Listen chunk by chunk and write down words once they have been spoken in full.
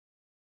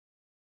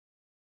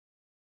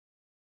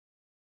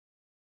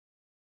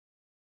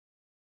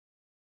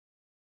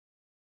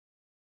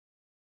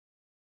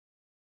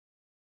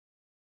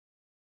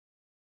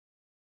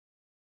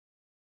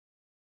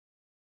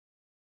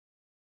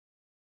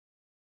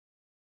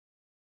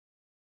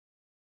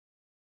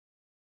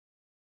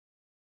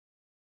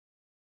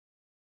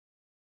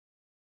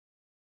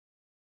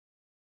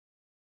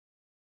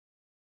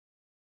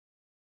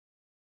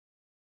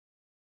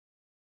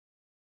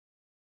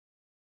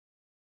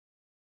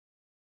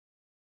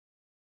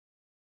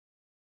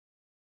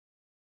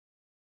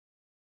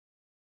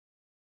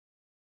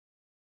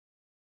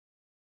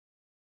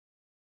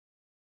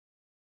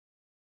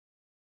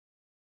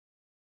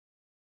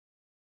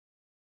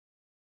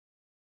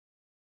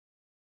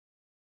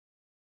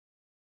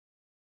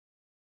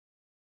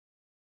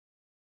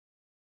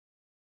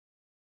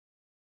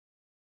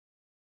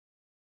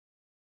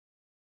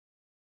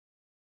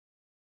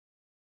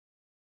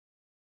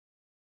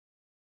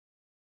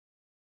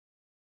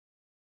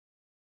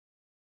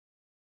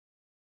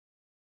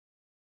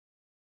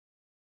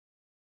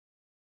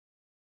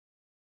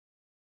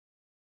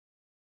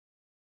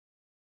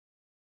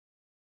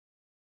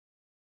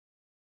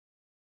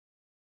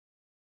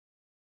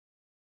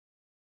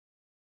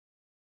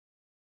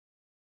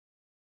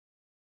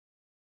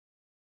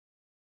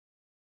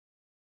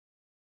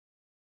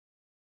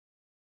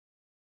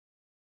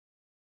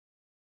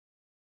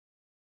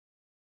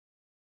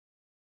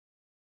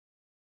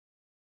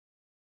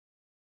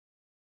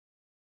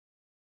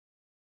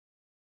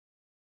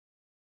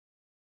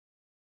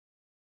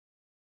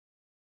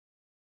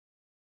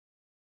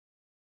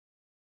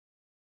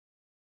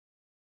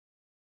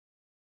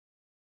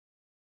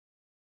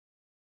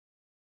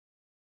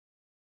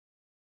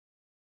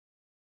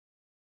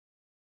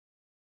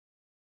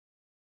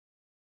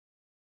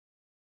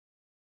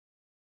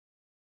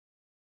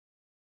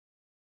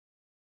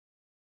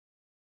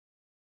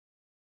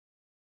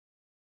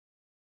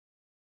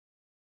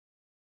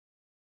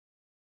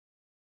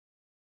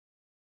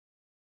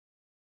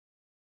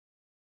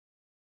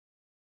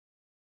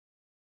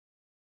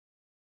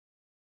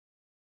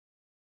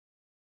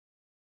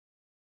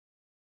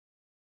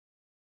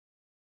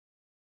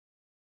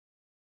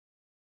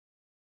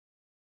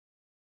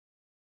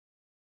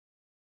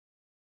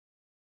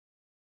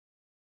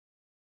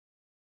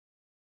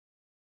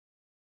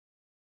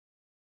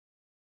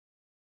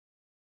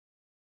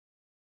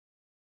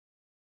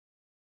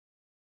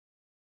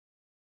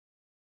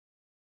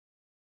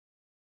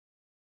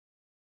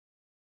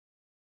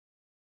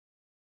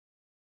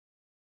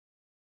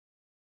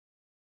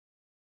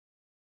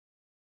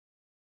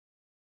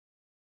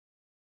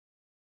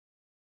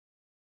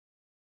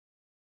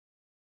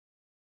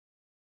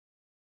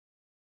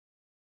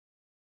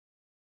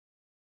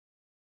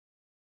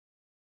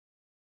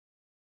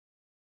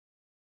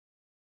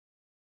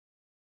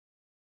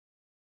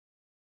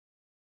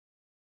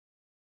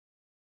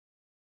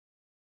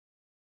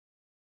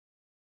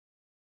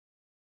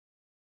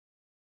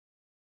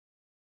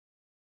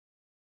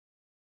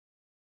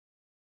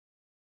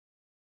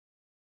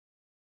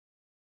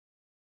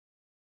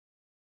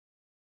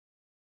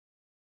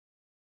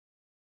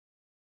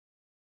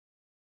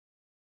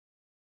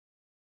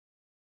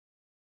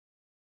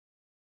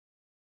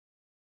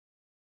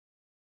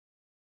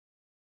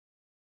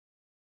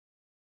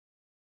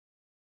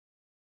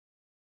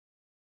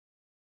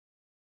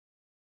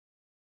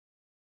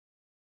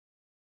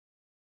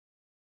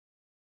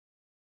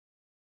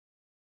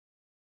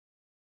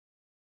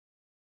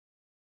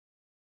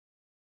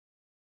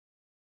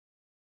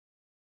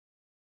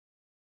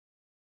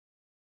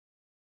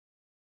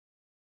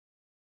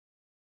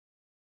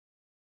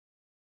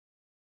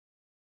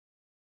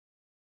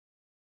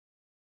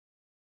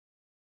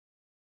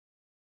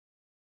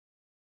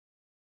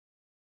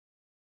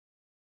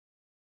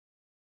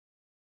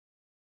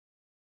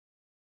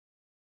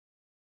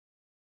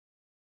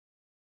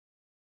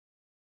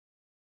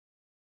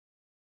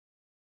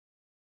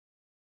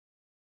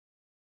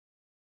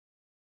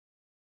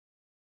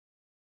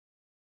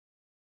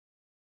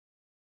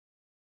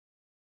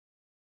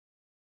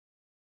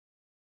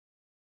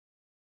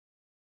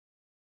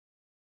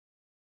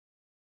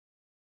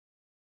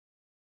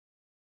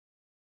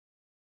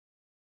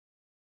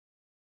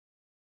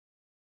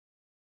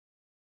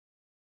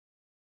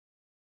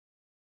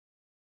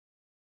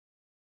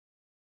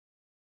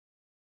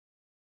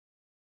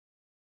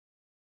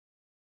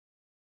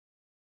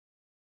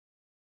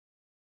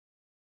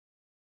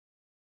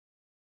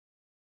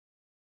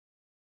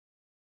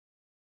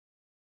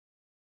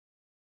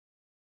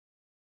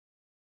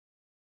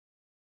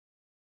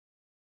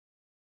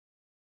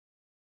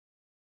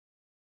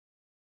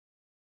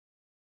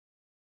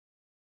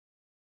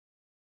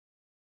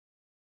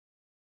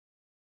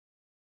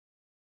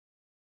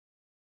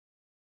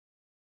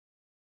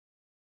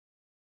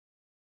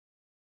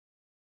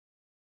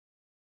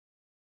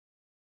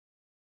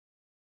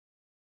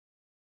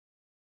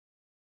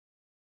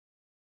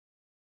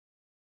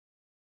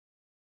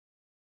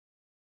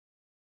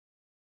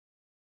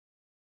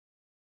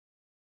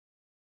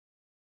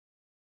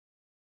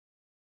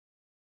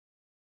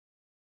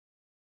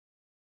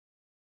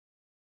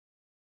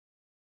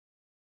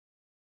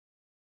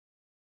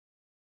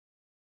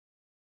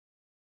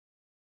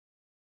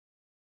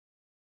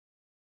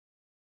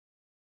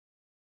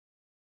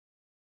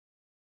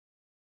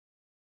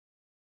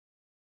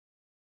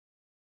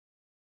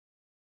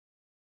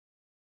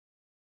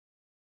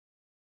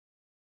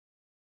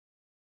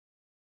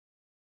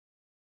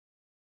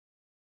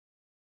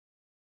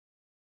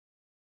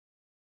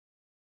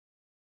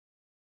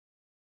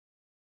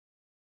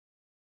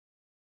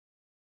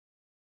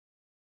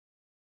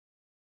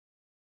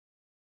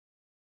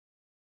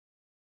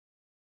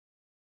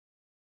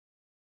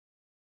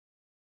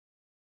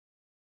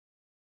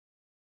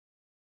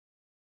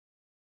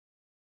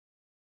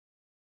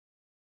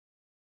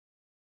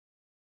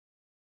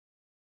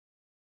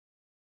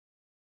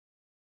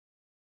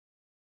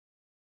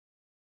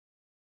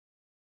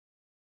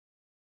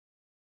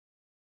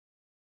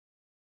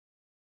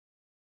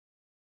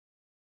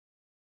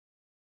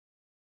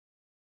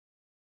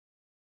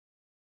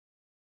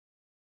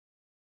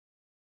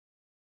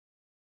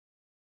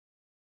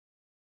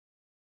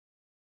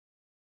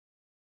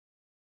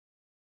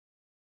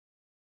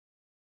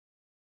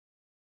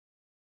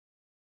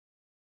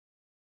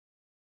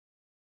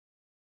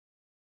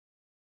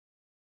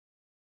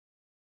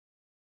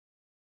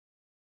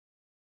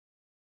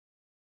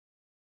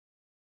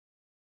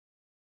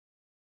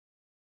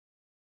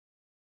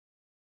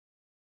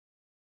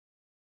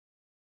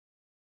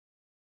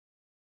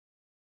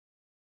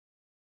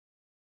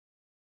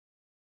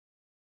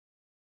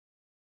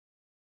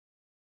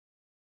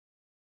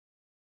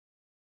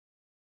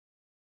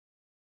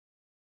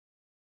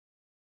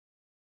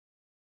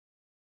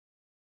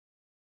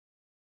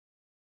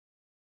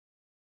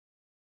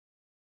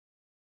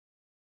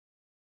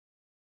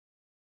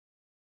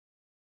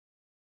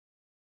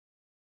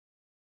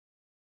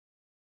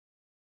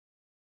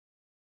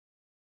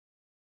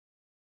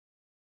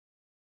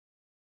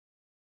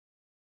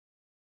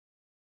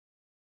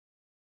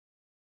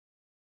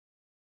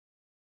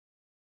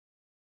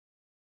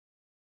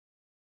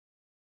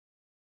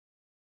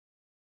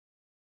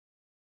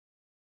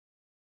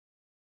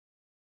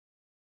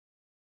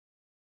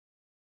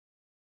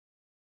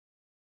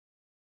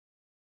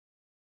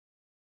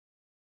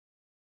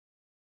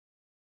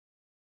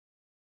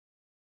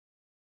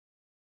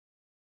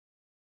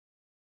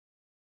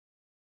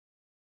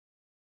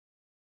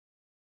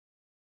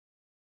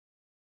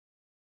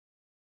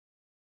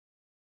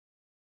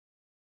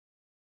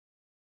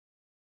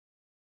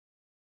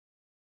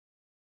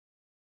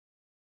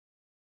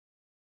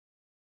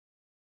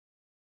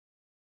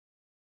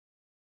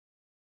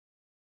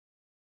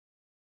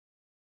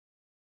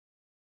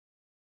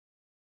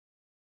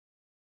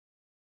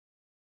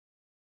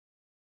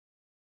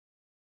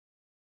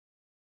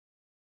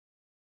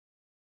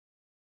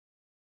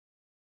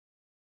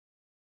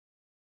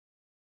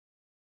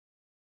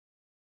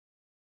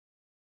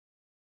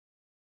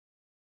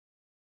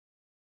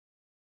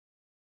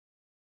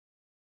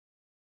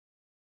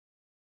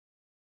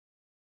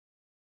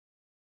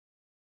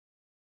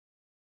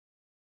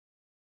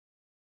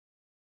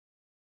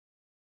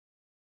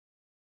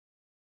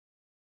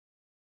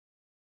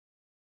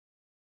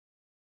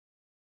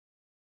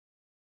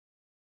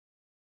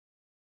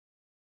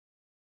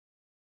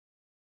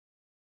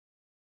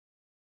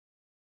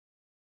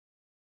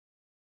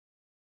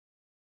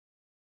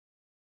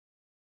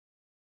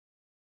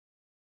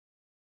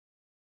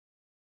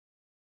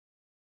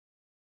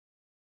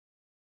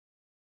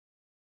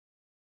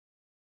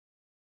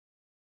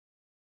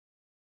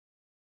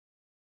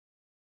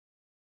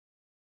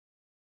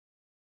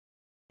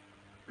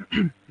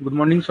Good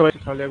morning সবাই,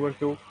 তাহলে একবার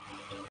কেউ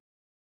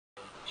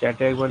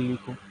চ্যাটে একবার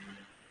লিখো।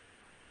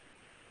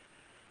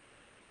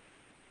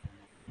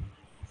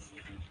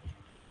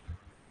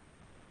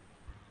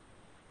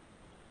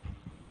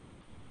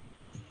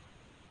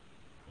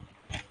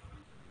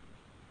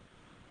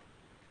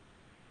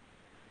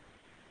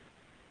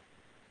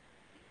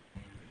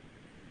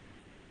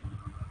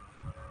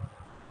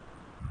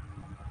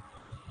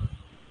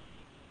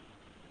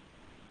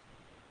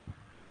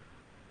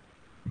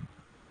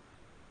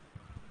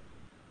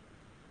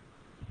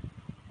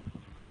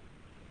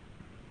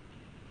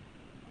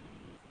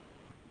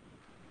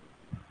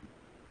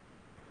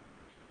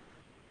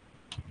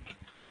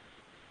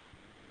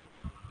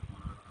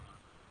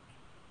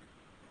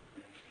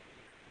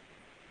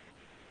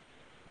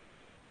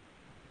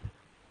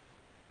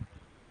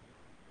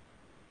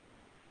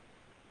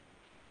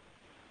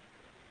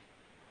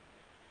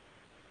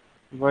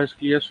 ভয়েস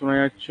ক্লিয়ার শোনা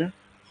যাচ্ছে?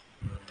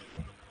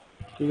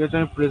 ঠিক আছে,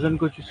 আমি প্রেজেন্ট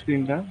করছি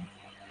স্ক্রিনটা,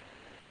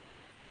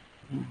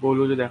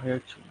 বলবো যে দেখা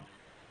যাচ্ছে।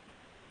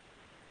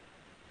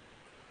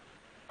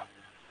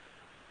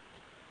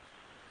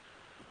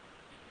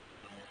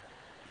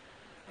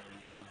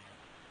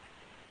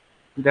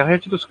 দেখা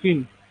যাচ্ছে তো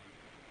স্ক্রিন?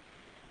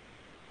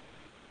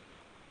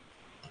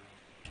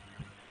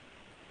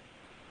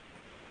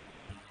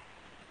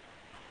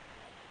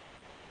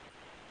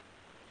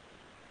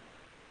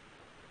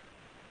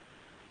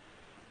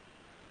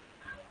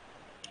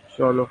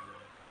 চলো,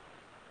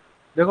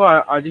 দেখো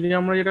আজকে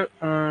আমরা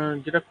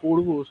যেটা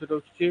করব সেটা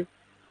হচ্ছে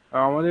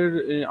আমাদের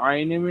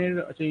আইএনএম এর,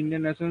 আচ্ছা,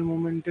 ইন্ডিয়ান ন্যাশনাল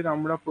মুভমেন্টের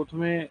আমরা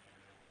প্রথমে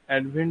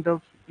অ্যাডভেন্ট অফ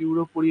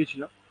ইউরোপ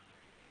পড়িয়েছিলাম।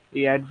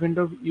 এই অ্যাডভেন্ট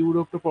অফ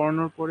ইউরোপটা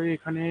পড়ানোর পরে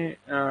এখানে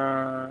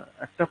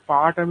একটা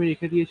পার্ট আমি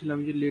রেখে দিয়েছিলাম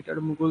যে লেটার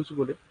মুগলস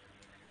বলে।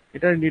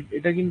 এটা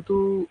এটা কিন্তু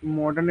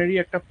মডার্নেরই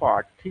একটা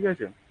পার্ট, ঠিক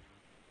আছে?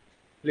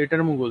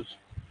 লেটার মুগলস,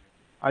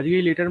 আজকে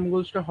এই লেটার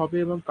মুগলসটা হবে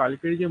এবং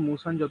কালকের যে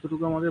মোশন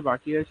যতটুকু আমাদের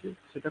বাকি আছে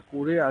সেটা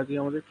করে আজকে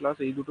আমাদের ক্লাস,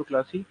 এই দুটো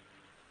ক্লাসই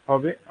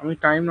হবে। আমি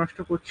টাইম নষ্ট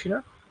করছি না,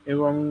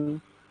 এবং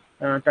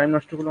টাইম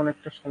নষ্ট করলে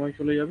অনেকটা সময়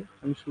চলে যাবে।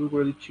 আমি শুরু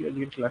করে দিচ্ছি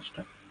আজকের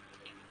ক্লাসটা।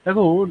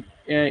 দেখো,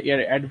 এর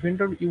অ্যাডভেন্ট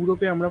অফ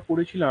ইউরোপে আমরা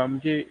পড়েছিলাম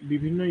যে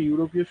বিভিন্ন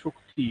ইউরোপীয়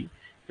শক্তি,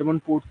 যেমন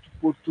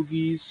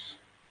পর্তুগিজ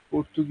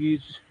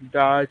পর্তুগিজ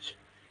ডাচ,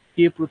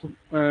 কে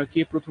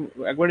প্রথম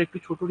একবার একটু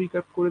ছোট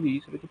রিক্যাপ করে দিই।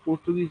 সেটা হচ্ছে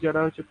পর্তুগিজ, যারা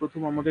হচ্ছে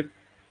প্রথম আমাদের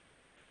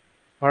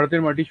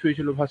ভারতের মাটি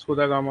ছুঁয়েছিল, ভাস্কো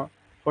দা গামা,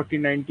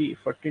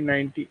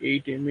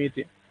 1498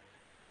 মেতে।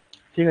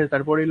 ঠিক আছে,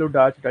 তারপরে এলো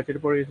ডাচ, ডাচের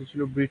পরে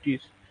এসেছিল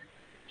ব্রিটিশ।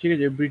 ঠিক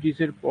আছে,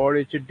 ব্রিটিশের পর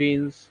হচ্ছে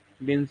ডেন্স,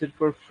 ডেন্সের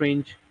পর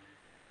ফ্রেঞ্চ।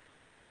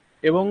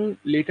 এবং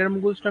লেটার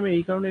মুগলসটা আমি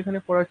এই কারণে এখানে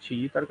পড়াচ্ছি,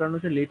 তার কারণ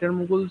হচ্ছে লেটার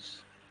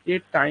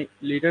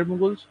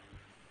মুগলস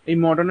এই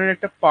মডার্নের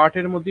একটা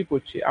পার্টের মধ্যেই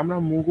পড়ছে। আমরা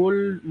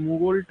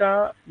মুগলটা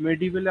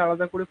মেডিভেলে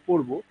আলাদা করে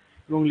পড়বো,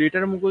 এবং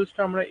লেটার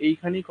মুগলসটা আমরা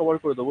এইখানেই কভার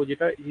করে দেবো,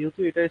 যেটা যেহেতু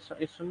এটা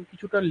এর সঙ্গে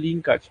কিছুটা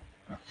লিঙ্ক আছে।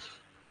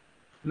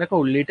 দেখো,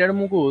 লেটার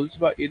মুগলস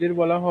বা এদের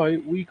বলা হয়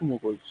উইক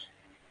মুগলস।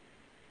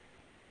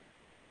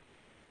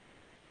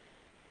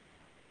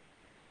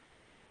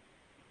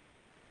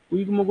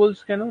 উইক মুগলস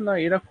কেন না,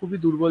 এরা খুবই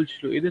দুর্বল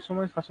ছিল। এদের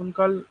সময়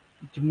শাসনকাল,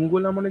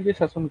 মুঘল আমলে যে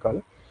শাসনকাল,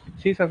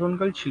 সেই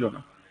শাসনকাল ছিল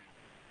না।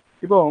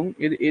 এবং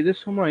এদের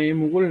সময়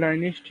মুঘল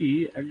ডাইনেস্টি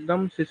একদম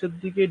শেষের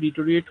দিকে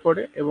ডিটোরিয়েট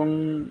করে, এবং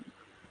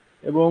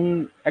এবং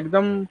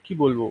একদম কি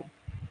বলবো,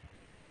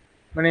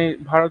 মানে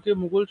ভারতীয়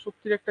মুঘল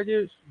শক্তির একটা যে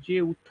যে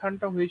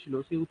উত্থানটা হয়েছিল,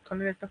 সেই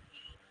উত্থানের একটা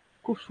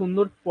খুব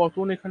সুন্দর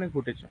পতন এখানে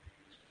ঘটেছে।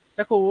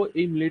 দেখো,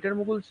 এই লেটার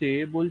মুঘলসে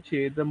বলছে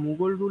the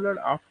Mughal ruler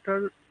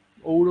after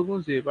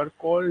Aurangzeb R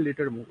call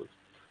letter Mughal.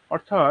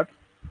 অর্থাৎ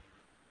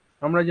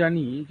আমরা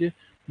জানি যে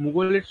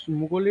মুঘলের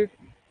মুঘলের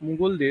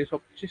মুঘলদের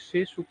সবচেয়ে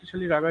শেষ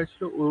শক্তিশালী রাজা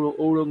ছিল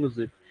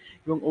ঔরঙ্গজেব।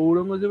 এবং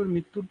ঔরঙ্গজেবের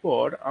মৃত্যুর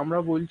পর আমরা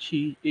বলছি,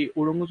 এই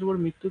ঔরঙ্গজেবের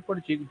মৃত্যুর পর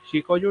যে যে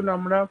কজন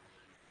আমরা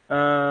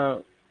আহ,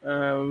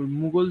 আহ,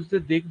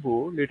 মুঘলসদের দেখবো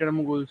লেটার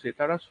মুঘলসে,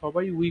 তারা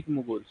সবাই উইক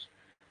মুঘলস।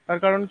 তার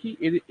কারণ কি,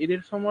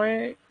 এদের সময়ে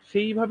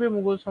সেইভাবে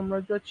মুঘল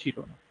সাম্রাজ্য আর ছিল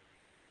না।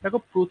 দেখো,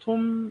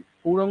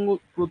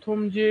 প্রথম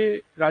যে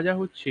রাজা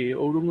হচ্ছে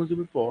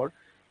ঔরঙ্গজেবের পর,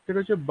 সেটা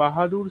হচ্ছে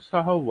বাহাদুর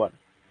শাহ 1।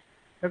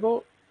 দেখো,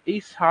 এই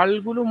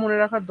সালগুলো মনে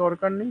রাখার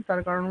দরকার নেই,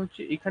 তার কারণ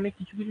হচ্ছে এখানে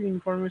কিছু কিছু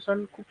ইনফরমেশন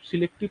খুব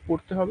সিলেক্টিভ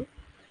পড়তে হবে,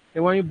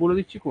 এবং আমি বলে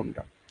দিচ্ছি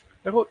কোনটা।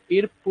 দেখো,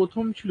 এর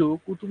প্রথম ছিল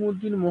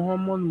কুতুবউদ্দিন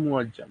মোহাম্মদ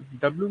মুয়াজ্জম।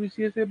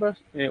 ডাব্লিউবিসিএস এ বা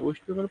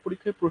ওয়েস্ট বেঙ্গল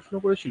পরীক্ষায় প্রশ্ন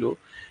করেছিল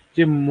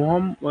যে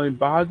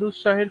বাহাদুর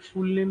শাহের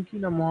ফুল নেম কি,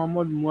 না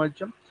মোহাম্মদ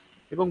মুয়াজ্জম।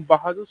 এবং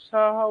বাহাদুর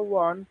শাহ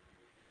 1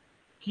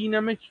 কি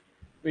নামে,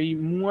 এই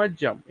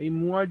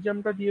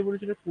মুয়াজ্জমটা দিয়ে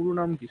বলেছিল পুরো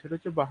নাম কি, সেটা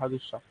হচ্ছে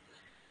বাহাদুর শাহ।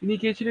 ইনি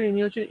কে ছিলেন? ইনি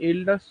হচ্ছেন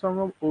এল্ডার সন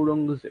অফ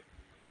ঔরঙ্গজেব।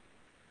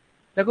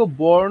 দেখো,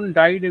 বর্ন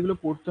ডাইড এগুলো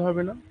পড়তে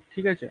হবে না,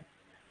 ঠিক আছে?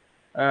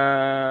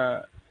 আহ,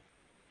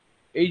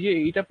 এই যে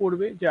এইটা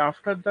পড়বে যে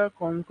after the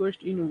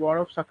conquest in war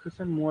of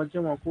succession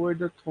Muazzam occupied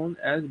the thrown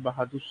as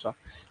Bahadur Shah.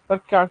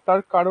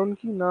 তার কারণ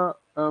কি না,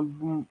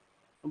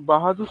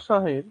 বাহাদুর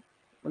শাহের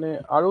মানে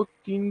আরো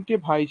তিনটে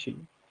ভাই ছিল।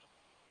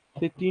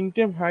 সেই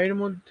তিনটে ভাইয়ের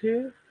মধ্যে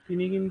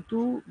তিনি কিন্তু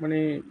মানে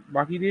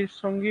বাকিদের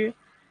সঙ্গে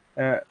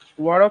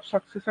ওয়ার অফ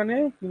সাকসেশনে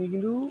তিনি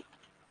কিন্তু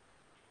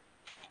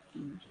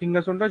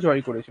সিংহাসনটা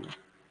জয় করেছিলেন।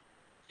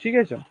 ঠিক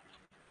আছে,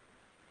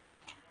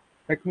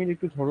 1 মিনিট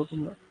একটু ধরো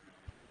তোমরা।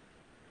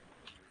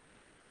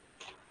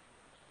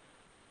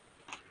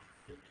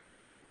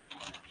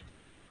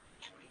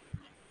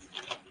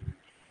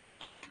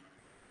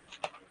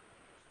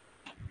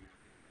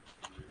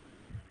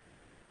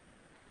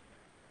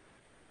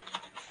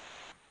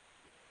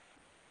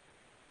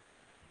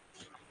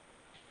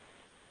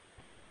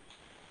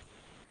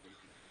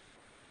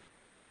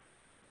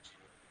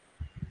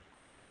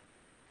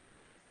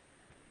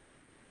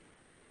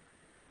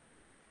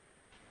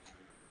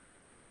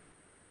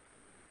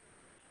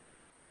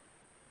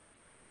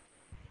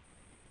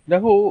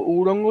 দেখো,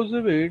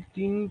 ঔরঙ্গজেবের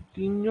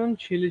তিনজন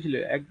ছেলে ছিল।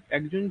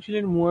 একজন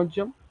ছিলেন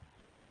মুয়াজ্জম,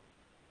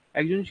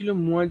 একজন ছিল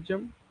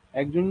মুয়াজ্জম,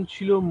 একজন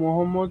ছিল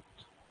মোহাম্মদ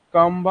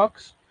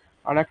কামবাক্স,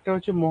 আর একটা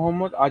হচ্ছে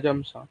মোহাম্মদ আজম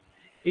শাহ।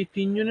 এই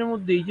তিনজনের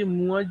মধ্যে এই যে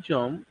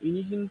মুয়াজ্জম,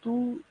 ইনি কিন্তু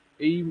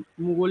এই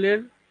মুঘলের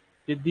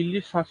যে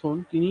দিল্লির শাসন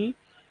তিনি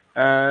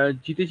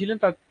জিতেছিলেন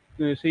তার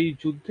সেই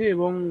যুদ্ধে,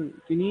 এবং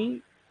তিনি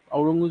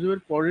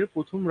ঔরঙ্গজেবের পরের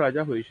প্রথম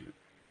রাজা হয়েছিলেন।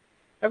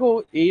 দেখো,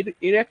 এর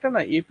এর একটা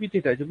না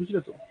এপিথেট আছে,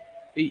 বুঝলে তো?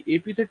 এই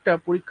এপিথেটটা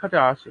পরীক্ষাতে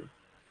আসে,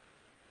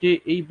 যে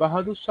এই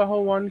বাহাদুর শাহ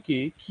ওয়ানকে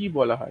কি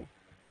বলা হয়।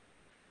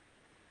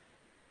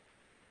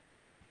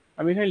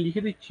 আমি এখানে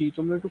লিখে দিচ্ছি,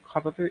 তোমরা একটু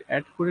খাতাতে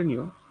অ্যাড করে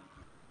নিও।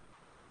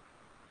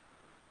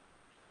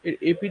 এর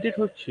এপিথেট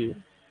হচ্ছে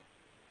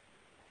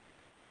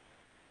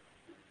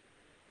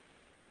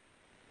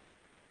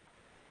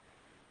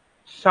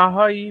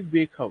সাহাই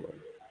বেখাবার।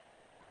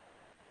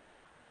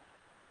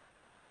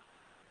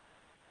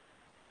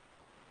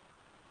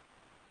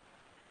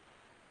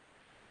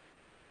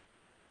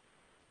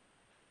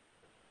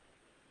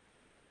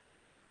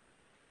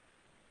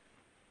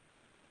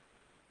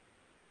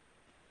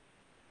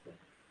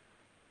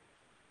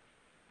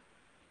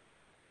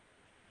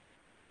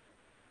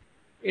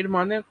 এর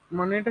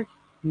মানেটা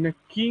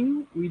কিং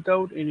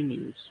উইদাউট এনি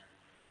নিউজ।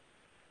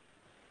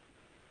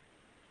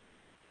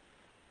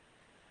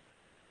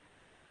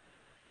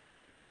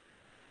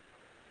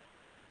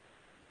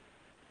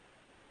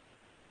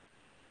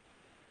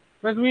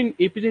 মানে তুমি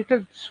এপিথেটটা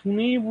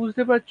শুনেই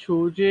বুঝতে পারছো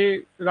যে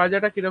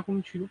রাজাটা কিরকম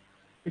ছিল।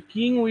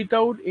 কিং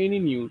উইদাউট এনি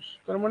নিউজ,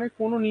 তার মানে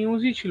কোনো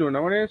নিউজই ছিল না,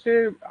 মানে সে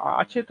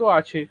আছে তো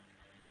আছে।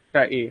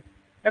 তা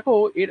দেখো,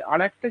 এর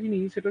আর একটা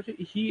জিনিস, সেটা হচ্ছে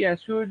হি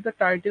assured the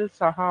title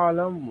Shah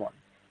Alam one.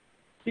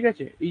 ঠিক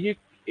আছে, এই যে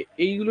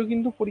এইগুলো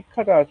কিন্তু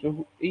পরীক্ষাটা আছে।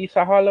 এই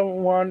শাহ আলম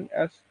ওয়ান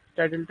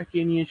টাইটেলটা কে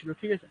নিয়েছিল,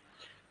 ঠিক আছে।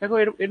 দেখো,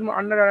 এর এর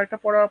আন্ডার আর একটা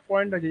পড়া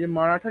পয়েন্ট আছে, যে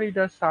Maratha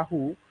leader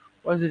Sahu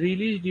was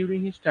released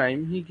during his time.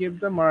 He gave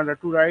the Maratha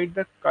to write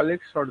the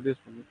collect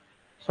স্বদেশমুখী।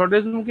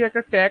 স্বদেশমুখী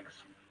একটা ট্যাক্স,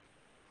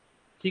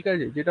 ঠিক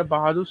আছে, যেটা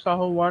বাহাদুর শাহ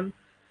ওয়ান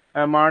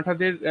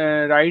মারাঠাদের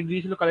রাইট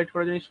দিয়েছিল কালেক্ট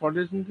করার জন্য। এই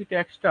স্বদেশমুখী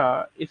ট্যাক্সটা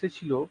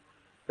এসেছিল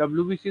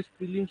WBCS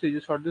প্রিলিমসে,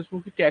 যে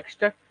স্বদেশমুখী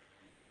ট্যাক্সটা,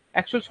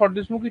 অ্যাকচুয়াল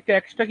স্বদেশমুখী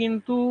ট্যাক্সটা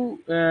কিন্তু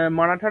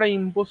মারাঠারা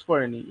ইম্পোজ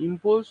করেনি।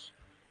 ইম্পোজ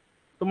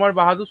তোমার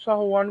বাহাদুর শাহ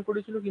ওয়ান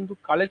করেছিল, কিন্তু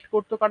কালেক্ট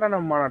করতো কারা না,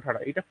 মারাঠারা।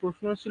 এটা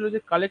প্রশ্ন ছিল যে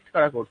কালেক্ট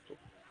কারা করতো।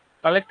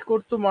 কালেক্ট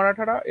করতো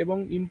মারাঠারা, এবং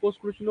ইম্পোজ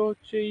করেছিল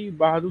হচ্ছে এই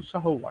বাহাদুর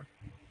শাহ ওয়ান।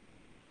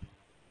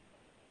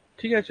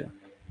 ঠিক আছে,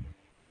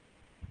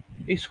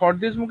 এই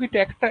স্বদেশমুখী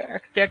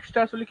ট্যাক্সটা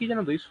আসলে কি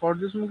জানো তো? এই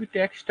স্বদেশমুখী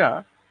ট্যাক্সটা,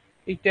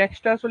 এই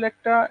ট্যাক্সটা আসলে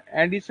একটা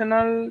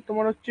অ্যাডিশনাল,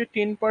 তোমার হচ্ছে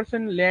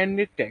 10%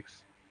 ল্যান্ডের ট্যাক্স,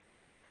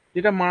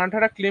 যেটা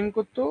মারাঠারা ক্লেম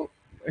করতো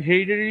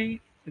হেরিডারি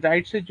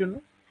রাইটস এর জন্য।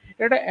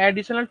 এটা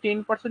অ্যাডিশনাল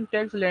 10%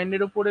 ট্যাক্স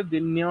ল্যান্ডের ওপরে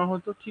নেওয়া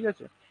হতো, ঠিক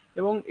আছে।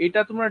 এবং এটা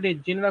তোমরা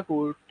জেনে রাখো,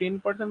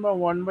 10% বা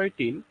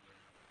 1/10,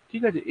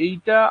 ঠিক আছে,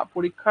 এইটা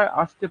পরীক্ষায়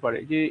আসতে পারে,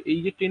 যে এই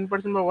যে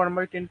 10% বা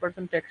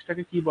 1/10%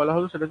 ট্যাক্সটাকে কি বলা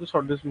হতো, সেটা হচ্ছে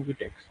স্বদেশমুখী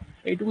ট্যাক্স।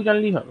 এইটুকু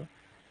জানলেই হবে।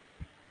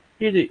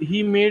 ঠিক আছে, he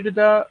made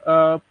the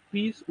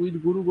piece with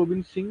Guru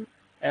Gobind Singh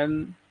and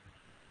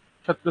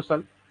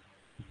Chhatrasal.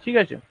 ঠিক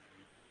আছে,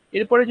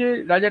 এরপরে যে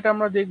রাজাটা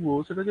আমরা দেখবো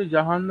সেটা হচ্ছে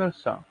জাহাঙ্গীর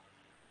শাহ।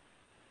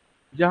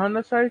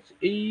 জাহাঙ্গীর শাহ,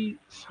 এই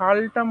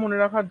সালটা মনে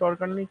রাখার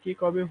দরকার নেই কে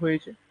কবে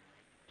হয়েছে,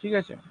 ঠিক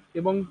আছে।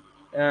 এবং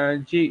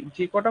যে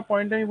যে কটা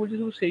পয়েন্ট আমি বলছি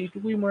শুধু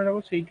সেইটুকুই মনে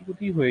রাখো,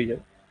 সেইটুকুতেই হয়ে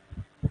যাবে।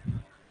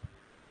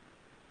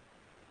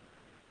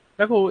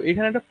 দেখো,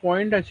 এখানে একটা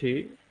পয়েন্ট আছে,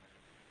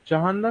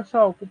 Jahandar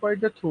Shah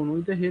occupied the throne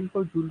with the help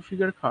of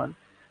Zulfikar Khan,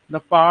 the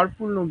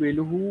powerful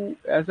noble who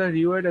as a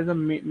reward as a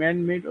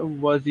man made a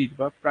wazir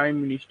বা প্রাইম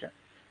মিনিস্টার।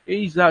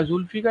 এই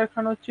জুলফিকার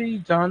খান হচ্ছে এই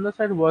জাহাঙ্গীর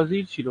শাহের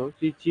ওয়াজির ছিল,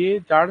 যে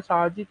যার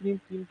সাহায্যে তিনি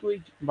কিন্তু এই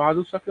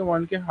বাহাদুর শাহকে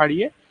ওয়ানকে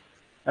হারিয়ে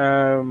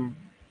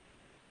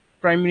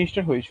প্রাইম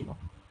মিনিস্টার হয়েছিল।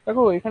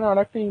 দেখো, এখানে আর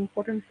একটা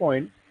important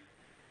point,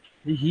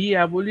 he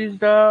abolish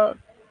the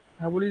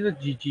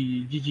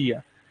জিজিয়া।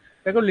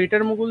 দেখো,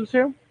 লেটার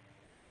মুঘলসে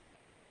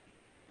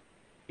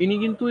ইনি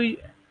কিন্তু এই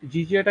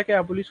জিজিয়াটাকে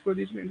অ্যাবলিশ করে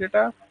দিয়েছিলেন।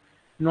 এটা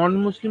নন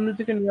মুসলিমদের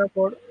থেকে নেওয়ার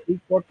পর এই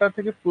পদটা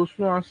থেকে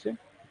প্রশ্ন আসছে।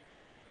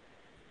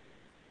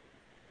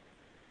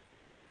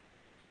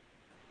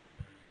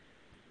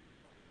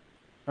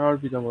 হ্যাঁ,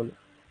 অর্পিতা বলো।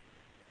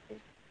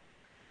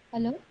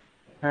 হ্যালো।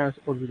 হ্যাঁ,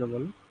 অর্পিতা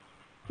বলো।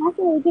 হ্যাঁ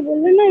তো ওই যে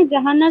বললেন না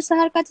জাহানার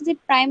সাহার কাছে যে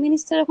প্রাইম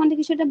মিনিস্টার ওখান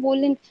থেকে সেটা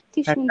বললেন,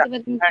 ঠিক হ্যাঁ শুনতে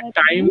পেলাম হ্যাঁ,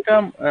 তাড়াতাড়ি বলুন।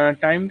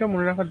 টাইমটা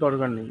মনে রাখার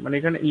দরকার নেই, মানে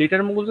এখানে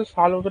লেটার মুগলসের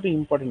সাল অতটা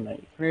ইম্পর্টেন্ট নাই,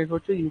 এখানে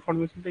হচ্ছে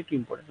ইনফরমেশনটা একটু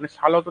ইম্পর্টেন্ট, মানে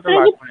সাল অতটা মানে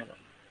লাগবে না।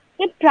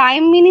 যে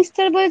প্রাইম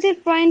মিনিস্টার বলে যে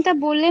পয়েন্টটা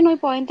বললেন ওই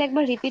পয়েন্টটা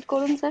একবার রিপিট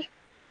করুন স্যার।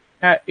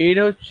 হ্যাঁ, এর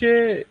হচ্ছে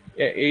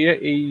এই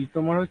এই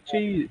তোমার হচ্ছে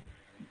এই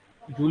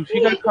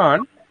জুলফিকার খান,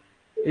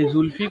 এই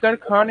জুলফিকার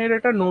খানের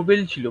একটা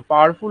নোবেল ছিল,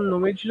 পাওয়ারফুল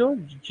নোবেল ছিল,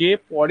 যে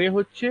পরে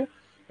হচ্ছে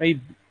এই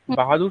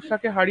বাহাদুর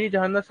শাহকে হারিয়ে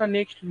জাহাঙ্গীর শাহ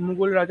নেক্সট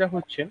মুঘল রাজা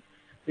হচ্ছেন।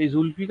 এই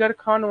জুলফিকার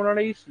খান ওনার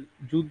এই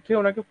যুদ্ধে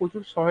ওনাকে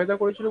প্রচুর সহায়তা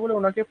করেছিল বলে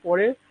ওনাকে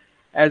পরে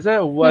অ্যাজ আ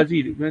হুম।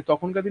 ওয়াজির, মানে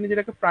তখনকার দিনে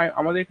যেটাকে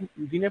আমাদের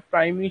দিনে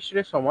প্রাইম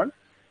মিনিস্টারের সমান,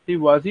 সেই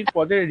ওয়াজির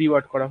পদে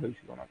রিওয়ার্ড করা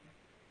হয়েছিল ওনাকে।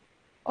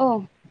 ও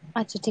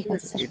আচ্ছা, ঠিক ঠিক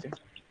আছে আছে স্যার। এটা।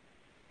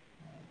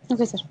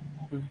 Okay sir.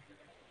 হুম।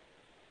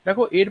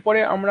 দেখো এরপরে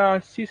আমরা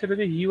আসছি, সেটা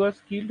হচ্ছে হি was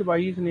killed by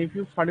his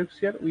Nephew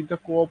ফারুকসিয়ার with the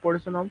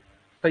cooperation of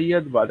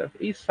Syed brothers.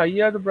 এই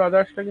সৈয়দ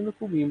ব্রাদার্সটা কিন্তু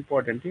খুব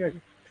ইম্পর্টেন্ট, ঠিক আছে।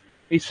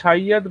 এই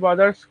সৈয়দ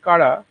ব্রাদার্স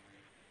কারা,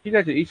 ঠিক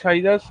আছে, এই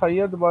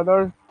সৈয়দ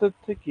ব্রাদার্স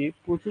থেকে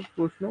প্রচুর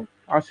প্রশ্ন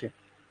আসে।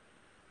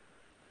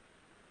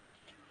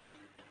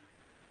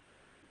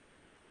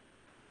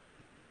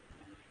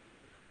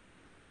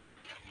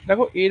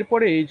 দেখো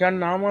এরপরে যার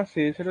নাম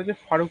আসে সেটা হচ্ছে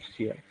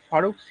ফারুকসিয়ার।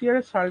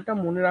 ফারুকসিয়ারের সালটা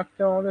মনে রাখতে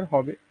আমাদের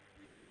হবে,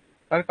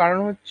 তার কারণ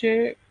হচ্ছে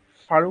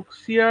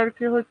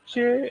ফারুকসিয়ারকে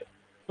হচ্ছে,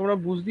 তোমরা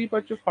বুঝতেই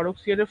পারছো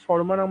ফারুকসিয়ারের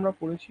ফরমান আমরা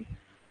পড়েছি,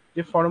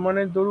 যে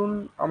ফরমানের দরুন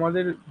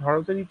আমাদের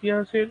ভারতের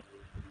ইতিহাসের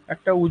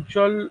একটা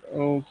উজ্জ্বল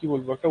কি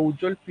বলবো, একটা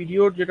উজ্জ্বল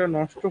পিরিয়ড যেটা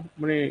নষ্ট,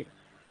 মানে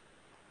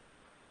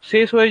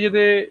শেষ হয়ে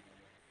যেতে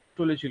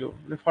চলেছিল,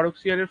 মানে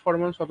ফারুকসিয়ারের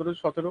ফরমান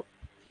 1717।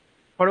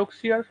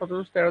 ফারুকসিয়ার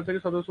 1713 থেকে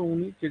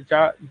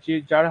 1719,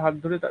 যার হাত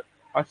ধরে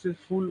আসছে,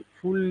 ফুল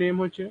ফুল নেম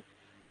হচ্ছে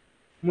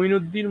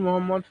মুইনুদ্দিন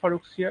মোহাম্মদ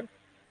ফারুকসিয়ার।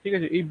 ঠিক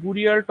আছে, এই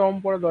বুড়িয়াল টম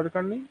পড়া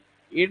দরকার নেই,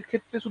 এর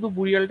ক্ষেত্রে শুধু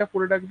বুড়িয়ালটা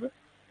পড়ে রাখবে,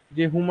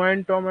 যে হুমায়ুন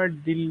টম অ্যাট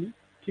দিল্লি।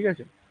 ঠিক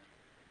আছে,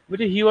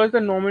 বলছে হি was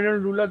the nominal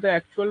ruler, the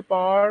actual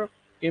power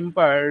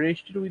empire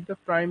rested with the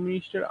prime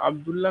minister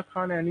Abdullah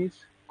Khan and his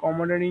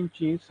commander in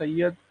chief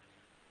Syed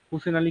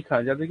Hussain Ali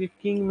Khan, যাদেরকে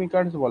কিং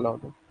মেকার্স বলা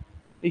হতো।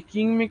 এই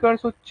কিং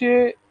মেকার্স হচ্ছে,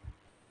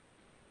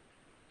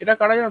 এটা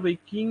কারা জানো তো, এই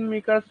কিং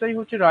মেকার্সটাই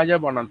হচ্ছে রাজা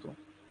বানাতো,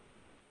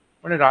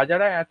 মানে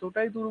রাজারা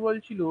এতটাই দুর্বল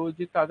ছিল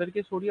যে তাদেরকে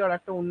সরিয়ে আর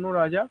একটা অন্য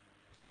রাজা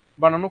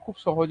বানানো খুব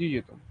সহজেই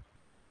যেত।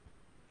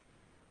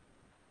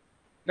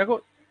 দেখো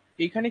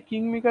এখানে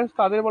কিং মেকার্স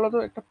কাদের বলা, তো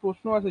একটা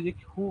প্রশ্ন আছে যে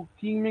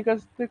কিং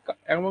মেকার্স,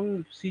 এবং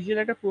সিজিএল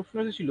একটা প্রশ্ন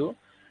এসেছিল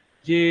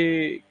যে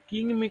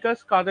কিং মেকার্স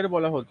কাদের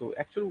বলা হতো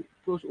অ্যাকচুয়াল,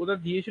 ওটা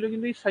দিয়েছিল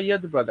কিন্তু এই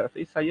সৈয়দ ব্রাদার্স,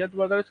 এই সৈয়দ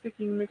ব্রাদার্সকে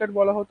কিং মেকার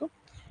বলা হতো।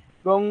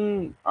 এবং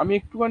আমি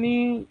একটুখানি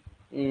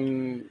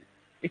উম,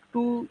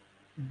 একটু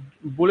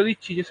বলে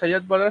দিচ্ছি যে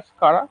সৈয়দ ব্রাদার্স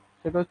কারা,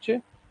 সেটা হচ্ছে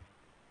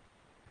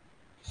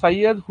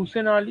Syed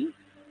Hussain Ali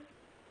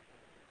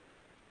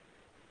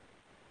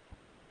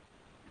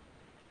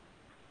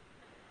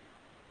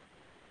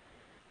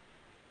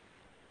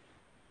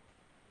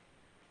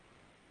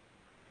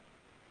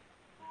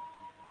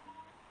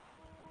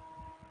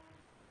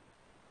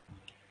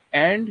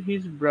and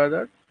his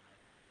brother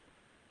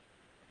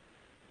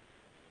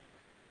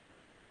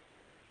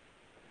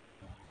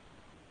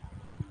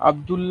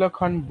Abdullah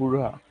খান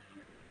বুরহা।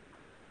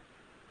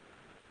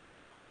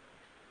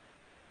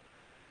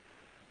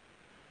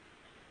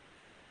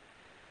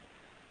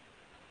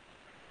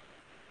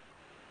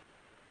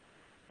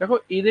 দেখো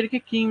এদেরকে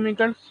কিং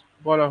মেকার্স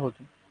বলা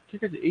হতো,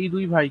 ঠিক আছে, এই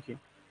দুই ভাইকে।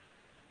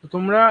 তো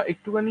তোমরা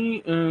একটুখানি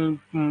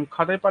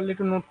খাতায় পারলে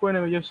একটু নোট করে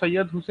নেবে যে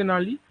Syed Hussain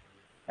Ali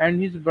and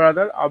his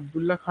brother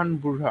Abdullah খান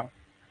বুরহা।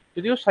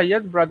 যদিও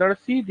সৈয়দ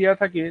ব্রাদার্সই দেয়া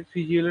থাকে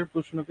সিজিএল এর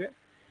প্রশ্নতে।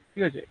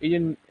 ঠিক আছে, এই যে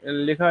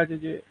লেখা আছে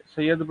যে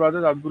Syed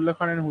brother Abdullah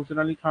Khan and Hussain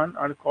Ali Khan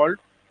are called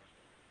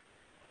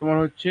তোমার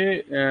হচ্ছে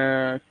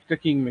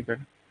king maker.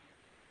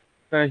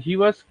 He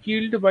was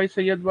killed by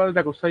Syed brother.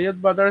 দেখো সৈয়দ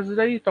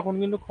ব্রাদার্সরাই তখন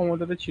কিন্তু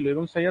ক্ষমতাতে ছিল,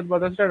 এবং সৈয়দ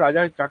ব্রাদার্সরা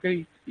রাজা যাকে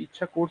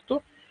ইচ্ছা করতো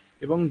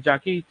এবং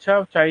যাকে ইচ্ছা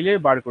চাইলে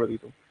বার করে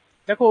দিত।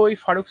 দেখো ওই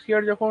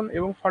ফারুকসিয়ার যখন,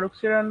 এবং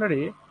ফারুকসিয়ার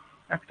আন্ডারে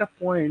একটা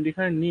পয়েন্ট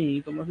এখানে নেই,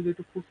 তোমরা শুধু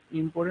একটু, খুব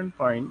ইম্পর্টেন্ট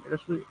পয়েন্ট, এটা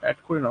শুধু অ্যাড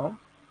করে নাও।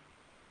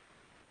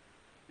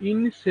 ইন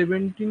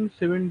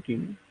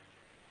 1717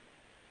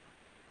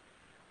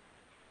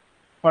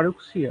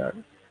 ফারুকসিয়ার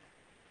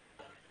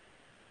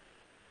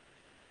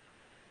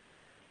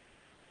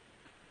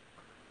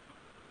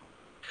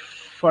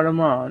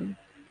ফরমান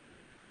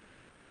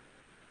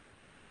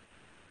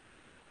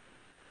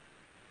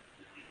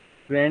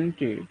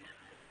granted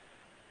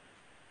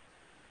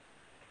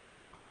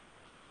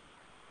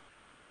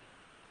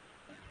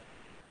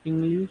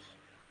English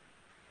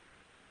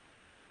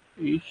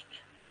East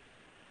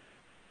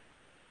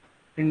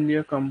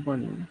India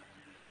Company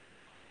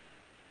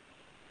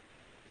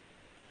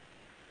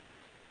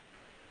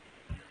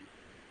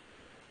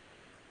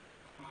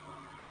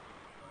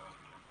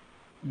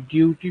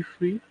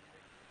duty-free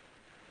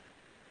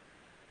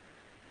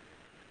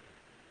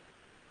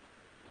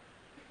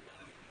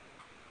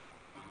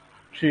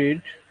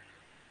trade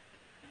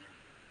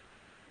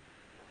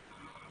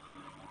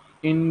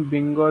in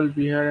Bengal,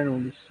 Bihar and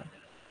Odisha।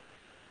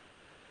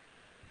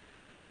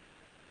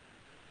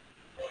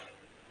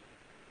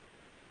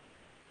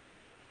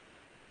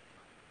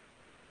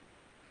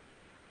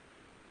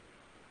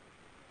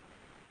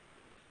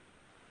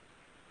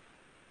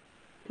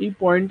 এই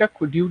পয়েন্টটা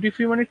ডিউটি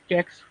ফ্রি মানে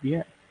ট্যাক্স ফ্রি,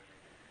 হ্যাঁ।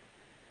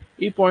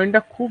 এই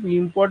পয়েন্টটা খুব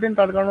ইম্পর্টেন্ট,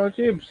 তার কারণ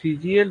হচ্ছে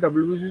সিজিএল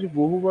ডাব্লিউবিসিএস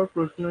বহুবার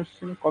প্রশ্ন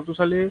এসেছে কত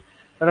সালে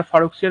তারা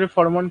ফারুকসিয়ারের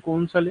ফরমান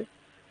কোন সালে,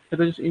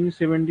 সেটা হচ্ছে ইন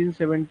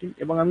 1717।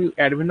 এবং আমি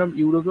অ্যাডভেন্ট অফ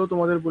ইউরোপেও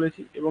তোমাদের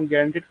বলেছি এবং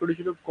গ্যারান্টেড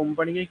করেছিল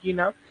কোম্পানিকে কি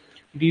না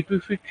duty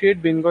free trade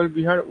Bengal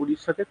Bihar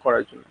উড়িষ্যাতে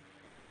করার জন্য।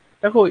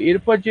 দেখো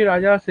এরপর যে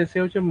রাজা আসে সে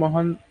হচ্ছে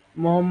মহান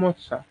মোহাম্মদ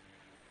শাহ।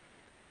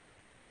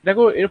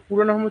 দেখো এর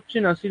পুরো নাম হচ্ছে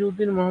নাসির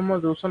উদ্দিন মোহাম্মদ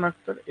রোশন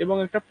আক্তার, এবং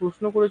একটা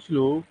প্রশ্ন করেছিল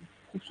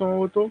খুব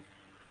সম্ভবত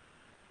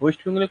ওয়েস্ট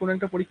বেঙ্গলের কোনো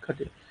একটা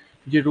পরীক্ষাতে,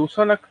 যে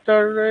রোশন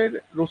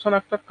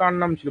আক্তার কার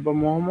নাম ছিল বা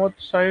মোহাম্মদ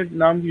শাহের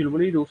নাম কি ছিল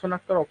বলে এই রোশন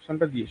আক্তার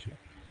অপশনটা দিয়েছিল।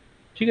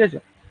 ঠিক আছে,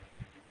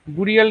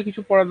 বুড়িয়াল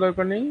কিছু পড়ার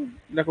দরকার নেই।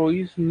 দেখো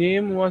হিজ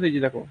নেম ওয়াজ, এই যে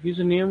দেখো his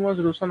name was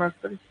Roshan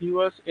Akter, he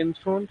was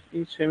এনথ্রোনড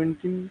in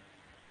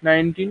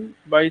 1719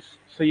 by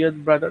Syed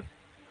brother.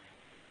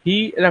 হি,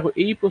 দেখো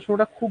এই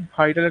প্রশ্নটা খুব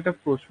ভাইটাল একটা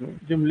প্রশ্ন,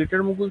 যে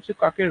লেটার মুঘলসে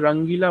কাকে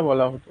রঙ্গিলা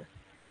বলা হতো।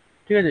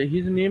 ঠিক আছে,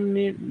 his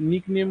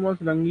nick name was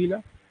Rangeela.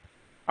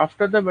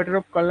 After the battle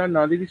of Kalla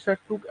Nadir Shah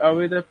took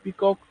away the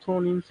peacock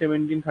thrown in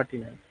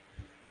 1739।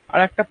 আর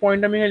একটা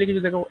পয়েন্ট আমি এখানে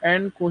লিখেছি দেখো,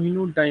 and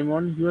Kohinoor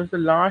diamond, he was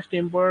the last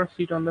empire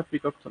sit on the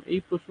peacock thrown. এই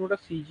প্রশ্নটা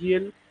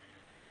সিজিএল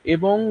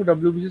এবং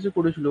ডাব্লিউবিসিএস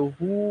করেছিল,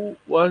 হু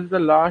was the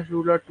last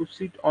ruler two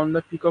sit on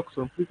the peacock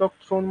thrown. Peacock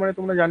thrown মানে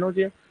তোমরা জানো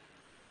যে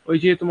ওই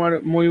যে তোমার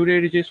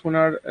ময়ূরের যে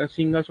সোনার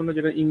সিংহাসন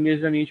যেটা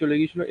ইংরেজরা নিয়ে চলে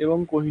গিয়েছিল, এবং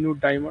কোহিনুর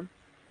ডায়মন্ড।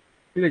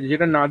 ঠিক আছে,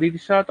 যেটা নাদির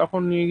শাহ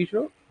তখন নিয়ে গেছিল।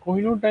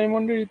 কোহিনুর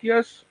ডায়মন্ডের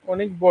ইতিহাস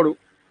অনেক বড়।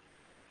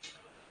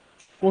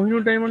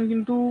 কোহিনুর ডায়মন্ড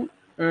কিন্তু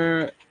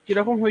আহ,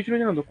 কিরকম হয়েছিল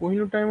জানো তো?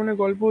 কোহিনুর ডায়মন্ডের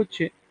গল্প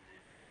হচ্ছে,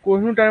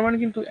 কোহিনুর ডায়মন্ড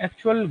কিন্তু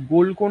অ্যাকচুয়াল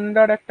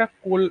গোলকোন্ডার একটা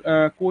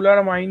কোলার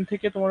মাইন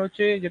থেকে তোমার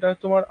হচ্ছে, যেটা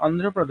তোমার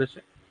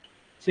অন্ধ্রপ্রদেশে,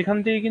 সেখান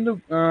থেকে কিন্তু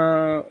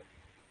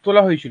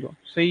তোলা হয়েছিল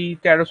সেই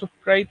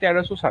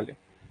 1300 সালে।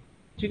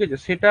 ঠিক আছে,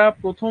 সেটা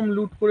প্রথম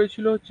লুট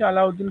করেছিল হচ্ছে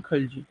আলাউদ্দিন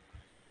খলজি।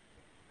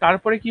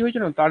 তারপরে কি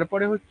হয়েছিল না,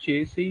 তারপরে হচ্ছে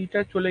সেইটা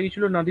চলে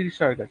গেছিল নাদির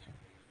শাহের কাছে।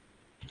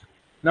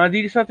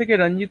 নাদির শাহ থেকে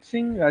রঞ্জিত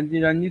সিং,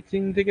 রঞ্জিত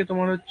সিং থেকে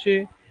তোমার হচ্ছে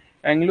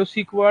অ্যাংলো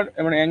শিখ ওয়ার,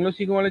 মানে অ্যাংলো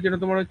শিখ ওয়ারে যেটা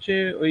তোমার হচ্ছে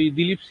ওই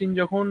দিলীপ সিং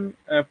যখন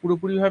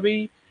পুরোপুরি ভাবেই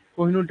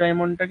কোহিনুর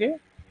ডায়মন্ডটাকে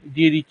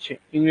দিয়ে দিচ্ছে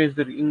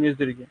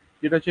ইংরেজদেরকে,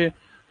 যেটা হচ্ছে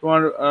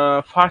তোমার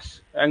ফার্স্ট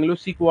অ্যাংলো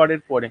শিখ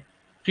ওয়ারের পরে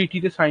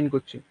ট্রিটিতে সাইন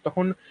করছে,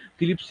 তখন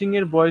দিলীপ সিং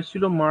এর বয়স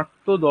ছিল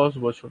মাত্র 10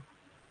 বছর।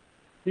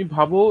 তুমি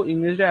ভাবো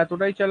ইংরেজরা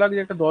এতটাই চালাক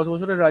যে একটা 10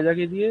 বছরের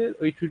রাজাকে দিয়ে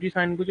ওই ট্রিটি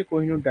সাইন করছে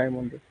কোহিনুর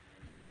ডায়মন্ডে।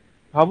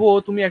 ভাবো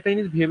তুমি একটা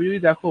জিনিস ভেবে যদি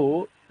দেখো,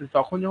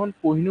 তখন যখন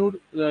কোহিনূর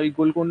এই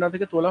গোলকোন্ডা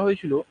থেকে তোলা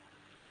হয়েছিল,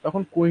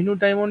 তখন কোহিনূর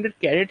ডায়মন্ডের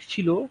ক্যারেট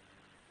ছিল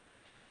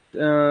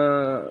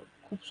আহ,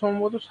 খুব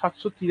সম্ভবত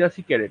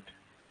 783 ক্যারেট।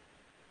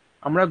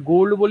 আমরা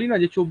গোল্ড বলি না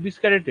যে 24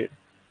 ক্যারেটের,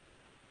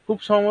 খুব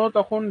সম্ভবত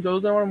তখন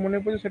যতদূর আমার মনে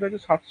পড়ছে সেটা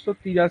হচ্ছে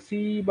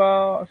 783 বা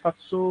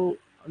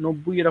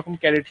 790 এরকম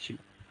ক্যারেট ছিল।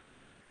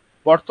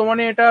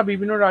 বর্তমানে এটা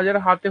বিভিন্ন রাজার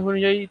হাতে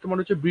অনুযায়ী তোমার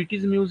হচ্ছে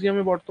ব্রিটিশ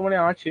মিউজিয়ামে বর্তমানে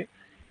আছে,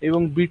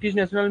 এবং ব্রিটিশ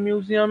ন্যাশনাল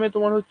মিউজিয়ামে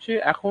তোমার হচ্ছে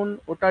এখন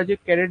ওটা যে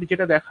ক্যারেট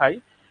যেটা দেখায়,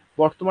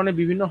 বর্তমানে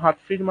বিভিন্ন হাত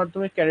ফ্রির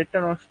মাধ্যমে ক্যারেটটা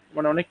নষ্ট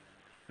মানে অনেক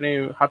মানে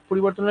হাত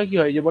পরিবর্তন হলে কি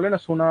হয় যে বলে না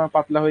সোনা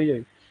পাতলা হয়ে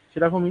যায়,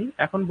 সেরকমই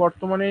এখন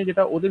বর্তমানে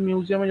যেটা ওদের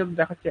মিউজিয়ামে যেটা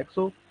দেখাচ্ছে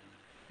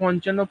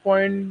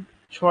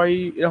 155.6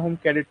 এরকম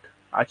ক্যারেট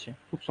আছে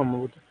খুব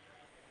সম্ভবত।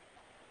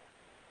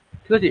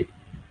 ঠিক আছে,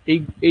 এই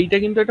এইটা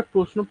কিন্তু একটা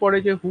প্রশ্ন পড়ে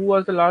যে হু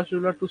was the last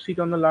ruler two sit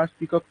on the last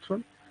peacock thrown.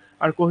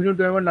 R Kohinoor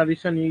driver Nadir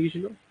Shah নিয়ে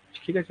গেছিল।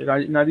 ঠিক আছে,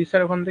 নাদির শাহ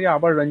ওখান থেকে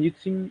আবার রঞ্জিত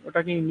সিং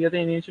ওটাকে ইন্ডিয়াতে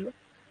এনেছিল।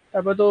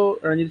 তারপর তো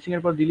রঞ্জিত সিং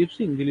এর পর দিলীপ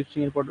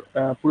সিং এর পর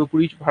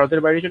পুরোপুরি ভারতের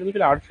বাইরে চলে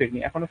গেছিল, আর ফেরেনি,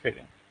 এখনো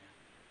ফেরেনি।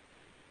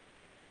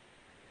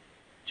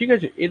 ঠিক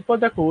আছে, এরপর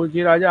দেখো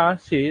যে রাজা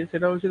আসছে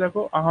সেটা হচ্ছে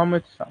দেখো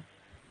আহমেদ শাহ।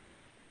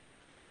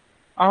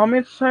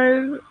 আহমেদ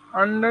শাহের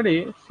আন্ডারে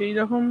সেই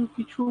রকম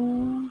কিছু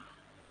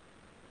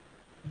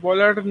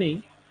বলার নেই।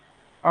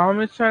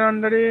 আহমেদ শাহের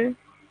আন্ডারে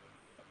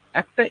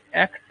একটা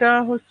একটা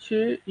হচ্ছে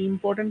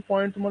ইম্পর্টেন্ট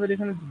পয়েন্ট তোমাদের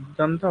এখানে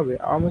জানতে হবে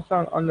আহমেদ শাহ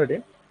আন্ডারে,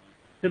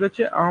 সেটা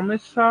হচ্ছে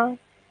আহমেদ শাহ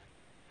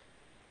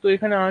তো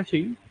এখানে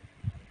আছেই,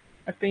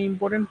 একটা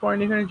ইম্পর্টেন্ট পয়েন্ট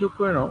এখানে যোগ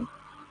করে নাও,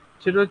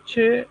 সেটা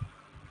হচ্ছে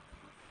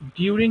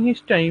during his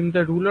time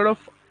the ruler of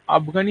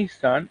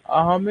Afghanistan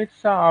Ahmed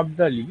Shah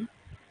Abdali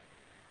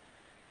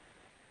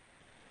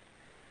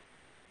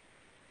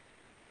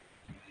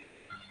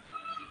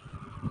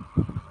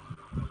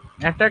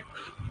attack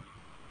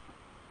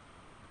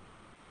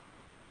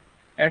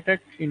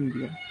attack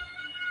India.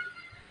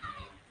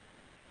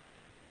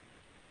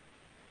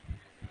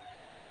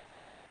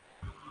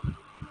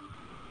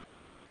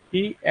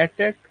 He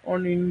attacked on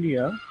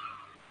India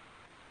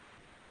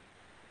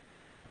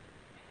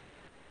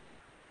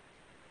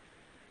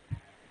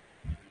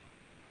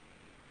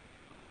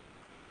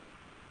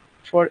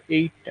for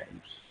 8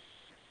 times।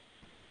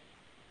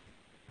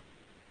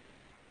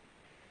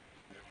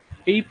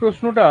 এই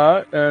প্রশ্নটা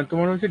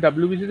তোমার হচ্ছে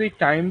ডাব্লিউবিসিএস এই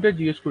টাইমটা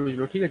জিজ্ঞেস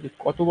করেছিল, ঠিক আছে,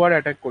 কতবার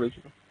অ্যাটাক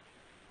করেছিল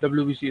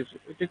ডাব্লিউবিসিএস,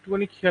 এটা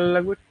একটুখানি খেয়াল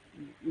রাখবে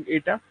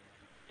এটা।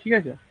 ঠিক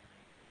আছে,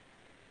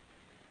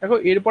 দেখো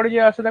এরপরে যে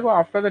আসে দেখো,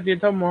 after the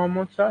death of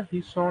Mohammad Shah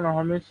his son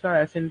Ahmed Shah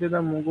অ্যাসেন্ডেড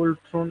the Mughal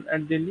thrown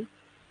at Delhi.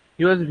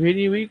 He was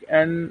very weak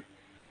and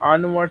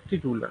আনওয়ার্থি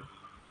ruler.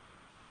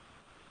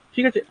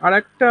 ঠিক আছে, আর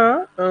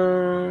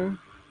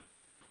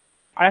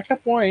একটা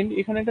পয়েন্ট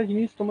এখানে, একটা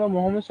জিনিস তোমরা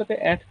মোহাম্মদের সাথে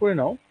অ্যাড করে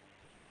নাও,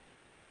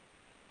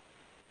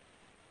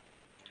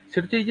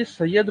 সেটা হচ্ছে এই যে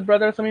সৈয়দ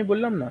ব্রাদার্স আমি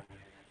বললাম না,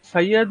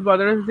 সৈয়দ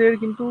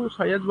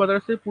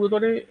ব্রাদার্সের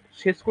পুরোতরে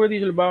শেষ করে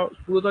দিয়েছিল বা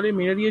পুরোতরে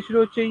মেরে দিয়েছিল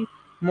হচ্ছে এই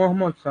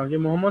মোহাম্মদ শাহ, যে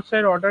মোহাম্মদ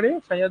শাহের অর্ডারে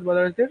সৈয়দ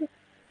ব্রাদার্সদের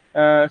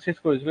শেষ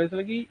করেছিল।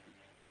 তাহলে কি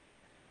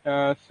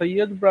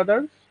Syed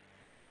brothers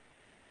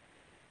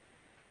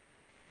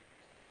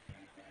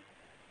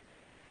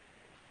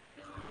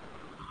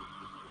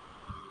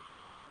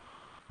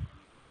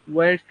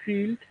were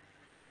killed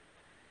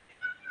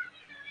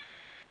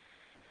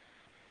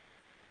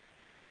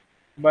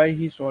by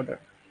his order.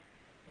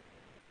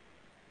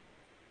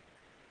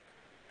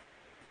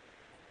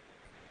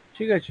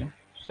 ঠিক আছে,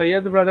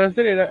 সৈয়দ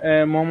ব্রাদার্সদের এরা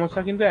মোহাম্মদ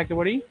শাহ কিন্তু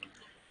একেবারেই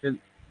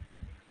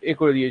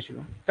করে দিয়েছিল।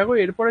 দেখো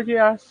এরপরে যে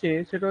আসছে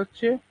সেটা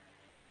হচ্ছে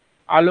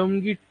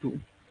আলমগীর টু।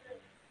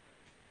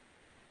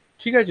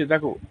 ঠিক আছে,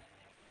 দেখো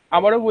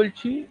আবারও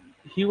বলছি,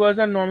 হি ওয়াজ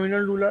আ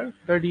nominal ruler,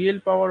 the real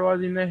power was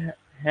in the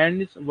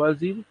hands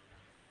Wazir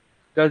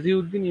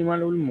গাজিউদ্দিন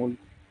ইমানুল Mulk.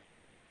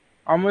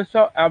 Ahmad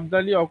Shah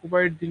Abdali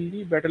occupied Delhi,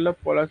 battle of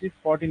Palashi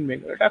ফট ইন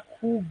বেঙ্গল। এটা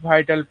খুব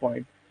ভাইটাল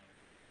পয়েন্ট,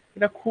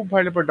 এটা খুব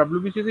ভাইটাল পয়েন্ট।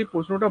 ডাব্লিউবিসিএস এই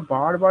প্রশ্নটা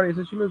বারবার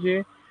এসেছিল যে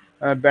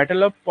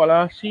ব্যাটল অফ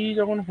পলাশি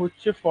যখন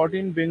হচ্ছে ফট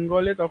ইন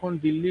বেঙ্গলে, তখন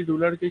দিল্লির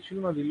রুলার কে ছিল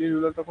না, দিল্লির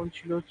রুলার তখন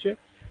ছিল হচ্ছে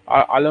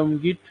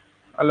আলমগীর,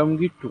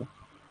 আলমগীর টু।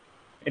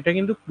 এটা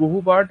কিন্তু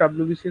বহুবার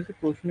ডাব্লিউবিসিএস এর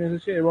প্রশ্ন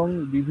এসেছে এবং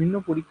বিভিন্ন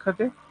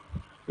পরীক্ষাতে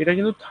এটা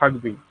কিন্তু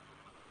থাকবেই।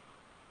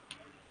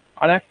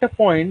 আর একটা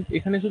পয়েন্ট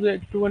এখানে শুধু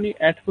একটুখানি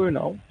অ্যাড করে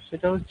নাও,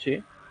 সেটা হচ্ছে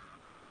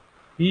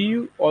he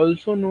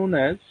also known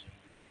as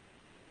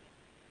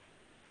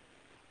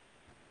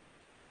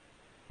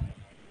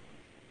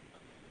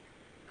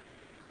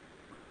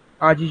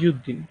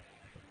Azizuddin.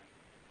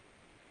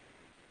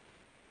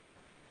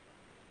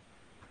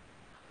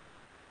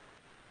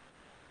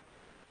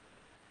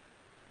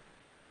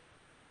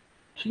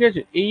 ঠিক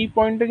আছে, এই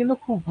পয়েন্টটা কিন্তু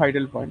খুব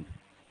ভাইটাল পয়েন্ট।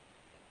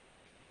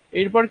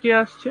 এরপর কে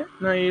আসছে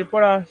না,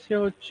 এরপর আসছে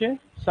হচ্ছে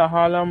শাহ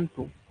আলম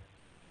টু।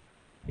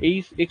 এই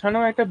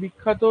এখানেও একটা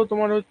বিখ্যাত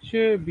তোমার হচ্ছে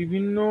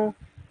বিভিন্ন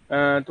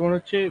তোমার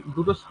হচ্ছে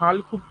দুটো সাল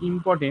খুব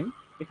ইম্পর্টেন্ট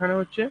এখানে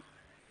হচ্ছে।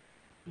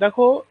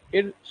 দেখো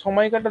এর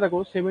সময়কালটা দেখো,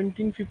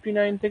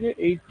 1759 থেকে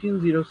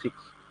 1806।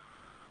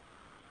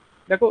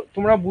 দেখো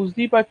তোমরা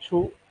বুঝতেই পারছো,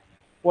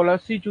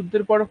 পলাশি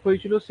যুদ্ধের পর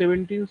হয়েছিল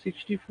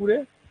 1764-এ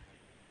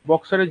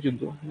বক্সারের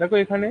যুদ্ধ। দেখো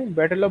এখানে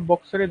ব্যাটেল অফ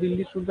বক্সারে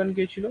দিল্লির সুলতান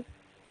কে ছিল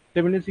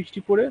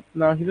 1764-এ,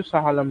 না ছিল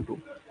শাহ আলম টু।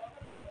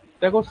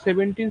 দেখো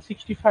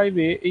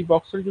 1765-এ এই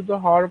বক্সার যুদ্ধ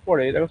হওয়ার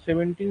পরে, দেখো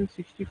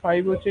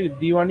 1765 হচ্ছে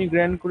দিওয়ানি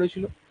গ্র্যান্ড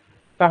করেছিল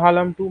শাহ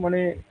আলম টু, মানে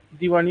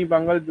দিওয়ানি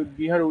বাঙ্গাল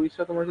বিহার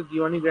উড়িষ্যা তোমার হচ্ছে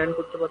দিওয়ানি গ্র্যান্ড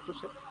করতে পারতো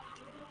সে।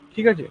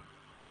 ঠিক আছে,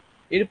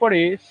 এরপরে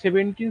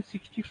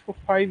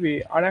 1765-এ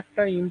আর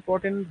একটা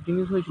ইম্পর্টেন্ট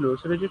জিনিস হয়েছিল,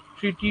 সেটা হচ্ছে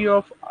treaty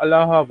of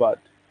Allahabad,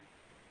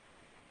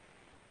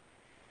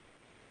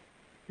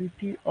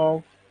 treaty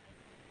of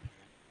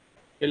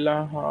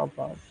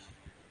Allahabad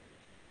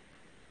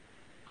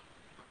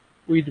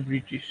with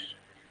British.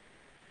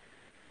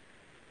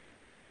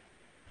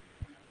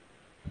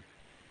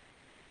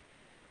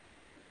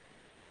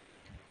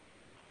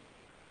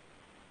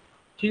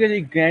 ঠিক আছে,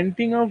 এই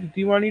গ্র্যান্টিং অফ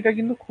দিওয়ানিটা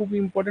কিন্তু খুব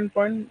ইম্পর্টেন্ট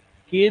পয়েন্ট।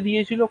 কে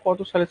দিয়েছিল, কত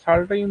সালে,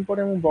 সালটা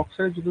ইম্পর্টেন্ট, এবং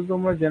বক্সারের যুদ্ধ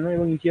তোমরা জানো,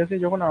 এবং ইতিহাসে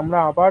যখন আমরা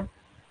আবার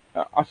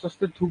আস্তে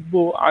আস্তে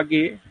ঢুকবো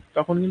আগে,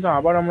 তখন কিন্তু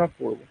আবার আমরা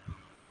পড়বো।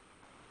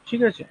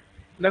 ঠিক আছে,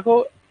 দেখো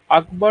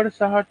আকবর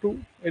সাহা টু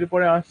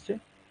এরপরে আসছে।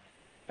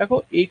 দেখো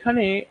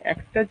এখানে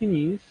একটা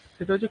জিনিস,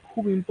 সেটা হচ্ছে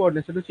খুব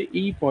ইম্পর্টেন্ট, সেটা হচ্ছে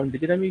এই পয়েন্ট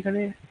যেটা আমি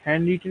এখানে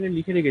হ্যান্ড রিটেনে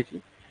লিখে রেখেছি।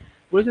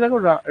 বলেছে দেখো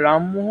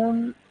রামমোহন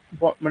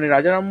মানে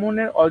রাজা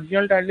রামমোহনের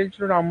অরিজিনাল টাইটেল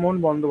ছিল রামমোহন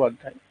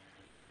বন্দ্যোপাধ্যায়।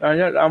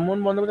 রাজা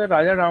রামমোহন বন্দ্যোপাধ্যায়,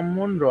 রাজা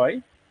রামমোহন রয়।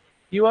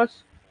 হি ওয়াজ,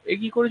 এ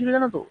কি করেছিল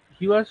জানো তো,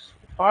 হি was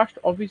first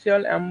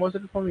official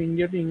ambassador from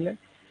India to England.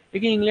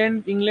 একে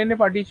ইংল্যান্ডে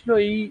পাঠিয়েছিল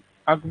এই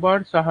আকবর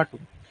সাহা টু।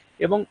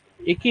 এবং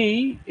একেই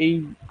এই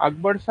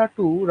আকবর শাহ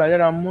টু রাজা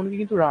রামমোহনকে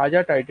কিন্তু রাজা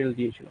টাইটেল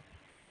দিয়েছিল।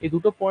 এই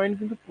দুটো পয়েন্ট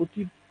কিন্তু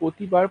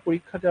প্রতিবার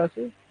পরীক্ষাতে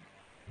আসে।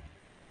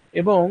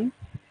 এবং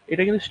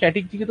এটা কিন্তু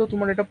স্ট্যাটিক দিকে তো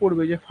তোমার এটা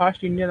পড়বে যে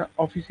first Indian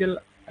official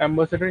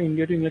ambassador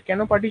India to England কেন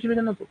পাঠিয়েছিল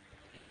জানো তো।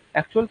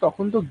 অ্যাকচুয়াল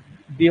তখন তো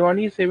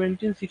দেওয়ানি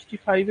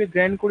 1765-এ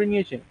গ্র্যান্ড করে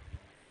নিয়েছে,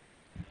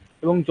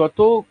 এবং যত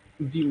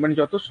মানে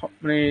যত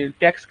মানে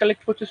ট্যাক্স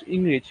কালেক্ট করছে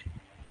ইংরেজ,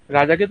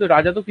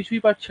 রাজা তো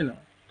কিছুই পাচ্ছে না।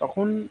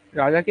 তখন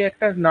রাজাকে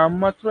একটা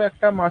নামমাত্র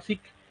একটা মাসিক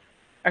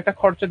একটা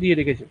খরচা দিয়ে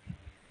রেখেছে,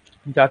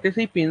 যাতে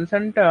সেই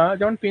পেনশনটা,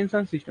 যেমন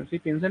পেনশন সিস্টেম,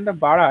 সেই পেনশনটা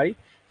বাড়ায়।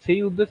 সেই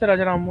উদ্দেশ্যে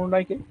রাজা রামমোহন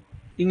রায়কে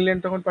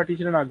ইংল্যান্ড তখন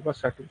পাঠিয়েছিলেন আকবর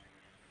শাহ,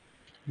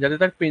 যাতে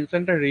তার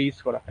পেনশনটা রেইজ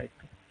করা হয়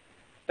একটু।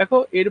 দেখো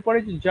এরপরে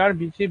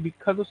যে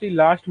বিখ্যাত সেই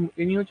লাস্ট,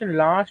 ইনি হচ্ছেন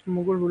last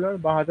Mughal ruler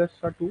Bahadur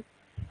Shah two.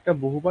 এটা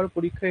বহুবার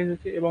পরীক্ষায়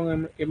এসেছে, এবং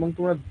এবং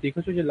তোমরা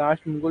দেখেছো যে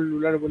লাস্ট মুঘল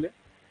রুলার বলে।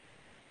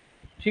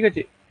 ঠিক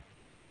আছে,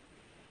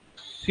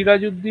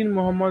 সিরাজউদ্দিন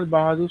মোহাম্মদ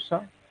বাহাদুর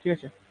শাহ। ঠিক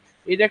আছে,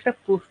 এই যে একটা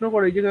প্রশ্ন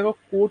করে যে দেখো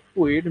কোর্ট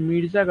পোয়েট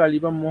মির্জা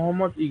গালিব বা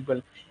মোহাম্মদ ইকবাল,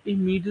 এই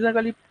মির্জা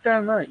গালিবটা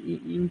না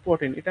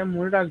ইম্পর্টেন্ট, এটা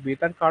মনে রাখবে।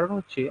 তার কারণ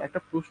হচ্ছে একটা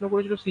প্রশ্ন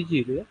করেছিল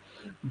সিজিএল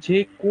যে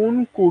কোন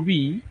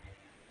কবি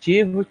যে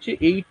হচ্ছে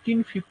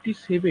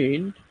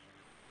 1857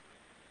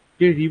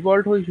 যে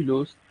রিভল্ট হয়েছিল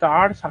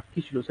তার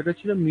সাক্ষী ছিল, সেটা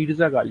ছিল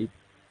মির্জা গালিব।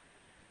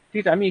 ঠিক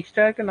আছে, আমি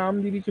এক্সট্রা একটা নাম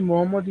দিয়ে দিচ্ছি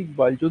মোহাম্মদ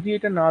ইকবাল, যদি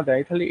এটা না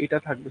দেয় তাহলে এটা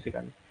থাকবে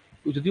সেখানে।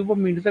 তো যদিও বা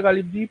মির্জা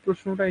গালিব দিয়ে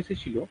প্রশ্নটা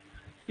এসেছিল,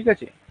 ঠিক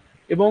আছে।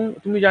 এবং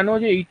তুমি জানো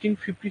যে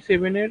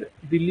 1857-এর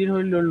দিল্লির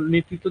হয়ে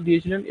নেতৃত্ব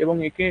দিয়েছিলেন, এবং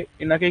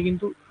এনাকে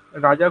কিন্তু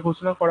রাজা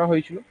ঘোষণা করা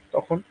হয়েছিল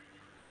তখন।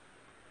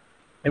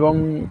 এবং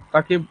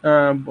তাকে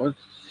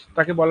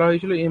তাকে বলা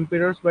হয়েছিল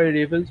এম্পেরার্স বাই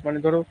রেবেলস, মানে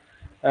ধরো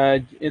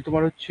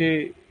তোমার হচ্ছে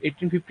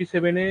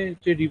 1857-এ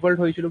যে রিভল্ট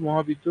হয়েছিল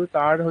মহাবিদ্রোহ,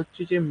 তার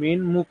হচ্ছে যে মেন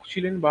মুখ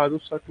ছিলেন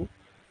বাহাদুর শাহ টু।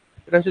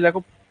 এটা হচ্ছে দেখো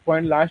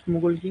point, last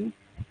Mughal king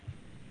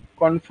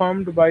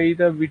confirmed by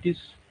the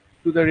British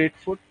to the Red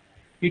Fort.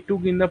 He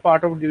took in the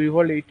part of the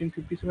revolt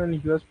 1857 and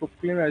he was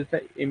proclaimed as the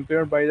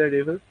emperor by the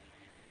rebels.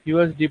 He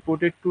was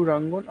deported to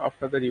Rangoon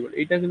after the revolt.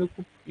 এটা কিন্তু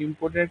খুব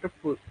important একটা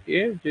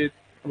যে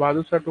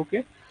বাহাদুর শাহ টোকে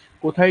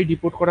কোথায়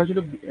deport করা ছিল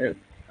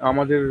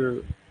আমাদের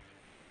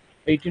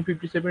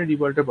 1857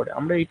 রিভল্টের পরে।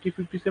 আমরা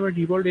 1857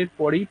 রিভল্ট এর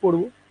পরেই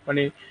পড়বো,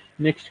 মানে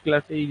নেক্সট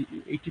ক্লাসে এই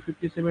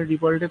 1857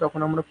 রিভল্টে তখন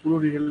আমরা পুরো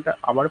ডিটেলটা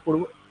আবার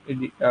পড়বো।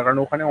 কারণ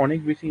ওখানে অনেক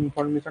বেশি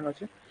ইনফরমেশন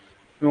আছে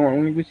এবং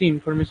অনেক বেশি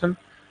ইনফরমেশন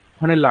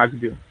ওখানে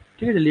লাগবেও।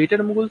 ঠিক আছে,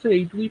 লেটার মুগলসের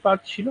এইটুকুই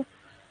পার্ট ছিল।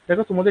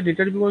 দেখো তোমাদের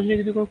লেটার মুগলস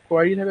নিয়ে যদি কোনো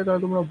কোয়ারি থাকে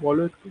তাহলে তোমরা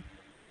বলো একটু।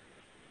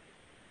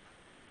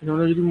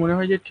 তোমাদের যদি মনে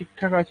হয় যে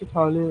ঠিকঠাক আছে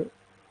তাহলে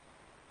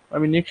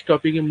আমি নেক্সট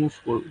টপিকে মুভ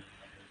করবো।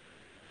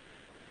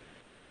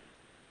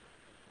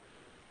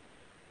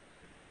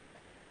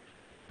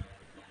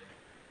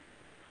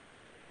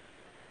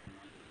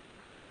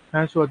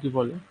 হ্যাঁ সোয়াতি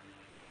বলো।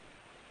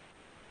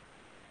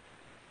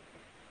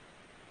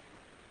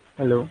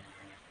 হ্যালো।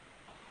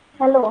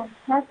 হ্যালো।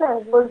 হ্যাঁ স্যার,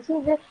 বলছি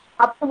যে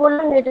আপনি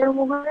বললেন লেটার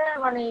মুভমেন্টের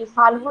মানে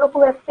সালগুলো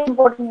খুব একটা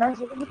ইম্পর্টেন্ট না,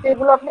 সেগুলো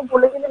যেগুলো আপনি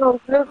বলে দিলেন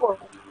ওইগুলোই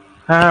করবো।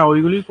 হ্যাঁ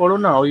ওইগুলোই করো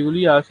না,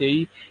 ওইগুলোই আছে। এই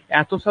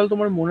এত সাল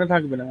তোমার মনে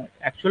থাকবে না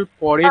অ্যাকচুয়াল,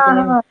 পরে হ্যাঁ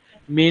তোমার হ্যাঁ।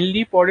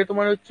 মেনলি পরে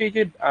তোমার হচ্ছে এই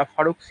যে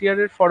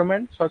ফারুকসিয়ারের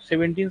ফরম্যান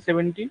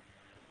 1770,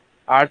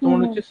 আর হুম তোমার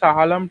হুম। হচ্ছে শাহ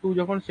আলম টু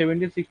যখন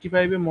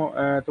 1765-এ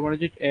তোমার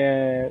হচ্ছে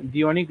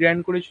দিওয়ানি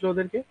গ্র্যান্ড করেছিল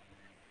ওদেরকে।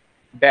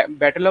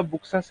 ব্যাটেল অফ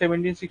বুকসা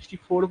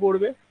 1764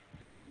 পড়বে,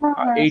 হ্যাঁ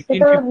হ্যাঁ,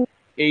 এইটিন সেটা।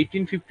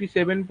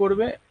 1857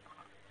 পড়বে।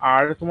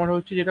 আর তোমার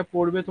হচ্ছে যেটা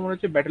পড়বে তোমার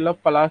হচ্ছে ব্যাটেল অফ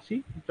পালাসি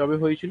যবে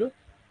হয়েছিল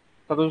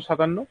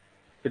 1757,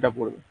 সেটা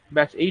পড়বে।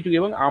 ব্যাস এইটুকু।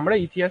 এবং আমরা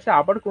ইতিহাসে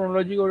আবার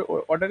ক্রোনোলজি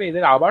অর্ডারে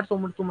এদের আবার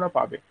তোমরা তোমরা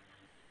পাবে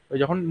ওই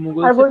যখন আর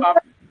মুঘলসে বলছি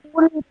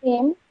ফুল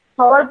নেম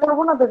সবার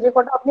পড়বো না তো, যে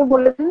কটা আপনি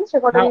বলেছেন সে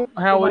হ্যাঁ কটাই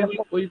হ্যাঁ, মানে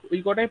ওই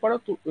কটাই পারো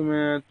তো,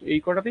 এই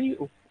কটাতেই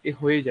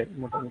হয়ে যায়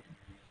মোটামুটি।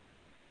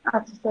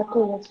 আচ্ছা স্যার,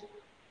 ঠিক আছে।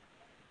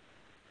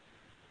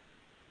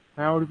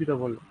 হ্যাঁ অর্পিতা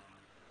বলো।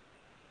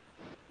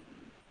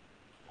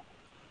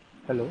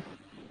 হ্যালো।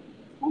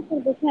 হ্যাঁ স্যার,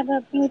 দেখি আবার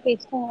আপনি ওই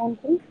পেজটা অন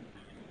করুন।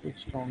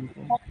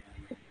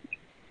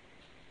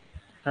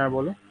 হ্যাঁ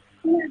বলো।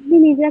 আপনি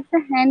নিজে একটা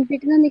হ্যান্ড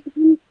রিটেনে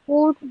লিখেছেন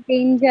কোর্ট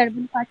ডেঞ্জার,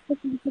 মানে পাঁচটা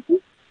কি লিখেছেন?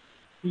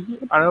 কি কি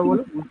আরেকবার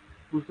বলো,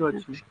 বুঝতে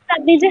পারছি না।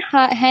 আপনি যে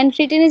হ্যান্ড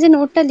রিটেনে যে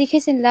নোটটা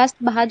লিখেছেন লাস্ট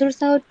বাহাদুর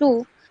শাহ টু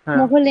হ্যাঁ।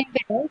 মুঘল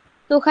এম্পায়ার,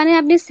 তো ওখানে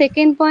আপনি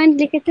সেকেন্ড পয়েন্ট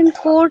লিখেছেন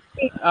কোর্ট।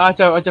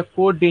 আচ্ছা আচ্ছা,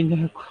 কোড ডেঞ্জার,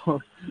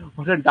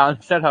 ওটা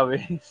ডান্সার হবে,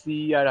 সি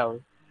আর হবে,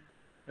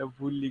 এটা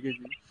ভুল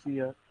লিখেছি, সি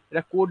আর।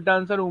 এটা কোড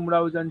ডান্সার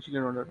উমরাও জান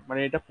ছিলেন ওনার, মানে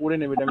এটা পড়ে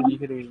নেবে, এটা আমি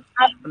লিখে রেখেছি।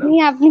 মানে আপনি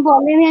আপনি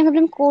বলেননি, আমি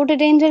ভাবলাম কোর্ট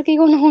ডেঞ্জার কি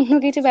কোনো অন্য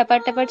কিছু ব্যাপার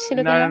ট্যাপার ছিল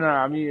না কিনা। না না,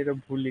 আমি এটা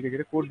ভুল লিখেছি,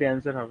 এটা কোড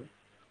ড্যান্সার হবে।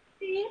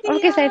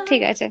 ওকে স্যার,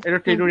 ঠিক আছে। এটা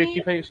হুম। একটু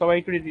রেক্টিফাই, সবাই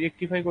একটু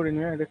রেক্টিফাই করে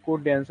নিও, এটা কোড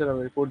ড্যান্সার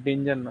হবে, কোড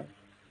ডেঞ্জার নয়।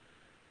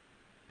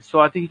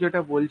 সোয়াতি কিছু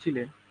একটা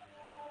বলছিলে,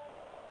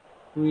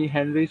 তুমি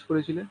হ্যান্ড রেইজ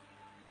করেছিলে,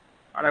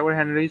 আর একবার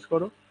হ্যান্ড রেইজ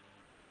করো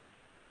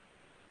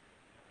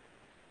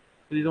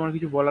যদি তোমার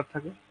কিছু বলার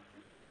থাকে।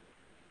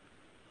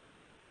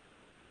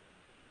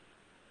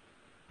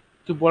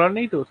 কিছু বলার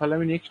নেই তো, তাহলে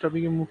আমি নেক্সট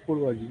টপিকে মুভ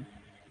করবো আজকে।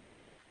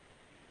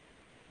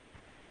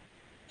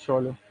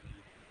 চলো,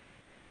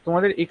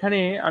 তোমাদের এখানে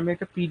আমি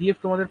একটা পিডিএফ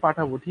তোমাদের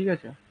পাঠাবো, ঠিক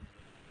আছে।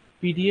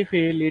 পিডিএফ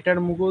এ লেটার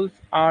মুগলস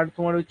আর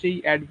তোমার হচ্ছে এই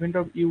অ্যাডভেন্ট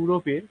অফ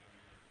ইউরোপের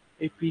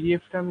এই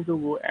পিডিএফটা আমি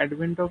দেবো,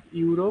 অ্যাডভেন্ট অফ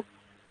ইউরোপ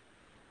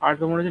আর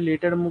তোমার হচ্ছে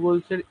letter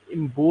মুগলসের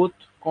both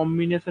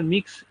combination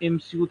mix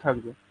MCQ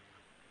থাকবে।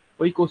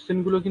 ওই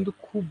কোশ্চেনগুলো কিন্তু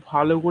খুব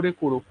ভালো করে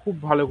করো, খুব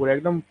ভালো করে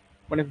একদম,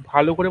 মানে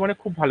ভালো করে মানে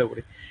খুব ভালো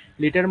করে।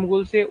 লেটার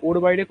মুগলসে ওর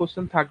বাইরে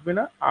কোশ্চেন থাকবে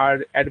না, আর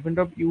অ্যাডভেন্ট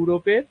অফ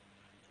ইউরোপের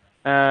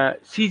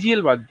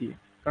সিজিএল বাদ দিয়ে,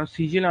 কারণ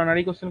সিজিএল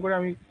আনারই কোশ্চেন করে,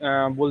 আমি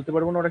বলতে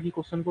পারবো না ওরা কি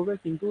কোশ্চেন করবে,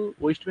 কিন্তু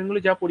ওয়েস্ট বেঙ্গলে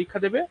যা পরীক্ষা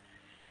দেবে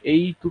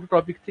এই দুটো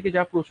টপিক থেকে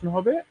যা প্রশ্ন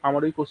হবে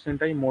আমার ওই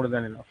কোশ্চেনটাই মোর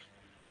দ্যান এনাফ।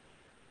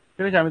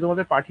 ঠিক আছে, আমি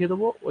তোমাদের পাঠিয়ে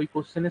দেবো ওই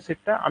কোশ্চেনের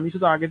সেটটা। আমি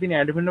শুধু আগের দিন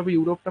অ্যাডভেন্ট অফ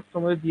ইউরোপটা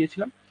তোমাদের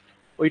দিয়েছিলাম।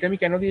 ওইটা আমি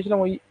কেন দিয়েছিলাম,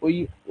 ওই ওই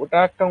ওটা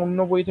একটা অন্য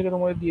বই থেকে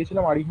তোমাদের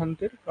দিয়েছিলাম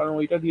আরিহান্তের, কারণ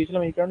ওইটা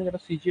দিয়েছিলাম এই কারণে, যারা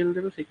সিজিএল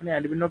দেবে সেখানে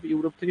অ্যাডভেন্ট অফ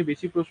ইউরোপ থেকে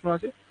বেশি প্রশ্ন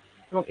আছে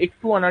এবং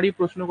একটু আনাড়ি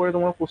প্রশ্ন করে,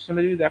 তোমার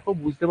কোশ্চেনটা যদি দেখো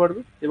বুঝতে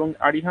পারবে। এবং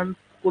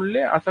আরিহান্ত করলে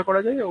আশা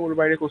করা যায় ওর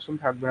বাইরে কোশ্চেন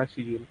থাকবে না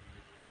সিরিয়াল।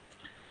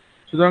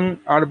 সুতরাং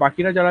আর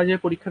বাকিরা যারা যে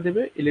পরীক্ষা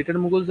দেবে, লেটার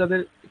মুগলস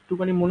যাদের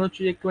একটুখানি মনে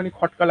হচ্ছে যে একটুখানি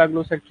খটকা লাগলো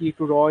স্যার, কি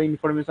একটু র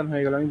ইনফরমেশন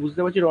হয়ে গেল, আমি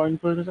বুঝতে পারছি র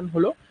ইনফরমেশন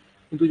হলো,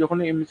 কিন্তু যখন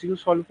এমসিকিউ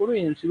সলভ করো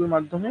এই এমসিকিউর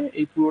মাধ্যমে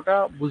এই পুরোটা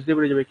বুঝতে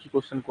পেরে যাবে কি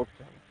কোশ্চেন করতে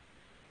হবে।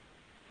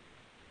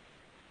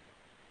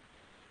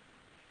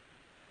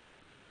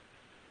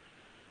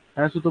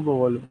 হ্যাঁ সুতপো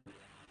বলো।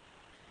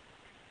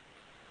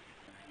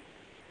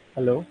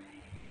 হ্যালো।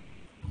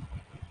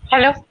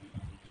 হ্যালো।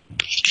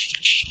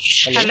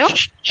 হ্যালো। হ্যালো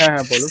হ্যাঁ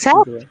হ্যাঁ বলো, স্যার,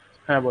 শুনতে পাই।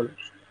 হ্যাঁ বলো।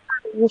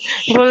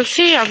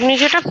 বলছি আপনি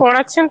যেটা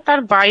পড়াচ্ছেন তার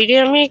বাইরে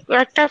আমি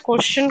একটা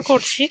কোশ্চেন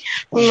করছি,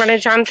 হুম মানে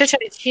জানতে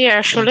চাইছি হুম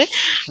আসলে।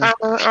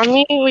 হুম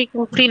আমি ওই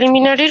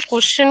প্রিলিমিনারির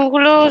কোশ্চেন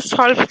গুলো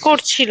সলভ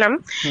করছিলাম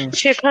হুম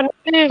সেখানে,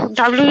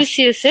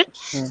 ডাব্লিউবিসিএস এর।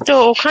 হুম তো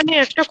ওখানে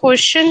একটা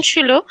কোশ্চেন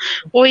ছিল,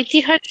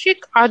 ঐতিহাসিক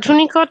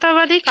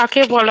আধুনিকতাবাদী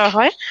কাকে বলা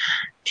হয়,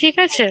 ঠিক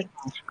আছে?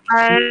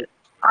 আর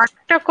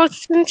আরেকটা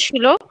কোশ্চেন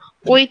ছিল,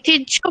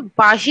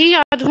 ঐতিহ্যবাহী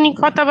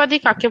আধুনিকতাবাদী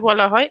কাকে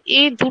বলা হয়।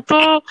 এই দুটো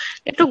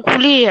একটু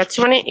গুলিয়ে যাচ্ছে,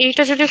 মানে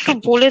এইটা যদি একটু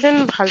বলে দেন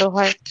ভালো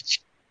হয়।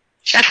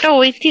 একটা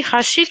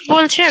ঐতিহাসিক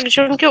বলছে,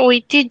 একজনকে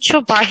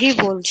ঐতিহ্যবাহী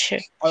বলছে।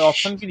 আর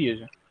অপশন কি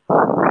দিয়েছে?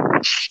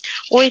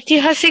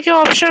 ঐতিহাসিকের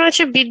অপশন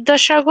আছে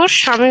বিদ্যাসাগর,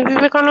 স্বামী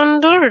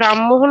বিবেকানন্দ,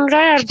 রামমোহন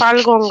রায় আর বাল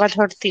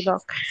গঙ্গাধর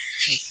তিলক।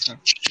 আচ্ছা।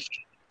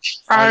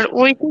 আর আর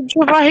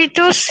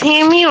ঐতিহ্যবাহীতেও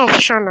সেমই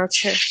অপশন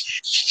আছে।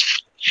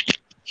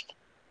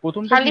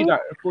 প্রথমটা কি খালি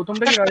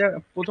প্রথমটা কি রাজা,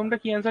 প্রথমটা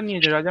কি অ্যান্সার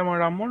নিয়েছে, রাজা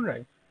রামমোহন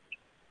রায়?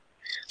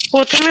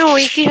 প্রথমে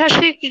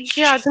ঐতিহাসিক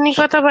যে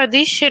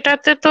আধুনিকতাবাদী,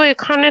 সেটাতে তো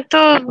এখানে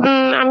তো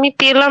আমি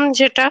পেলাম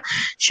যেটা,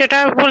 সেটা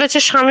বলেছে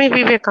স্বামী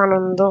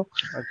বিবেকানন্দ।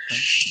 আচ্ছা।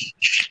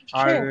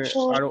 আর হ্যাঁ, তো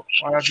আর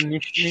আর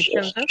নেক্সট নেক্সট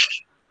অ্যান্সার?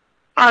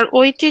 আর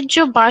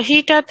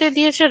ঐতিহ্যবাহীটাতে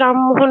দিয়েছে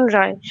রামমোহন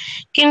রায়।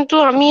 কিন্তু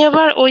আমি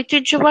এবার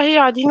ঐতিহ্যবাহী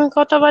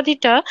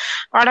আধুনিকতাবাদীটা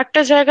আর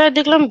একটা জায়গায়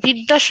দেখলাম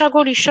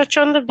বিদ্যাসাগর,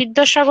 ঈশ্বরচন্দ্র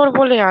বিদ্যাসাগর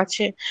বলে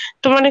আছে।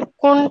 তো মানে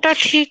কোনটা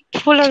ঠিক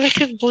ভুল আমি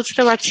ঠিক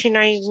বুঝতে পারছি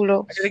না এইগুলো।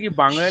 আচ্ছা, এটা কি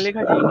বাংলায় লেখা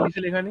আছে,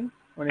 ইংলিশে লেখা নেই?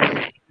 মানে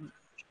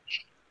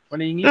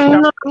মানে ইংলিশটা?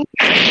 না,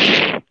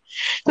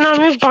 না,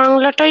 আমি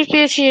বাংলাটাই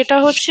পেয়েছি। এটা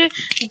হচ্ছে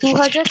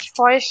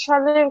 2006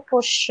 সালের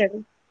কোশ্চেন।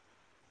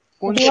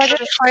 কোন দু হাজার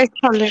চ্যাপ্টারে, ছয়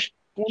সালে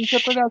কোন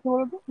চ্যাপ্টারে আছে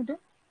বলতো এটা?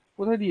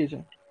 কোথায় দিয়েছে?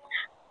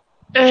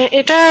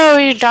 এটা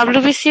ওই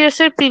ডাব্লিউবিসিএস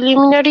এর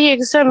প্রিলিমিনারি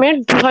এক্সামের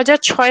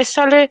 2006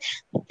 সালে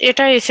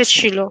এটা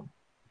এসেছিল।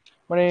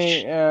 মানে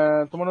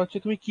তোমার হচ্ছে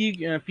তুমি কি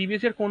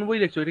প্রিভিয়াস ইয়ার কোন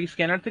বই দেখছো, এটা কি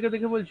স্ক্যানার থেকে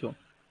দেখে বলছো?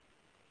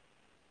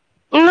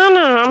 না,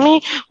 না, আমি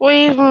ওই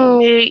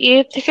এ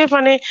থেকে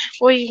মানে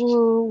ওই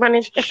মানে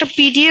একটা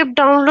পিডিএফ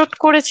ডাউনলোড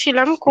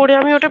করেছিলাম, করে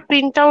আমি ওটা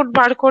প্রিন্ট আউট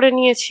বার করে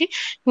নিয়েছি,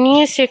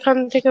 নিয়ে সেখান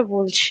থেকে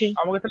বলছি।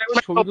 আমাকে তাহলে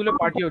একবার ছবি তুলে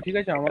পাঠিও, ঠিক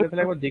আছে? আমাকে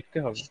তাহলে একবার দেখতে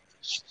হবে,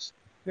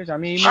 ঠিক আছে?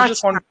 আমি এই মুহূর্তে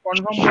আচ্ছা।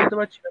 কনফার্ম বলতে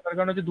পারছি না, তার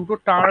কারণ হচ্ছে দুটো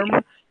টার্ম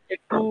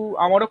একটু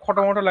আমারও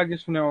খটামটা লাগছে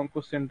শুনে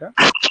কোশ্চেনটা।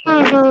 তো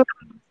হুম, হুম।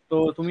 তো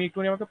তুমি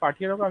একটুখানি আমাকে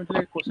পাঠিয়ে রাখো, আমি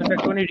তাহলে কোশ্চেনটা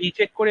একটুখানি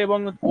রিচেক করে এবং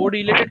ওর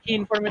রিলেটেড কি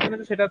ইনফরমেশন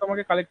আছে সেটা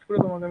তোমাকে কালেক্ট করে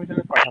তোমাকে আমি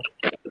তাহলে পাঠাবো,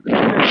 ঠিক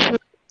আছে?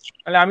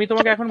 তাহলে আমি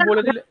তোমাকে এখন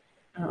বলে দিলে,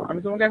 হ্যাঁ, আমি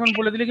তোমাকে এখন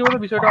বলে দিলে কি বলতো,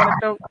 বিষয়টা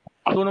অনেকটা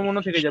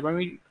দোনমনো থেকে যাবে।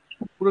 আমি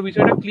পুরো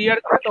বিষয়টা ক্লিয়ার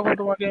করে তখন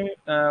তোমাকে আমি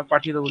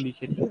পাঠিয়ে দেবো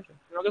লিখে, ঠিক আছে?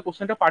 তোমাকে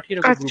কোশ্চেনটা পাঠিয়ে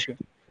রাখো আচ্ছা, গ্রুপে।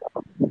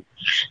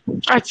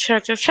 আচ্ছা,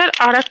 আচ্ছা স্যার,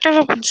 আর একটা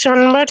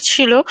জানবার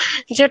ছিল,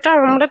 যেটা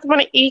আমরা তো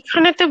মানে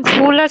এইখানেতে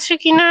ভুল আছে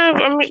কিনা,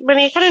 আমি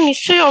মানে এখানে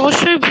নিশ্চয়ই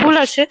অবশ্যই ভুল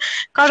আছে।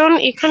 কারণ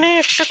এখানে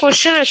একটা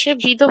কোশ্চেন আছে,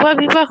 বিধবা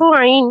বিবাহ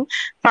আইন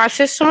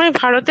পাশের সময়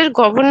ভারতের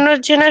গভর্নর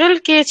জেনারেল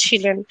কে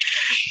ছিলেন।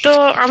 তো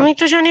আমি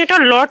তো জানি এটা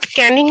লর্ড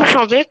ক্যানিং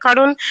হবে,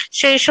 কারণ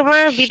সেই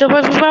সময় বিধবা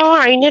বিবাহ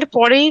আইনের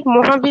পরেই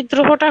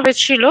মহাবিদ্রোহটা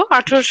হয়েছিল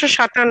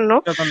 1857।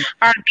 চৈতন্য।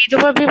 আর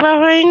বিধবা বিবাহ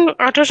আইন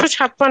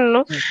 1856।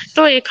 হুম।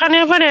 তো এখানে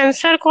আবার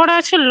অ্যান্সার করা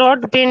আছে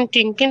লর্ড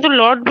বেন্টিং, কিন্তু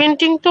লর্ড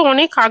বেন্টিং তো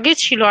অনেক আগে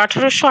ছিল,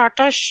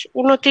 1828,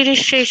 29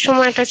 সেই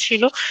সময়টা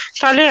ছিল।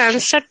 তাহলে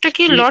অ্যান্সারটা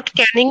কি বি- লর্ড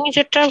ক্যানিং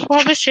যেটা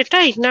হবে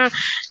সেটাই, না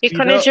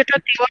এখানে বিধবা যেটা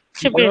দেওয়া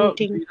আছে বিধবা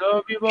বেন্টিং? বিধবা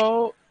বিবাহ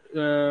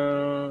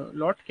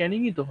লর্ড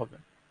ক্যানিংই তো হবে।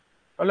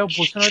 তাহলে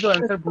কোশ্চেন হয়তো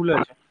অ্যান্সার ভুল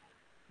আছে।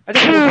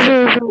 আচ্ছা, হুম,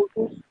 কোশ্চেন হুম,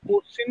 হুম।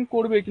 কোশ্চেন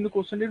করবে কিন্তু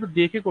কোশ্চেনটা একটু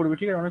দেখে করবে,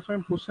 ঠিক আছে? অনেক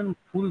সময় কোশ্চেন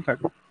ভুল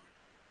থাকে।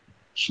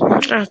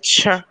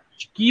 আচ্ছা।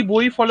 কি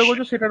বই ফলো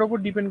করছো সেটার উপর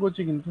ডিপেন্ড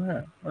করছে কিন্তু,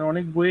 হ্যাঁ, মানে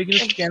অনেক বইয়ে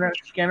কিন্তু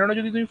স্ক্যানারও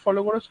যদি তুমি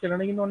ফলো করো,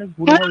 স্ক্যানারে কিন্তু অনেক না,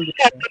 ভুলভাল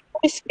দেবে।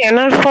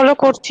 স্ক্যানার ফলো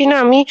করছি না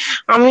আমি।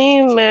 আমি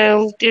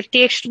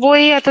টেক্সট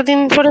বই এতদিন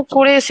ধরে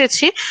পড়ে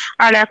এসেছি।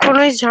 আর এখন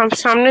ওই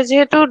সামনে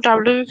যেহেতু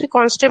ডাব্লিউবিপি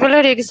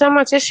কনস্টেবলের এক্সাম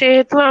আছে,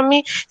 সেহেতু আমি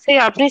সেই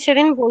আপনি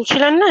সেদিন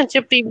বলছিলেন না যে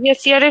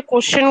প্রিভিয়াস ইয়ারের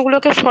কোশ্চেন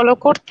গুলোকে ফলো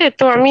করতে,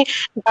 তো আমি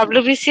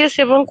ডাব্লিউবিসিএস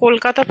এবং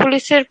কলকাতা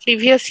পুলিশের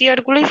প্রিভিয়াস ইয়ার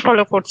গুলোই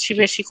ফলো করছি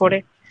বেশি করে।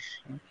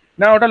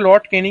 না, ওটা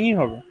লর্ড ক্যানিংই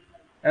হবে,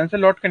 অ্যান্সার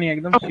লর্ড ক্যানিং,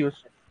 একদম শিওর।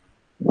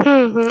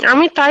 হুম, হুম,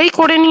 আমি তাই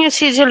করে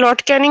নিয়েছি যে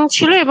লর্ড ক্যানিং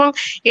ছিল, এবং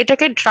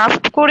এটাকে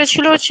ড্রাফট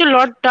করেছিল হচ্ছে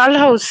লর্ড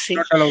ডালহাউসি।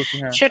 লর্ড ডালহৌসি,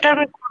 হ্যাঁ। সেটা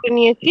আমি করে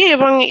নিয়েছি,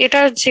 এবং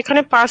এটা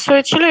যেখানে পাস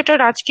হয়েছিল, এটা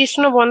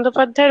রাজকৃষ্ণ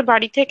বন্দ্যোপাধ্যায়ের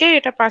বাড়ি থেকে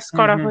এটা পাস হুম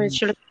করা হুম হুম।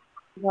 হয়েছিল।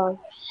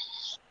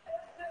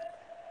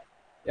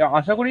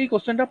 আশা করি এই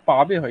কোশ্চেনটা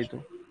পাবে হয়তো।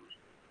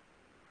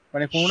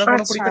 মানে কোনো না কোনো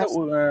আচ্ছা পরীক্ষাতে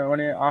আচ্ছা,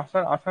 মানে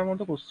আসার আসার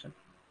মতো কোশ্চেন।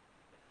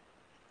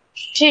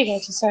 ঠিক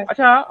আছে স্যার।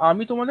 আচ্ছা,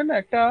 আমি তোমাদের না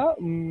একটা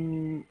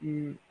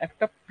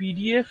একটা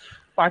পিডিএফ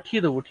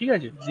পাঠিয়ে দেবো, ঠিক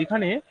আছে,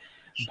 যেখানে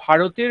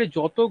ভারতের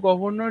যত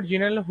গভর্নর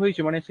জেনারেল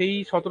হয়েছে, মানে সেই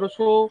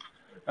 1700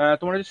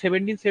 তোমার হচ্ছে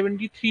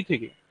 1773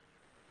 থেকে,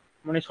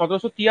 মানে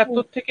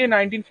 1773 থেকে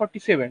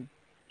 1947,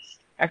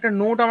 একটা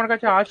নোট আমার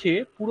কাছে আছে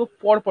পুরো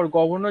পর পর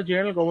governor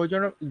general,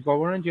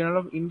 governor general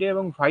of India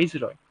এবং ভাইস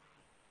রয়,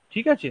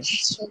 ঠিক আছে,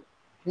 আচ্ছা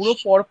পুরো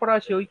পর পর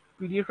আছে। ওই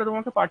পিডিএফটা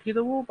তোমাকে পাঠিয়ে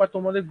দেবো বা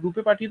তোমাদের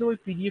গ্রুপে পাঠিয়ে দেবো, ওই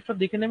পিডিএফটা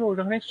দেখে নেবে,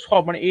 ওখানে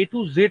সব মানে A to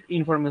Z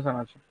ইনফরমেশন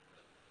আছে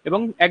এবং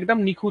একদম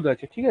নিখুঁত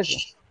আছে, ঠিক আছে।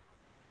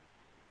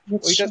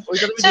 ওইটা আচ্ছা।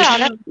 ওইটা তুমি স্যার দেখে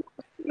আর নিও।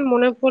 একটা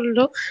মনে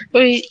পড়লো,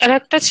 ওই আর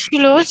একটা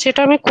ছিল,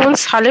 যেটা আমি কোন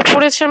সালে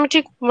পড়েছি আমি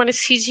ঠিক, মানে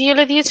সিজিএল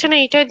এ দিয়েছে না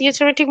এইটা দিয়েছে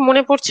আমি ঠিক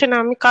মনে পড়ছে না।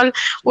 আমি কাল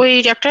ওই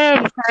একটা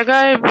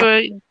জায়গায়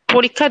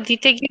পরীক্ষা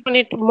দিতে গিয়ে, মানে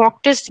মক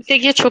টেস্ট দিতে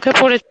গিয়ে চোখে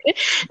পড়েছে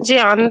যে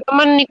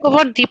আন্দামান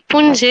নিকোবর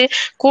দ্বীপপুঞ্জে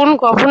কোন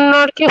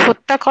গভর্নরকে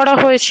হত্যা করা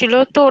হয়েছিল।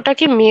 তো ওটা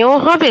কি মেও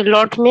হবে,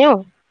 লর্ড মেও?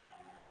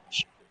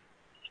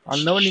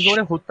 আন্দামান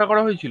নিকোবরে হত্যা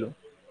করা হয়েছিল?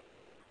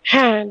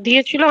 হ্যাঁ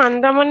দিয়েছিল,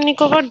 আন্দামান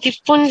নিকোবর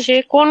দ্বীপপুঞ্জে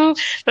কোন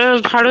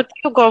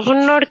ভারতীয়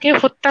গভর্নরকে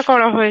হত্যা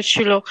করা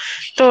হয়েছিল।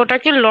 তো ওটা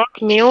কি লর্ড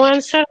মেও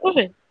অ্যান্সার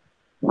হবে?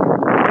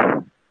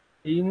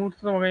 এই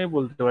মুহূর্তে তোমাকে আমি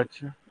বলতে পারছি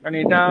না, কারণ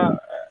এটা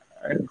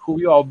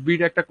খুবই অফবিট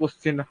একটা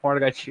কোশ্চেন আমার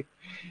কাছে।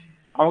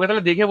 আমাকে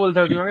তাহলে দেখে বলতে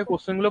হবে, তুমি আমাকে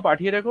কোশ্চেন গুলো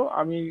পাঠিয়ে রাখো,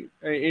 আমি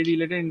এই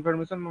রিলেটেড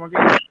ইনফরমেশন তোমাকে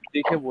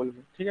দেখে বলবো,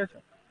 ঠিক আছে।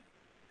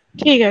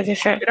 ঠিক আছে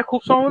স্যার। এটা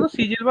খুব সম্ভবত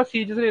সিজিএল বা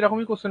সিএইচএস এর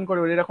এরকমই কোশ্চেন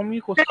করবে, এরকমই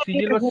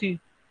সিজিএল বা সি।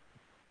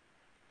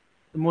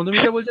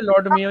 মধুমিতা বলছে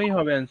লর্ড মেয়ই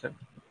হবে অ্যান্সার।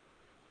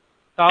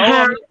 তাও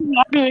হ্যাঁ আমি, আমি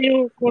লর্ড মেও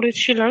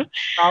করেছিলাম।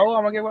 তাও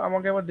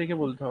আমাকে আবার দেখে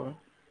বলতে হবে।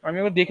 আমি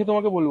আবার দেখে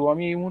তোমাকে বলবো,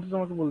 আমি এই মুহূর্তে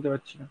তোমাকে বলতে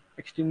পারছি না,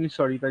 এক্সট্রিমলি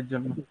সরি তার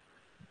জন্য।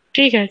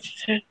 ঠিক আছে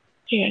স্যার,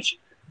 ঠিক আছে।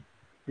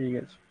 ঠিক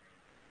আছে।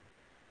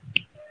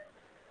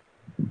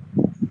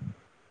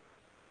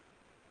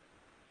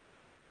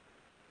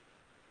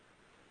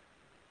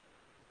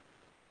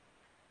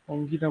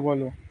 অঙ্কিতা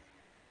বলো।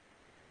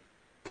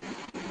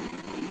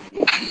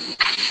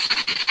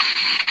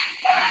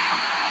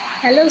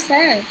 Hello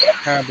sir.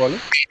 হ্যাঁ বলো।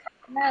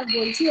 হ্যাঁ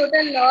বলছি ওটা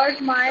লর্ড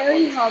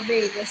মায়োই হবে,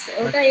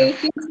 ওটা আচ্ছা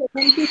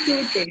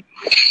 1872-তে।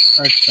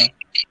 আচ্ছা।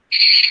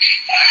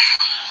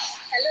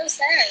 হ্যালো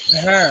স্যার,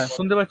 হ্যাঁ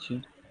শুনতে পাচ্ছি।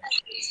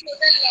 বলছি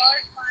ওটা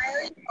লর্ড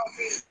মায়োই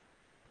হবে।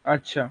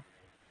 আচ্ছা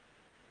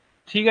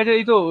ঠিক আছে।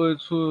 এই তো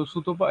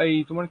সুতপা, এই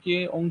তোমার কে,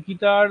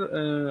 অঙ্কিতার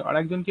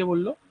আরেকজন কে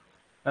বললো,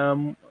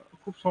 আম,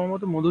 খুব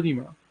সম্ভবত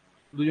মধুরিমা,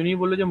 দুজনেই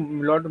বললো যে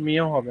লর্ড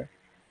মেয় হবে,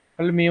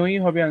 তাহলে মেয়ই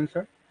হবে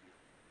অ্যান্সার।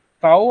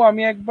 তাও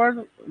আমি একবার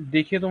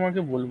দেখে তোমাকে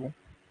বলবো,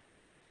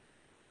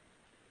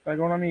 তার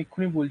কারণ আমি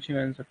এক্ষুনি বলছি না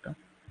অ্যান্সারটা,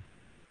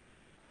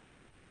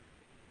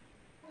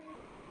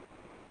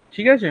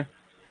 ঠিক আছে।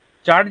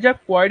 যার যা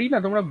কোয়ারি না,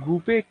 তোমরা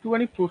গ্রুপে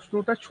একটুখানি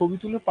প্রশ্নটা ছবি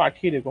তুলে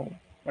পাঠিয়ে রেখো,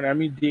 মানে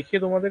আমি দেখে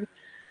তোমাদের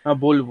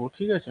বলবো,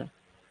 ঠিক আছে।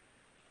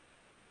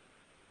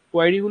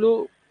 কোয়ারিগুলো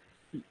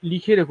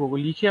লিখে রেখো,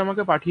 লিখে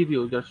আমাকে পাঠিয়ে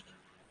দিও জাস্ট,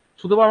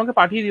 শুধু আমাকে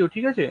পাঠিয়ে দিও,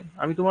 ঠিক আছে।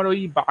 আমি তোমার ওই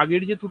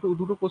আগের যে দুটো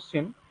দুটো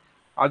কোশ্চেন,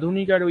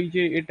 আধুনিক আর ওই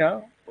যে এটা,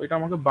 ওইটা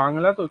আমাকে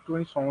বাংলা তো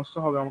একটুখানি সমস্যা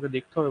হবে, আমাকে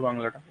দেখতে হবে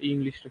বাংলাটা, এই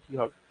ইংলিশটা কি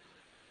হবে।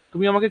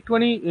 তুমি আমাকে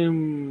একটুখানি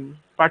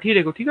পাঠিয়ে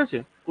রেখো, ঠিক আছে,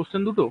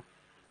 কোশ্চেন দুটো,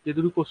 যে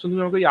দুটো কোশ্চেন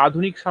তুমি আমাকে ওই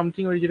আধুনিক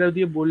সামথিং ওই যেটা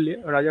দিয়ে বললে,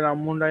 রাজা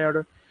রামমোহন রায় আর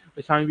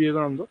ওই স্বামী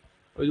বিবেকানন্দ,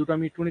 ওই দুটো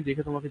আমি একটুখানি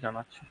দেখে তোমাকে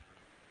জানাচ্ছি।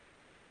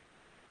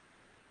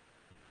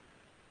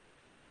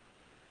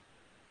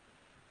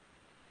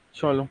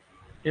 চলো,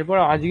 এরপর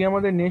আজকে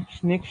আমাদের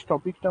নেক্সট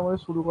টপিকটা আমাদের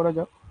শুরু করা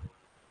যাক।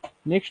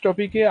 নেক্সট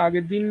টপিকে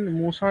আগের দিন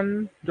মোশন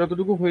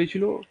যতটুকু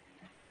হয়েছিল,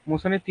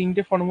 মোশনের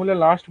তিনটে ফর্মুলা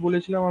লাস্ট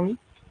বলেছিলাম আমি।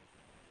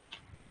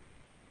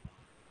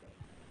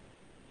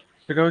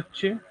 সেটা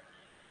হচ্ছে,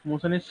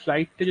 মোশনের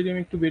স্লাইডটা যদি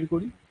আমি একটু বের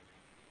করি,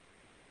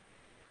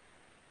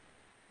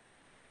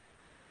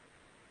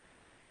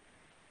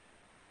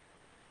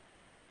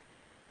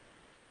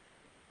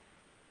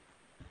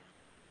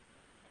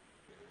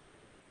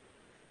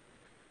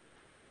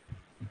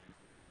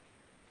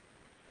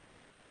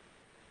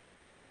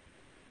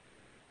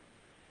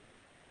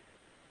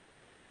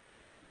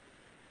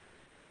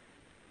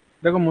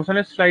 দেখো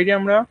মোশনের স্লাইডে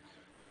আমরা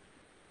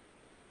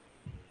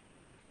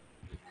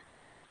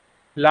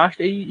লাস্ট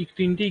এই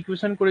তিনটে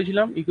ইকুয়েশন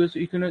করেছিলাম,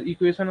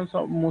 ইকুয়েশন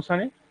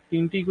মোশনে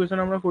তিনটে ইকুয়েশন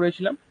আমরা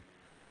করেছিলাম,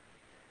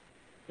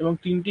 এবং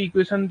তিনটে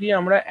ইকুয়েশন দিয়ে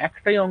আমরা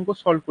একটাই অঙ্ক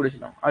সলভ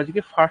করেছিলাম। আজকে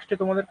ফার্স্টে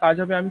তোমাদের কাজ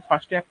হবে, আমি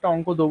ফার্স্টে একটা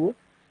অঙ্ক দেবো,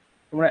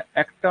 তোমরা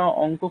একটা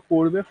অঙ্ক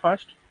করবে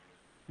ফার্স্ট,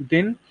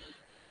 দেন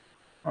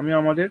আমি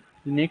আমাদের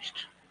নেক্সট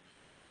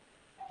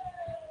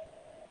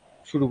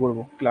শুরু করব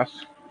ক্লাস।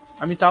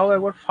 আমি তাও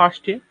একবার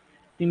ফার্স্টে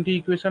তিনটে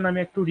ইকুয়েশন আমি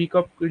একটু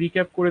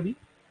রিক্যাপ করে দিই।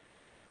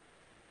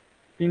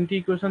 তিনটে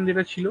ইকুয়েশন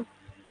যেটা ছিল,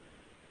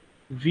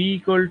 v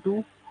equal to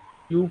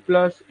you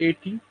plus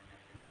এটি,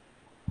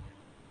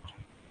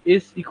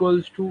 s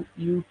equals to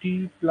UT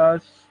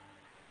plus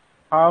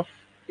half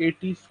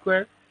এটি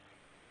স্কোয়ার,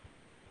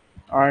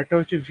 আর একটা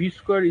হচ্ছে V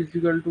square is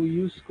equal to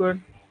you square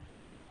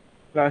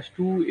plus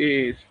two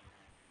S.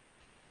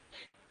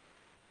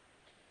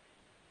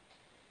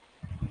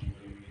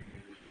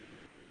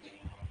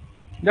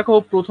 দেখো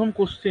প্রথম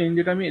কোশ্চেন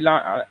যেটা আমি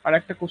আর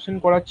একটা কোশ্চেন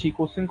করাচ্ছি,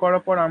 কোশ্চেন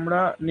করার পর আমরা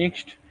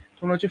নেক্সট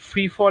তোমরা হচ্ছে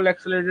ফ্রি ফল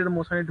অ্যাক্সেলারেটর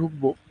মোশনে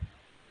ঢুকবো।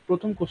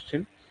 প্রথম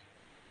কোশ্চেন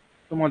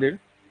তোমাদের,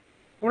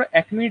 তোমরা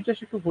 1 মিনিট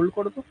জাস্ট একটু হোল্ড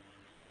করো তো,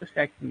 জাস্ট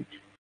 1 মিনিট।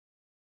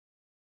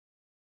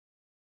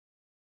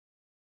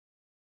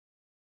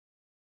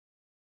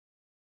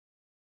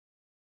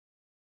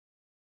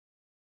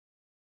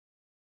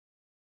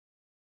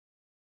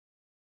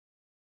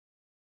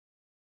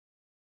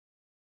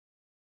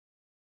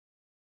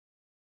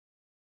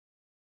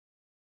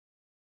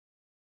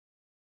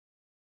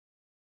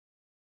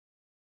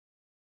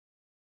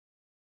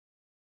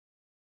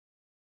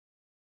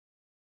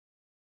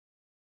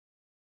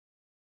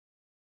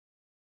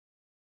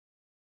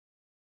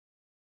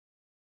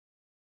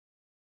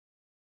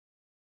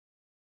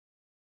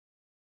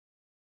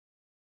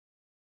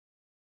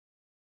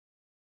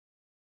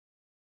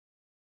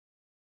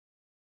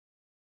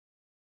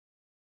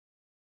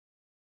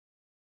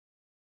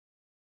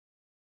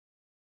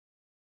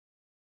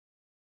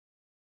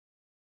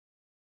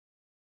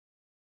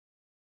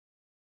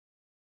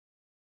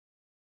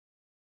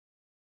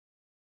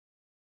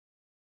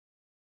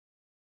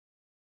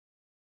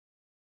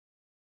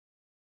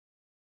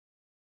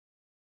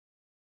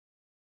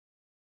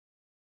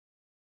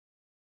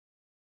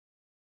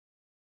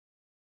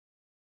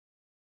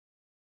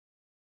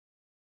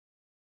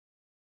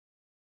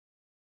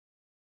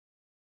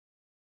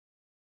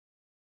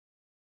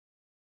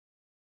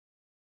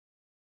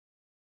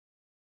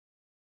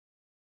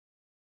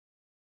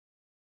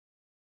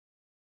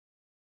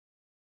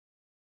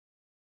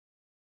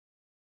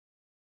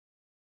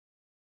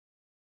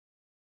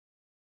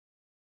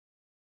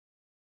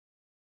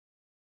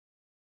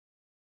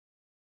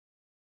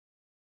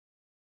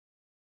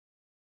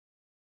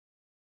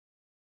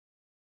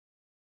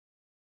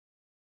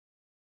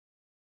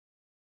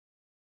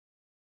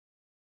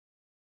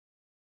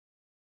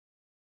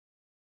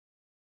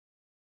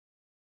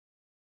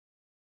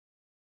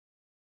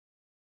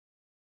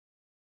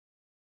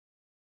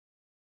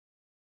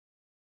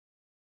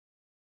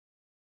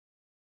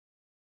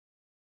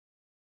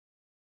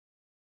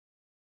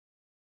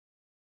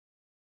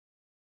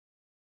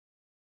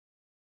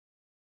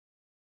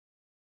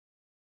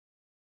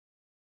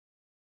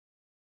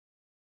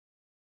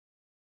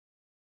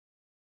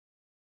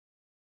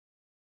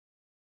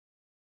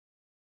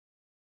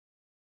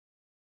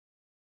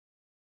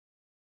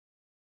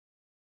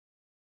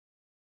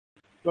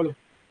 চলো,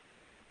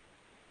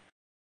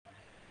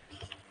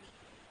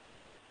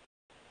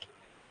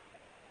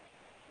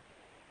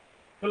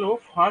 চলো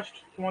ফার্স্ট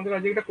তোমাদের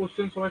আজকে একটা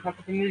কোশ্চেন, সবাই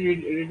খাতা পেন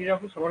রেডি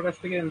রাখো, সবার কাছ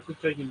থেকে অ্যান্সার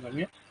চাই কিন্তু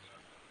আমি।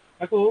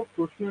 দেখো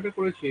প্রশ্নটা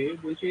করেছে,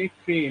 বলছে এই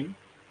train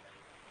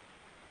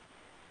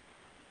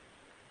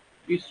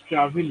is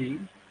travelling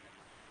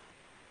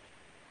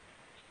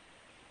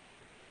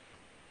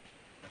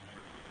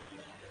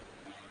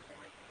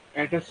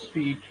at a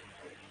speed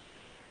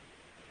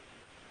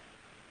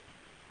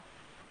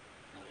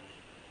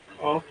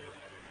of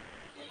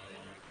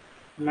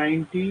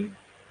 90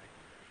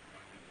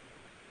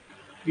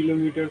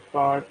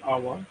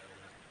 km/h.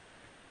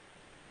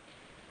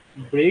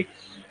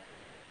 Brakes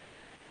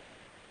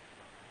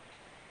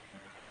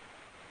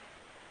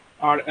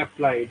are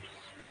applied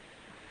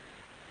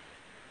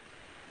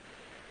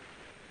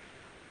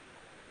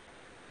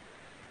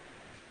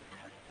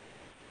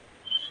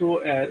so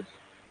as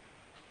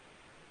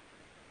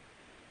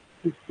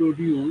to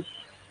produce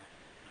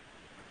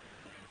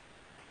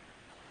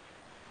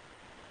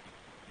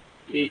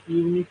a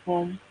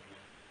uniform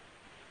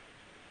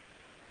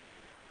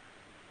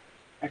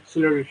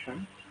acceleration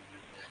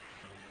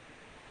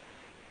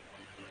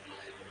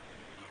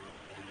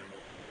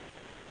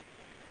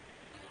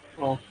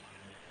of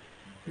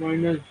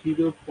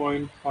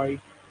 -0.5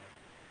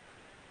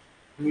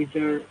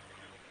 meter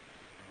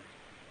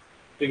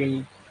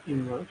second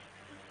inverse.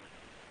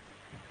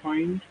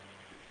 Find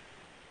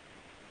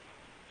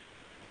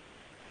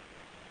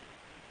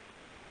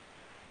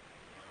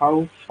how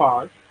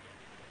far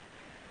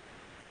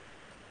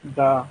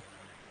the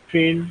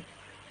train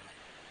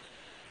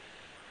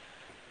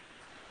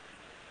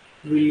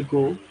will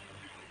go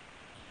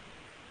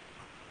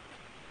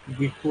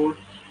before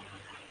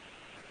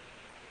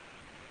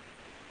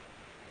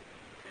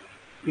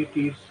it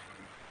is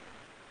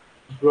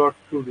brought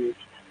to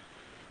rest.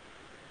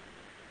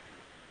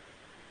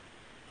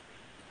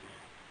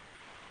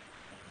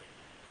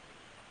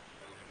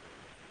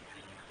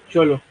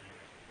 চলো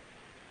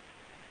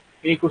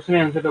এই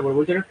কোশ্চেনের অ্যান্সারটা বলবো।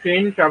 বলছে একটা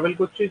train travel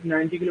করছে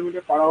 90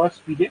 কিলোমিটার/আওয়ার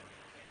স্পিডে,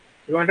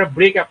 এবং একটা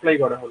ব্রেক অ্যাপ্লাই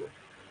করা হলো,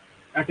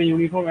 একটা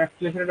ইউনিফর্ম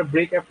অ্যাক্সিলারেশন, একটা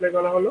ব্রেক অ্যাপ্লাই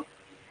করা হলো।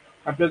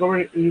 অ্যাপ্লাই করার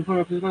ইউনিফর্ম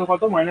অ্যাক্সিলারেশন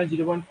কত?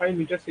 -0.5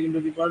 মিটার সেকেন্ড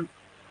টু দি পাওয়ার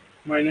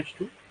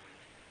 -2।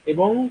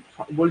 এবং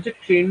বলছে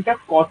ট্রেনটা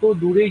কত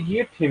দূরে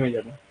গিয়ে থেমে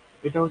যাবে,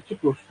 এটা হচ্ছে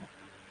প্রশ্ন।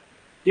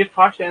 যে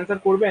ফার্স্ট অ্যান্সার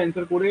করবে,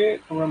 অ্যান্সার করে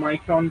তোমরা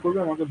মাইকটা অন করবে,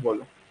 আমাকে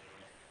বলো।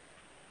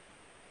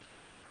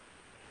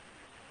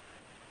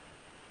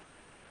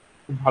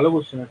 খুব ভালো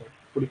কোশ্চেন, এটা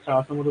পরীক্ষার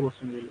আসার মতো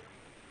কোশ্চেন দিল।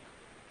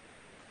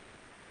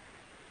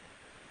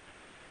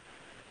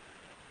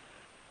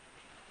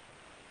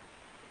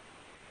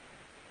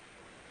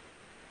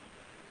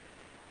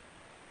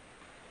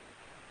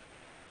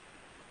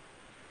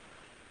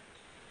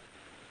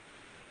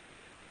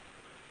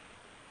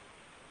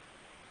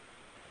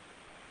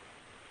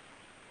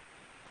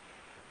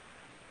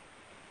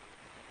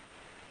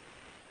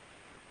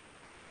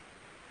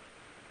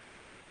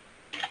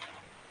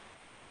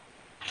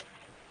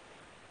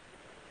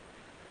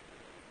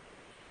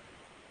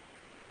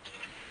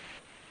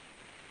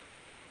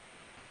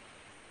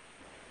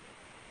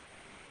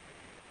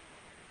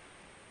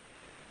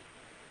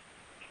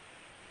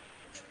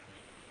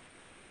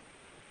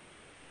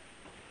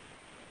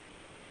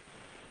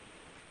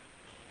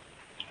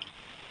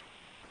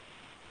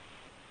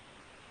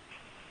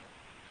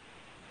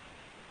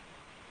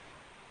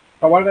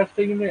 সবার কাছ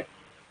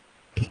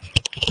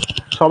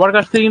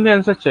থেকে কিন্তু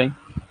অ্যান্সার চাই।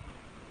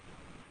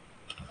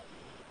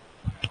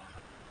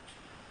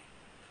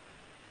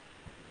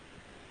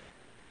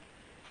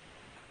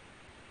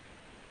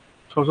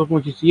 ছশো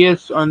পঁচিশ,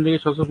 ইয়েস, অন থেকে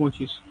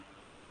 625।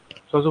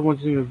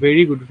 625,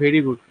 very good, very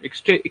good,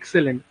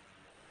 excellent.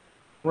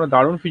 তোমরা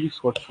দারুণ ফিজিক্স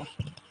করছো।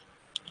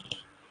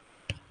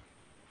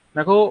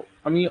 দেখো,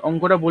 আমি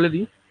অঙ্কটা বলে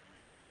দিই।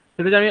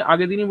 সেটা যে আমি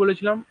আগের দিনই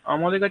বলেছিলাম,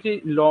 আমাদের কাছে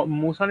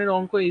মোশনের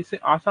অঙ্ক এসে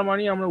আসা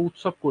মানেই আমরা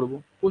উৎসব করব,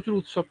 প্রচুর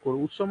উৎসব করবো।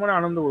 উৎসব মানে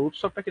আনন্দ করবো।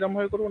 উৎসবটা কিরম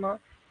ভাবে করবো না,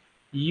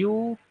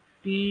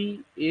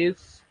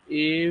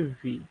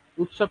 UTSAV,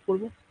 উৎসব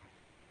করব।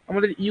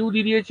 আমাদের ইউ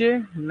দিয়ে দিয়েছে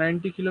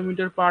 90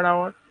 কিলোমিটার পার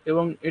আওয়ার,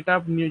 এবং এটা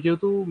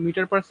যেহেতু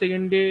মিটার পার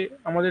সেকেন্ডে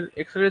আমাদের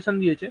এক্সেলারেশন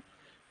দিয়েছে,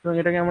 এবং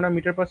এটাকে আমরা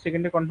মিটার পার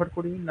সেকেন্ডে কনভার্ট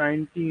করি।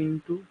 90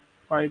 ×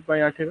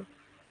 5/18,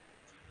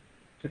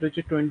 সেটা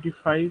হচ্ছে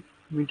 25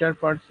 মিটার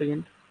পার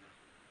সেকেন্ড।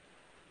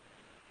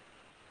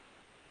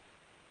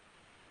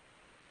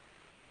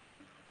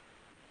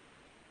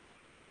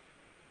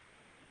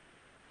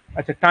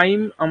 আচ্ছা, টাইম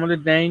আমাদের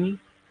দেয়নি,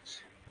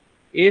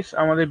 এস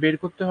আমাদের বের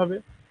করতে হবে।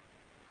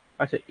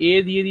 আচ্ছা, এ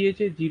দিয়ে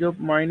দিয়েছে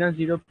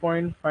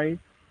 -0.5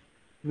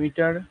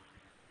 মিটার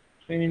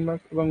সেকেন্ড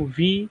ইনভার্স, এবং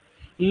ভি,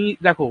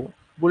 দেখো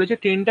বলেছে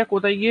ট্রেনটা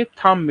কোথায় গিয়ে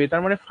থামবে,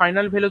 তার মানে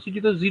ফাইনাল ভেলোসিটি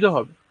তো 0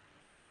 হবে।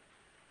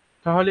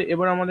 তাহলে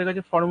এবার আমাদের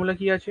কাছে ফর্মুলা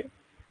কি আছে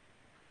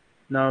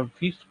না,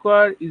 v²=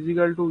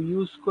 u²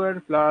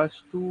 +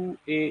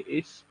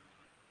 2as।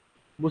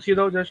 বসিয়ে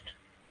দাও জাস্ট।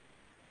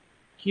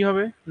 কি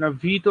হবে না,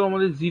 ভি তো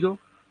আমাদের 0,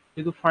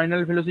 কিন্তু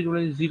ফাইনাল ভেলোসিটি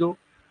বলেছে 0।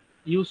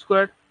 ইউ²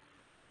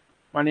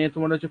 মানে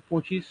তোমার হচ্ছে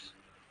 25,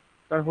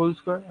 তার হোল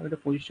স্কোয়ার। আমি এটা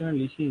 25 টাকা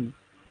লিখিনি,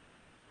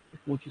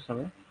 25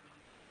 হবে,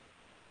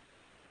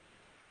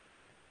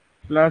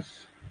 প্লাস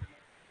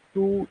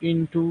 2 ×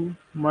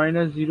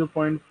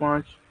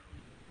 -0.5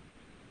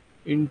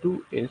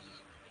 এস।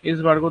 এস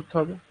বার করতে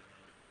হবে।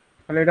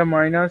 তাহলে এটা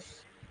মাইনাস,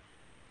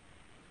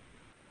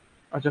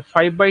 আচ্ছা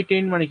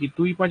 5/10 মানে কি,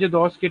 2 × 5 =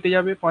 10, কেটে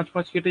যাবে, 5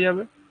 5 কেটে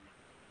যাবে।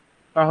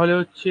 তাহলে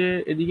হচ্ছে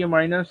এদিকে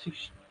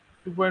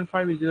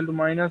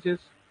 -2.5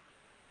 -s,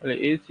 তাহলে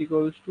s =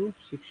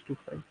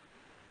 625।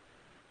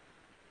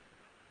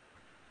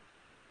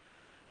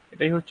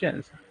 এটাই হচ্ছে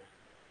অ্যান্সার।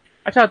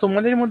 আচ্ছা,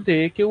 তোমাদের মধ্যে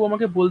কেউ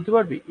আমাকে বলতে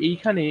পারবে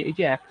এইখানে এই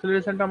যে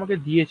অ্যাক্সেলারেশনটা আমাকে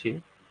দিয়েছে,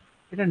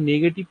 এটা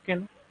নেগেটিভ কেন?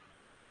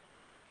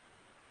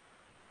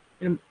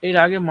 এর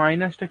আগে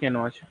মাইনাসটা কেন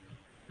আছে?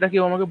 এটা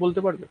কেউ আমাকে বলতে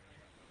পারবে?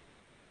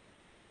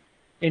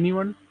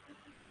 এনিওয়ান?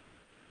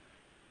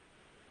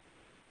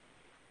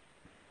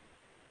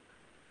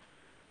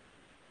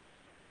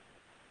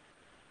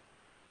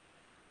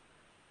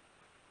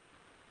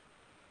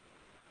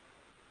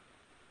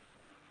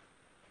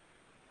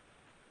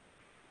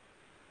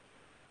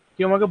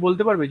 কেউ আমাকে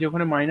বলতে পারবে যে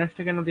ওখানে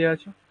মাইনাসটা কেন দেওয়া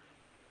আছে?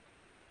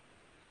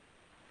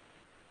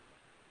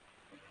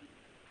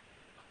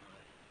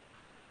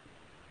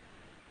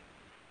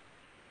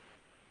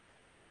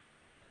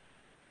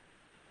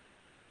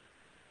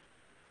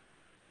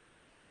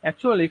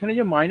 অ্যাকচুয়াল এখানে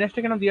যে মাইনাসটা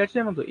কেন দেওয়া আছে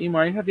জানো তো? এই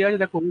মাইনাসটা দেওয়া আছে,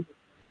 দেখো,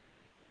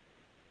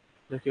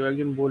 কেউ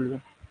একজন বলবে।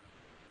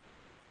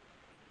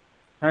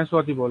 হ্যাঁ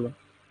স্বাতি, বলো।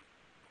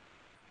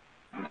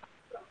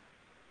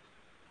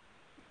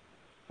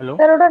 হ্যালো।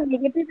 স্যার ওটা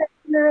নেগেটিভ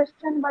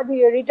অ্যাক্সিলারেশন বা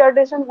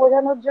রিটার্ডেশন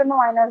বোঝানোর জন্য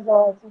মাইনাস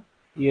দেওয়া আছে।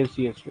 ইয়েস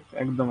ইয়েস,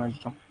 একদম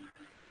একদম,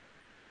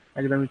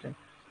 একদমই তাই।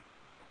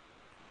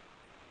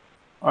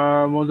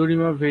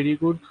 Madhurima very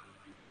good,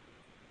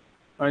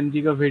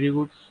 অঞ্জিকা very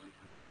good,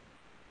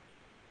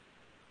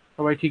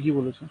 সবাই ঠিকই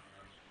বলেছে।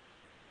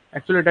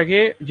 অ্যাকচুয়ালি এটাকে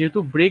যেহেতু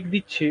ব্রেক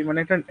দিচ্ছে, মানে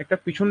একটা একটা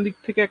পিছন দিক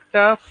থেকে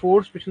একটা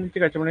ফোর্স পিছন দিক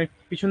থেকে আছে, মানে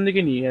পিছন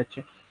দিকে নিয়ে যাচ্ছে,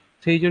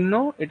 সেই জন্য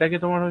এটাকে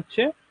তোমার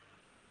হচ্ছে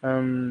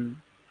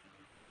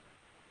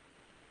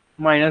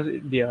মাইনাস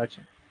দেওয়া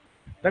আছে।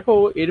 দেখো,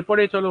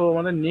 এরপরে চলো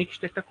আমাদের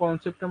নেক্সট একটা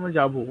কনসেপ্ট আমরা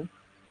যাবো,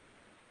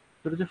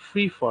 সেটা হচ্ছে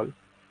ফ্রি ফল।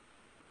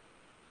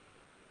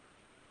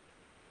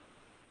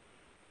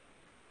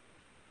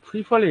 ফ্রি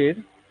ফলের,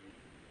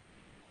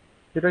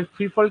 যেটা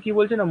ফ্রি ফল কি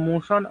বলছে না,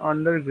 মোশন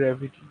আন্ডার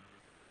গ্র্যাভিটি,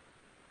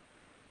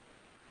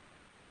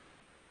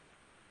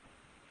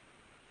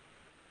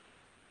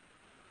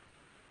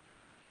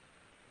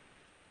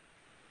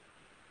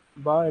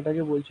 বা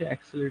এটাকে বলছে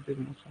অ্যাক্সেলারেটেড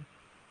মোশন।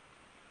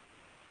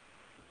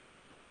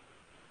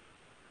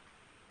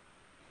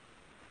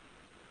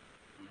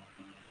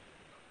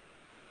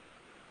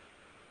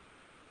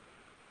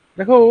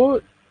 দেখো,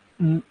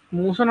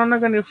 মোশন আন্ডার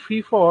ফ্রি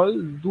ফল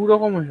দু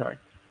রকমের হয়,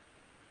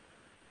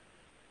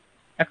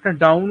 একটা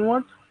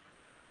ডাউনওয়ার্ড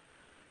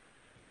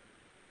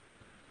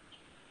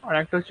আর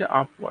একটা হচ্ছে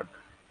আপওয়ার্ড।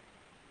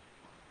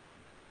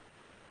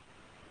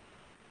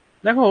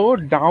 দেখো,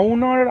 ডাউন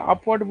আর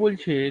আপওয়ার্ড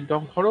বলছে,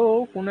 ধরো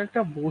কোনো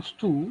একটা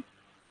বস্তু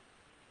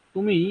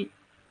তুমি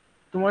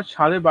তোমার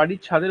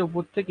বাড়ির ছাদের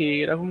উপর থেকে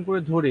এরকম করে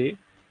ধরে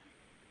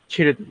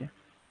ছেড়ে দিলে,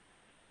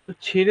 তো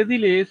ছেড়ে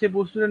দিলে সে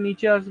বস্তুটা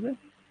নিচে আসবে,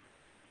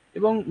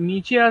 এবং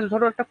নিচে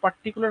ধরো একটা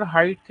পার্টিকুলার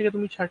হাইট থেকে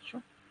তুমি ছাড়ছো,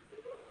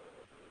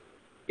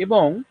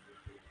 এবং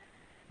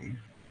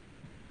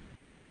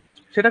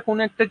সেটা কোনো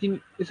একটা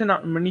এসে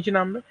নিচে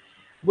নামবে,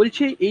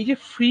 বলছে এই যে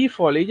ফ্রি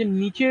ফল, এই যে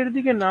নিচের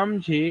দিকে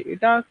নামছে,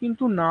 এটা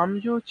কিন্তু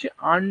নামছে হচ্ছে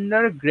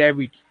আন্ডার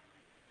গ্র্যাভিটি।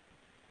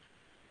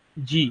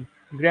 জি,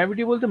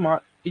 গ্র্যাভিটি বলতে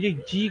এই যে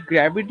জি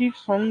গ্র্যাভিটির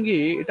সঙ্গে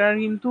এটা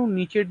কিন্তু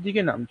নিচের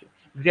দিকে নামছে,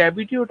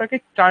 গ্র্যাভিটি ওটাকে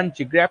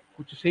টানছে, গ্র্যাব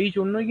করছে, সেই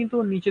জন্যই কিন্তু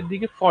ও নিচের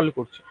দিকে ফল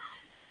করছে।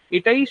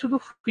 এটাই শুধু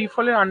ফ্রি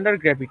ফলের আন্ডার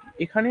গ্র্যাভিটি।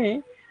 এখানে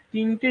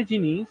তিনটে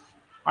জিনিস।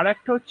 আর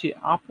একটা হচ্ছে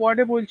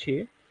আপওয়ার্ডে বলছে,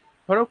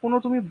 ধরো কোনো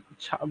তুমি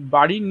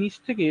বাড়ির নিচ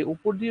থেকে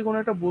উপর দিকে কোনো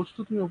একটা বস্তু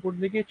তুমি উপর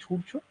দিকে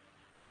ছুটছো।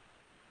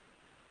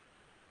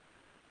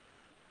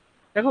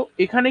 দেখো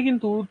এখানে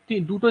কিন্তু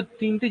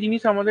তিনটে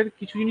জিনিস, আমাদের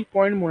কিছু জিনিস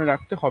পয়েন্ট মনে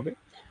রাখতে হবে।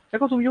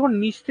 দেখো তুমি যখন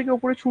নিচ থেকে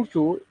উপরে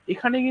ছুটছো,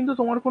 এখানে কিন্তু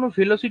তোমার কোনো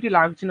ভেলোসিটি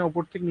লাগছে না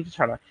উপর থেকে নিচে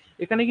ছাড়া।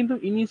 এখানে কিন্তু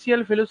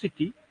ইনিশিয়াল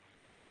ভেলোসিটি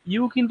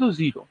ইউ কিন্তু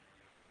 0।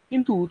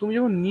 কিন্তু তুমি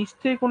যখন নিচ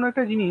থেকে কোনো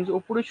একটা জিনিস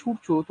ওপরে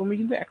ছুটছো, তুমি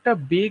কিন্তু একটা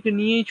বেগ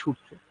নিয়েই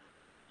ছুটছো।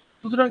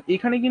 সুতরাং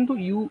এখানে কিন্তু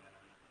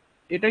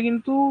এটা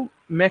কিন্তু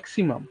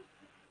ম্যাক্সিমাম।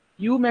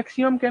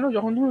 ম্যাক্সিমাম কেন?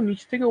 যখন তুমি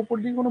নিচ থেকে ওপর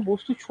দিকে কোনো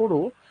বস্তু ছোড়ো,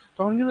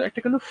 তখন কিন্তু একটা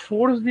কিন্তু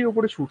ফোর্স দিয়ে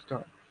ওপরে ছুটতে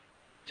হয়।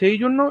 সেই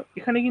জন্য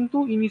এখানে কিন্তু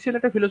ইনিশিয়াল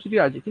একটা ভেলোসিটি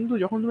আছে, কিন্তু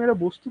যখন তুমি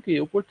একটা বস্তুকে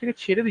ওপর থেকে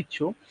ছেড়ে দিচ্ছ,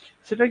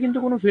 সেটা কিন্তু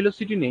কোনো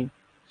ভেলোসিটি নেই।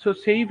 সো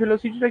সেই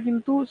ভেলোসিটিটা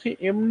কিন্তু সে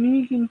এমনি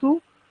কিন্তু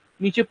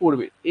নিচে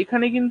পড়বে।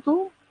 এখানে কিন্তু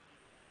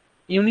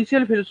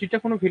ইনিশিয়াল ভেলোসিটিটা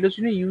কোনো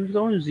ভেলোসিটি নেই,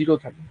 তখন 0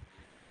 থাকে।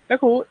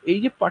 দেখো এই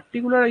যে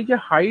পার্টিকুলার এই যে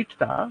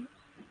হাইটটা,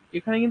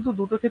 এখানে কিন্তু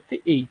দুটো ক্ষেত্রে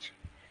এইচ।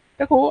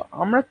 দেখো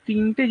আমরা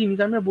তিনটে জিনিস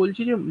আমরা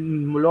বলছি যে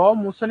ল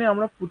মোশনে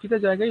আমরা প্রতিটা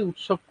জায়গায়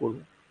উৎসব করব।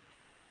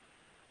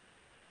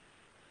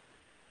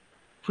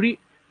 ফ্রি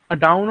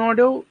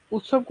ডাউনওয়ার্ডেও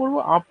উৎসব করব,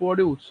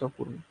 আপওয়ার্ডেও উৎসব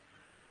করব।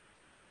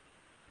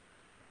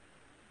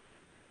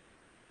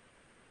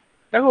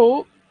 দেখো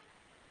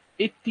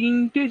এই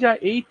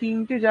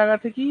তিনটে জায়গা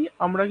থেকেই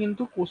আমরা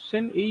কিন্তু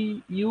কোশ্চেন, এই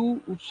ইউ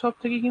উৎসব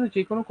থেকে কিন্তু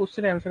যে কোনো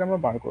কোশ্চেনের অ্যান্সার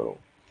আমরা বার করবো।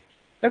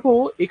 দেখো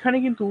এখানে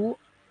কিন্তু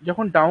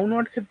যখন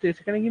ডাউনওয়ার্ড ক্ষেত্রে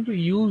সেখানে কিন্তু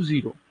ইউ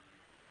 0,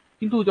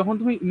 কিন্তু যখন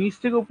তুমি নিচ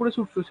থেকে উপরে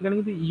ছুটছো সেখানে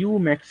কিন্তু ইউ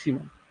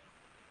ম্যাক্সিমাম।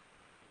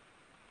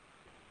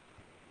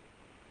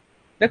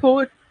 দেখো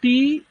টি,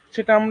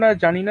 সেটা আমরা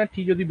জানি না,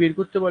 টি যদি বের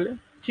করতে বলে,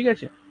 ঠিক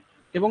আছে।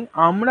 এবং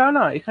আমরা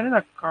না এখানে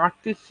না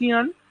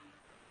কার্টেসিয়ান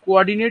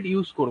কোঅর্ডিনেট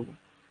ইউজ করব,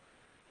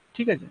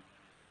 ঠিক আছে।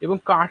 এবং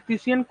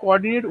কার্টেসিয়ান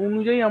কোঅর্ডিনেট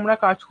অনুযায়ী আমরা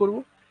কাজ করব।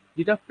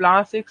 যেটা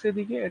প্লাস এক্স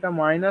এদিকে, এটা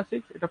মাইনাস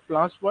এক্স, এটা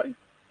প্লাস ওয়াই,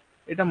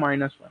 এটা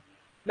মাইনাস ওয়াই।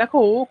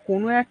 দেখো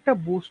কোনো একটা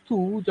বস্তু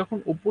যখন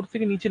ওপর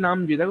থেকে নিচে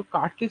নামবে, দেখো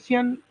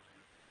কার্টেসিয়ান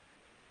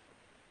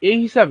এই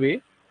হিসাবে,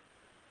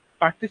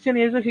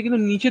 সে কিন্তু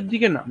নিচের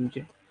দিকে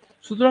নামছে।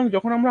 সুতরাং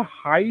যখন আমরা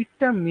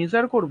হাইটটা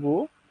মেজার করব,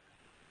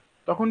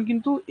 তখন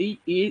কিন্তু এই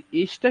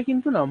এসটা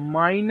কিন্তু না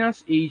মাইনাস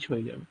এইচ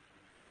হয়ে যাবে,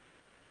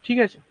 ঠিক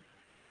আছে।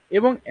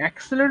 এবং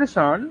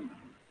অ্যাক্সেলারেশন,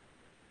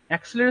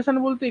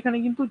 বলতে এখানে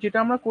কিন্তু যেটা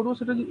আমরা করবো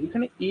সেটা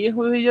এখানে এ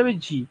হয়ে যাবে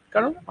জি,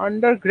 কারণ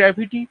আন্ডার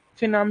গ্র্যাভিটি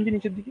সে নামছে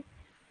নিচের দিকে।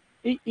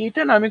 এই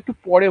এটা না আমি একটু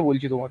পরে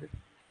বলছি তোমাদের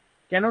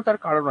কেন, তার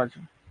কারণ আছে।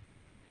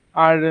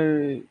 আর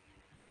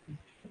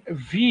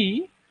ভি,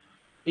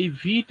 এই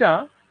ভিটা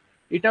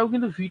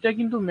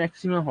কিন্তু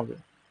ম্যাক্সিমাম হবে।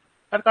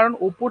 তার কারণ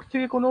ওপর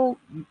থেকে কোনো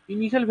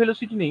ইনিশিয়াল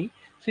ভেলোসিটি নেই।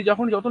 সে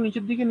যখন যত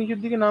নিচের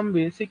দিকে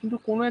নামবে, সে কিন্তু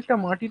কোনো একটা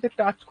মাটিতে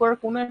টাচ করার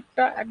কোনো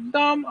একটা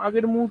একদম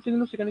আগের মুহূর্তে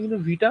কিন্তু সেখানে কিন্তু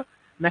ভিটা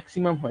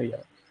ম্যাক্সিমাম হয়ে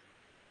যাবে।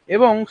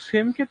 এবং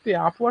সেম ক্ষেত্রে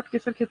আপওয়ার্ড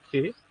কেসের ক্ষেত্রে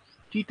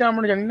টিটা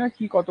আমরা জানি না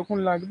কি কতক্ষণ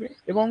লাগবে।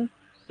 এবং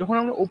যখন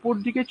আমরা ওপর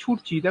দিকে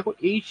ছুটছি, দেখো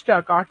এইচটা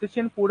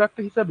কার্টেসিয়ান প্রোডাক্ট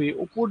হিসাবে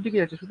ওপর দিকে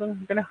যাচ্ছে, সুতরাং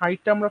এখানে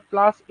হাইটটা আমরা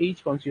প্লাস এইচ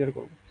কনসিডার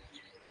করবো।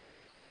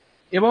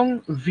 এবং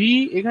ভি,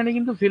 এখানে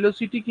কিন্তু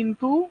ভেলোসিটি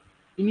কিন্তু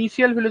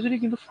ইনিশিয়াল ভেলোসিটি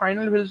কিন্তু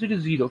ফাইনাল ভেলোসিটি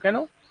 0। কেন?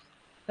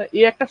 তা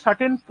এ একটা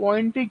সার্টেন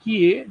পয়েন্টে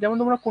গিয়ে, যেমন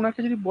তোমরা কোনো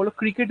একটা যদি বলো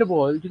ক্রিকেট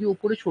বল যদি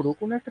উপরে ছোড়ো,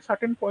 কোনো একটা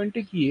সার্টেন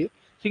পয়েন্টে গিয়ে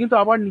সে কিন্তু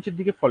আবার নিচের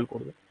দিকে ফল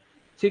করবে।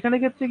 সেখানে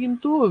ক্ষেত্রে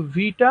কিন্তু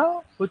ভিটা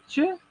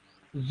হচ্ছে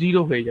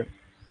 0 হয়ে যাবে।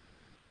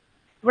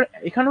 এবার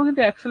এখানেও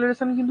কিন্তু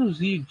অ্যাক্সেলারেশন কিন্তু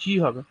জি জি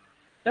হবে।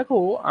 দেখো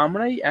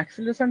আমরা এই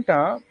অ্যাক্সেলারেশনটা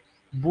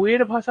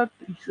বইয়ের ভাষা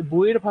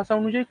বইয়ের ভাষা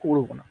অনুযায়ী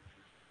করব না।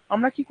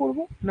 আমরা কি করব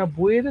না,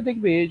 বইয়েতে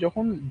দেখবে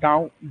যখন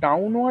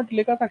ডাউনওয়ার্ড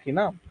লেখা থাকে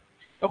না,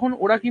 তখন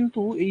ওরা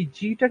কিন্তু এই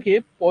জিটাকে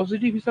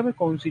পজিটিভ হিসাবে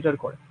কনসিডার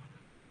করে,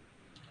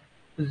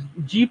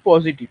 জি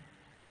পজিটিভ,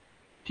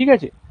 ঠিক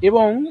আছে।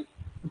 এবং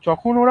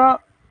যখন ওরা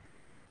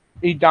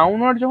এই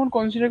ডাউনওয়ার্ড যখন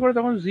কনসিডার করে,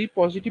 তখন জি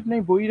পজিটিভ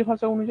নেয় বইয়ের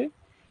ভাষা অনুযায়ী।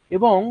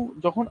 এবং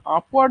যখন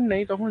আপওয়ার্ড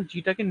নেয়, তখন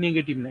জিটাকে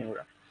নেগেটিভ নেয়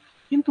ওরা।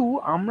 কিন্তু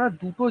আমরা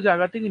দুটো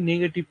জায়গা থেকে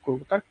নেগেটিভ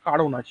করবো, তার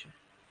কারণ আছে।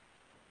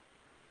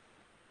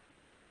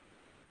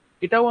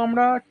 এটাও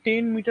আমরা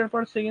 10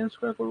 মিটার/সেকেন্ড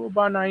স্কোয়ার করবো,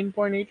 বা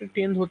 9.8,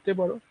 10 ধরতে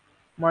পারো,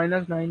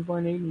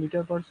 -9.8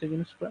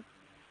 মিটার/সেকেন্ড স্কোয়ার।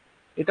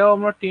 এটাও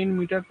আমরা 10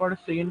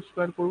 মিটার/সেকেন্ড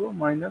স্কোয়ার করবো,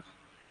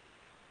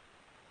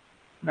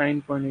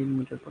 -9.8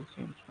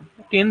 মিটার/সেকেন্ড স্কোয়ার,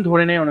 10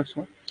 ধরে নেয় অনেক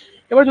সময়।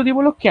 এবার যদি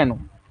বলো কেন,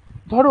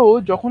 ধরো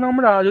যখন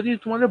আমরা যদি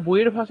তোমাদের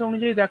বইয়ের ভাষা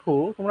অনুযায়ী দেখো,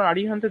 তোমরা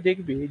আরিহান্তে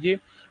দেখবে যে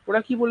ওরা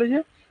কি বলেছে,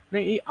 মানে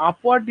এই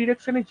আপওয়ার্ড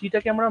ডিরেকশনে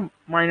জিটাকে আমরা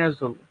মাইনাস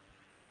ধরবো।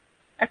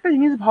 একটা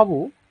জিনিস ভাবো,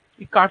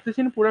 এই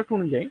কার্টেসিয়ান প্রোডাক্ট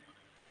অনুযায়ী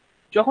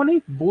যখন এই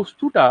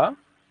বস্তুটা,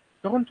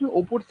 যখন তুমি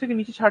ওপর থেকে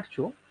নিচে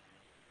ছাড়ছো,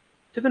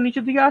 সে তো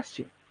নিচের দিকে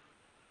আসছে।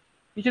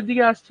 নিচের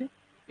দিকে আসছে।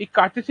 এই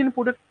কার্টেসিয়ান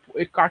প্রোডাক্ট,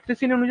 এই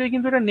কার্টেসিয়ান অনুযায়ী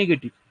কিন্তু এটা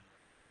নেগেটিভ।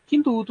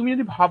 কিন্তু তুমি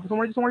যদি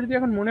তোমার যদি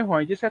এখন মনে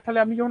হয় যে স্যার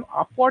তাহলে আমি যখন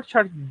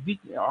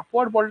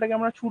আপওয়ার্ড বলটাকে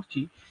আমরা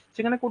ছুটছি,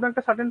 সেখানে কোনো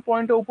একটা সার্টেন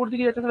পয়েন্টে ওপর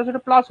দিকে যাচ্ছে, তাহলে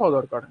সেটা প্লাস হওয়া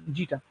দরকার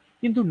জিটা,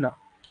 কিন্তু না।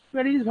 তুমি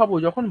একটা জিনিস ভাবো,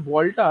 যখন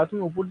বলটা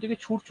তুমি ওপর দিকে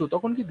ছুটছো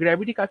তখন কি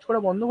গ্র্যাভিটি কাজ করা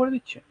বন্ধ করে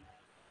দিচ্ছে?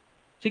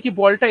 সে কি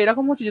বলটা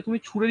এরকম হচ্ছে যে তুমি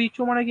ছুড়ে দিচ্ছ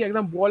মানে কি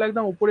একদম বল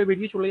একদম ওপরে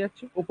বেরিয়ে চলে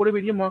যাচ্ছে, ওপরে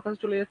বেরিয়ে মহাকাশে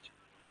চলে যাচ্ছে?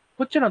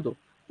 হচ্ছে না তো।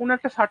 কোনো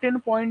একটা সার্টেন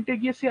পয়েন্টে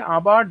গিয়ে সে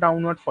আবার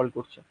ডাউনওয়ার্ড ফল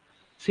করছে।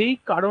 সেই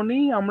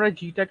কারণেই আমরা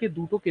জিটাকে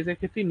দুটো কেসের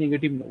ক্ষেত্রেই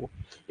নেগেটিভ নেবো।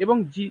 এবং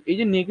জি এই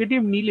যে নেগেটিভ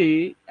নিলে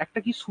একটা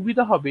কি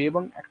সুবিধা হবে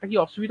এবং একটা কি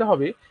অসুবিধা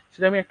হবে,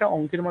 সেটা আমি একটা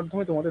অঙ্কের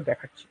মাধ্যমে তোমাদের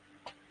দেখাচ্ছি।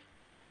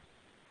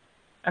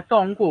 একটা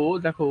অঙ্ক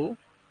দেখো,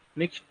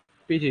 নেক্সট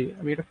পেজে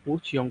আমি এটা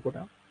করছি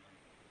অঙ্কটা।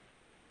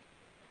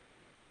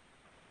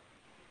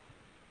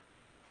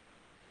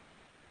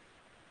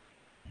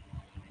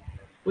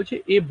 বলছে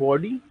এ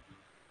body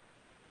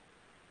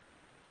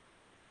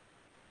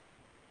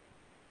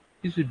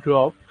is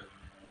dropped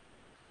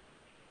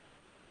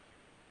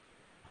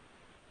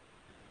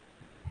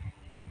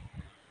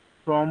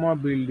from a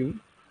building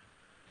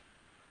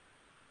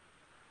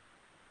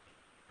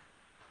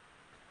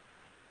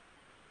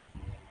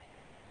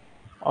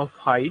of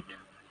height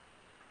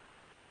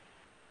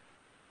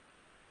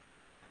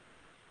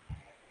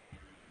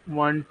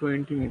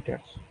 120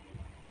 meters.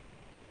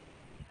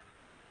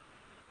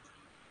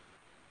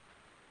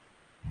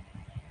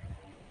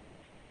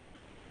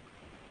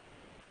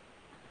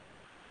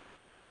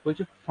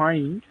 বলছে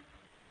find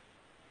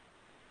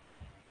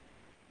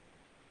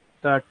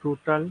the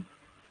total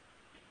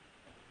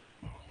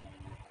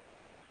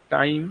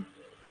time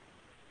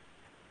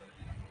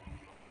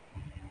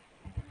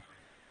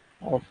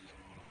of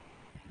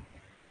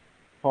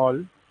fall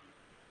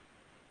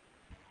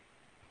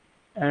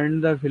and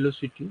the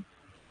velocity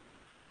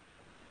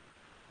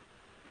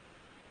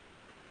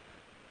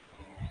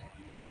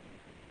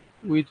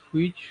with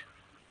which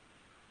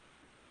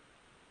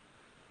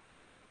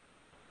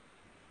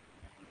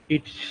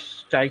it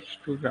strikes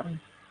to ground.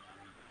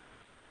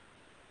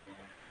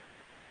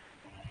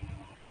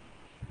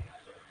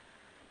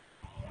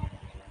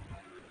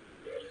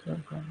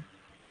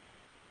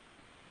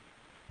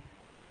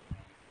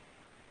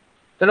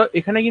 তাহলে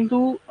এখানে কিন্তু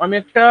আমি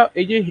একটা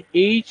এই যে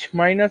এইচ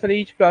মাইনাস আর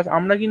এইচ প্লাস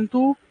আমরা কিন্তু,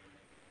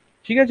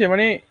 ঠিক আছে,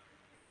 মানে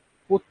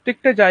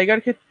প্রত্যেকটা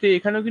জায়গার ক্ষেত্রে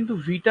এখানেও কিন্তু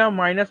ভিটা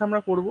মাইনাস আমরা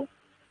করব।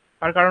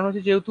 তার কারণ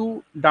হচ্ছে যেহেতু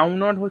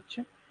ডাউনওয়ার্ড হচ্ছে,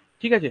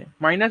 ঠিক আছে,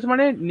 মাইনাস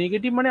মানে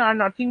নেগেটিভ মানে আর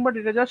নাথিং বাট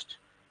এটা জাস্ট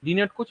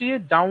ডিনোট করছে যে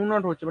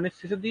ডাউনওয়ার্ড হচ্ছে, মানে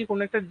শেষের দিকে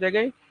কোনো একটা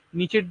জায়গায়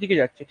নিচের দিকে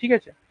যাচ্ছে, ঠিক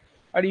আছে।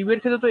 আর ইউ এর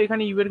ক্ষেত্রে তো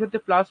এখানে ইউ এর ক্ষেত্রে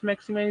প্লাস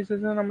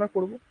ম্যাক্সিমাইজেশন আমরা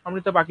করবো, আমি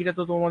তো বাকিটা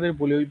তো তোমাদের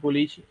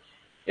বলেইছি।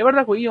 এবার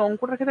দেখো এই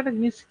অঙ্কটার ক্ষেত্রে একটা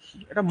জিনিস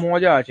একটা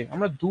মজা আছে,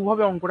 আমরা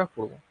দুভাবে অঙ্কটা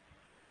করবো।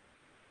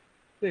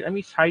 আমি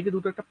সাইডে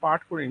দুটো একটা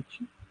পার্ট করে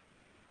নিচ্ছি।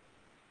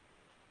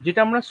 যেটা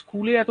আমরা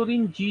স্কুলে এতদিন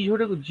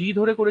জি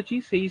ধরে করেছি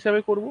সেই হিসাবে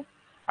করব,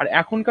 আর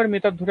এখনকার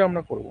মেথড ধরে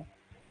আমরা করব।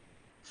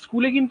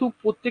 স্কুলে কিন্তু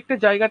প্রত্যেকটা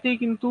জায়গাতেই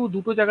কিন্তু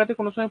দুটো জায়গাতে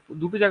কোনো সময়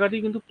দুটো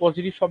জায়গাতেই কিন্তু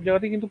পজিটিভ, সব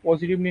জায়গাতেই কিন্তু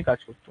পজিটিভ নিয়ে কাজ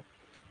করতো।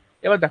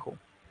 এবার দেখো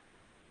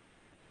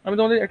আমি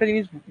তোমাদের একটা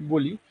জিনিস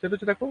বলি, সেটা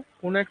হচ্ছে দেখো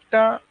কোনো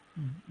একটা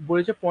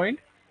বলেছে পয়েন্ট,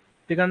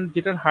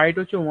 যেটার হাইট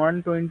হচ্ছে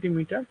 120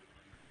 মিটার,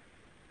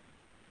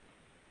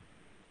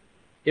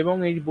 এবং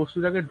এই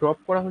বস্তুটাকে ড্রপ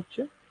করা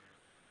হচ্ছে।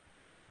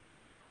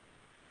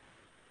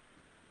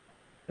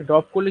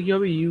 ড্রপ করলে কি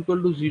হবে,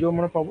 ইউ=0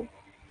 আমরা পাবো।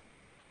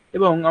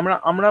 এবং আমরা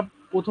আমরা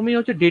প্রথমেই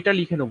হচ্ছে ডেটা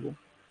লিখে নেবো।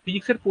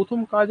 ফিজিক্সের প্রথম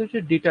কাজ হচ্ছে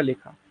ডেটা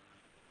লেখা।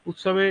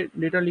 উৎসবে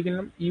ডেটা লিখে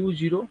নিলাম, ইউ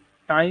 0,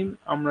 টাইম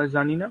আমরা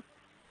জানি না,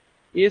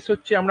 এস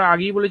হচ্ছে আমরা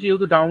আগেই বলেছি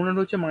যেহেতু ডাউনলোড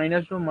হচ্ছে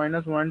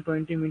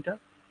 -120 মিটার,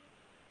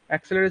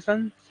 অ্যাক্সেলারেশন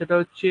সেটা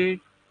হচ্ছে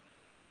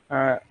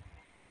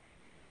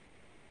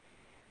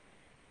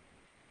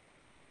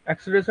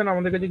অ্যাক্সেলারেশন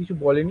আমাদের কাছে কিছু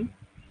বলেনি।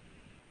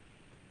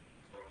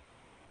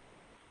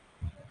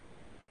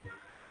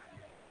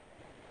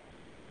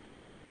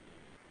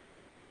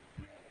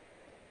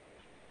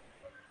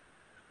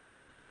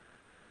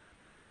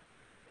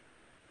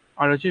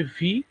 আর হচ্ছে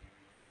ভি,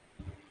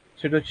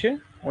 সেটা হচ্ছে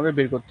আমাদের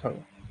বের করতে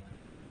হবে।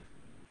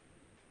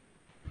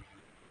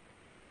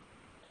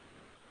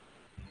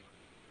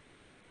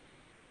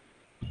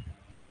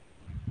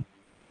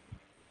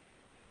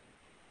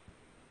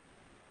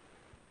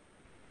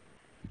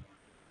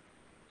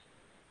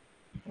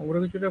 ওরা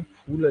কিছু একটা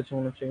ভুল আছে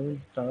মনে হচ্ছে, আমি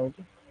জানাবো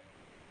তো।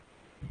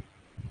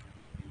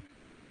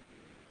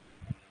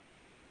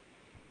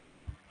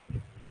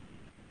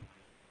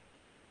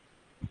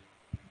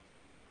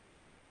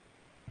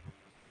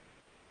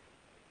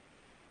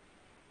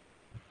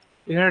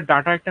 এখানে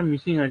ডাটা একটা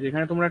মিসিং আছে,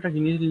 এখানে তোমরা একটা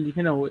জিনিস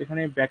লিখে নাও,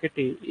 এখানে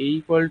ব্র্যাকেটে A=,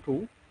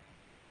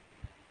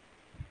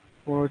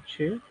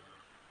 হচ্ছে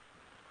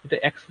এটা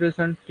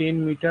অ্যাক্সেলারেশন 10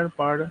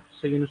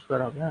 মিটার/সেকেন্ড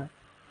স্কোয়ার হবে। হ্যাঁ,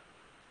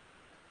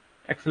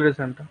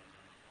 অ্যাক্সেলারেশনটা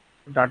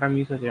ডাটা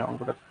মিস আছে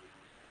অঙ্কটা।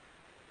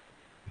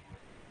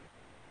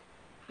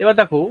 এবার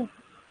দেখো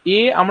এ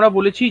আমরা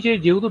বলেছি যে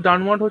যেহেতু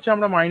ডাউনওয়ার্ড হচ্ছে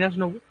আমরা মাইনাস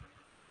নেবো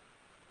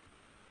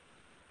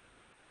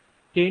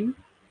 10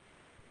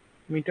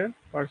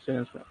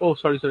 মিটার/সেকেন্ড স্কোয়ার। ও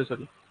সরি সরি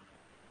সরি,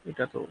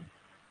 এটা তো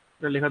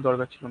এটা লেখার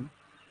দরকার ছিল না।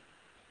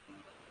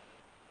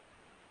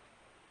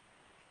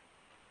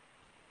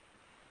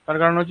 তার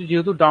কারণ হচ্ছে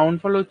যেহেতু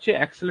ডাউনফল হচ্ছে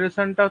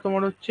অ্যাক্সেলারেশনটা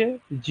তোমার হচ্ছে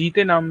জি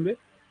তে নামবে,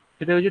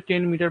 সেটা হচ্ছে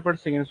 10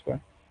 মিটার/সেকেন্ড স্কোয়ার।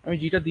 আমি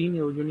জিটা দিইনি,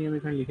 ওই জন্যই আমি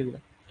এখানে লিখে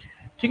দিলাম।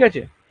 ঠিক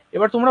আছে,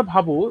 এবার তোমরা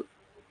ভাবো,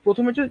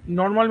 প্রথমে হচ্ছে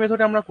নর্মাল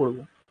মেথডে আমরা করব।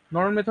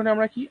 নর্মাল মেথডে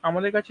আমরা কি,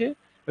 আমাদের কাছে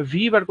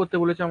ভি বার করতে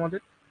বলেছে আমাদের,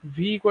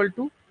 V equal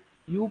to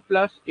you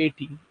plus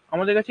এটি।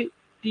 আমাদের কাছে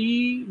টি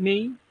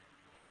নেই,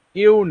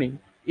 এও নেই।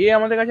 এ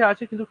আমাদের কাছে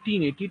আছে কিন্তু টি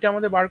নেই, টিটা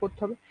আমাদের বার করতে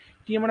হবে।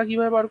 টি আমরা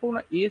কিভাবে বার করবো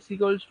না, S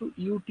equals to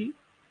UT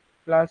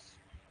plus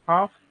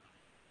half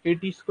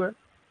এটি স্কোয়ার,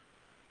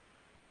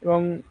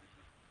 এবং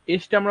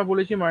এসটা আমরা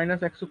বলেছি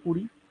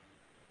 -120,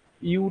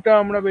 ইউটা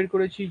আমরা বের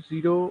করেছি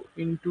 0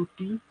 ×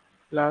 টি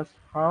প্লাস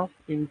হাফ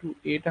ইন্টু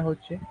এটা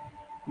হচ্ছে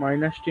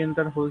 -10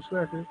 তার হোল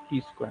স্কোয়ার টি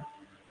স্কোয়ার।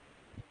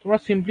 তোমরা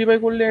সিম্পলিফাই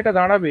করলে এটা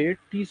দাঁড়াবে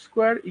টি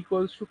square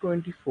equals to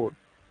 24,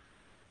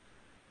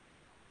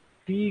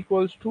 T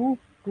equals to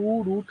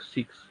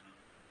 2√6,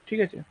 ঠিক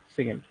আছে,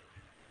 সেকেন্ড।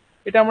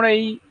 এটা আমরা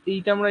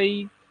এইটা আমরা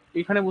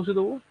এখানে বসে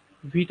দেবো,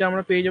 ভিটা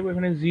আমরা পেয়ে যাবো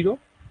এখানে 0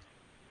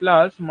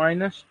 প্লাস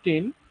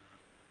 -10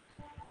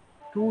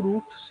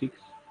 2√6,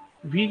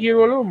 ভি কি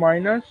বলো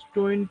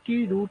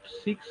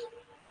 -20√6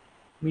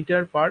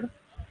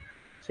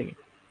 মিটার/সেকেন্ড।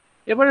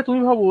 এবারে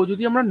তুমি ভাবো,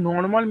 যদি আমরা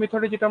নর্মাল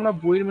মেথডে, যেটা আমরা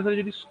বইয়ের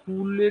মেথডে, যদি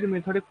স্কুলের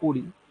মেথডে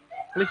করি,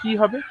 তাহলে কি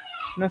হবে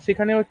না,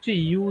 সেখানে হচ্ছে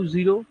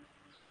u0,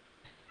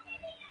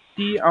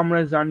 টি আমরা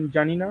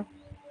জানি না,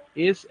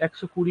 S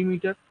 120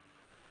 metre,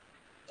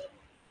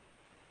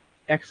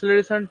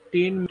 acceleration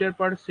 10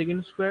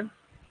 metre per second square,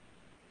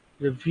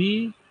 V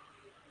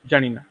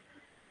জানি না।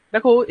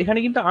 দেখো এখানে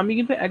কিন্তু আমি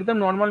কিন্তু একদম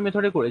নর্মাল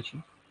মেথডে করেছি।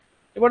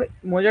 এবার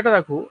মজাটা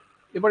দেখো,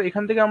 এবার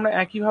এখান থেকে আমরা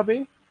একইভাবে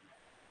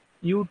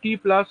ইউটি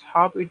প্লাস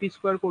হাফ এটি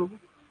স্কোয়ার করবো।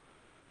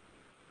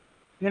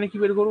 এখানে কি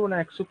বের করবো না,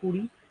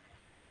 120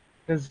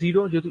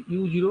 0, যেহেতু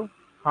u0,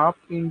 half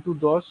into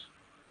 10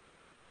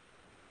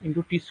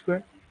 into T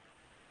square.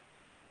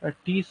 আর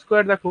টি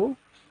স্কোয়ার দেখো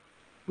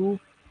 2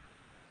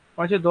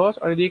 5 10,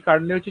 আর এদিকে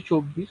কাটলে হচ্ছে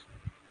 24,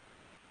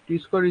 টি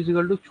square is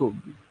equal to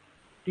 24,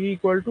 T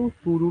equal to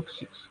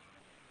 2√6।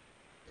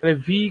 তাহলে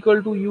V equal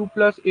to you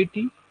plus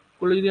এটি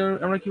করলে যদি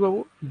আমরা কি পাবো,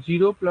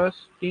 0 প্লাস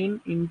 10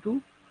 ইন্টু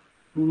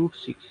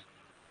 2√6,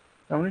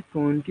 তার মানে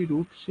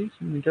 20√6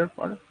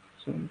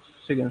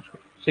 মিটার/সেকেন্ড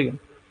সেকেন্ড।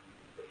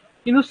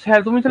 কিন্তু স্যার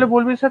তুমি তাহলে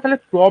বলবে, স্যার তাহলে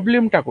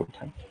প্রবলেমটা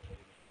কোথায়?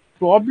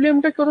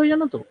 প্রবলেমটা কোথায়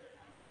জানো তো?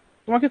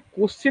 তোমাকে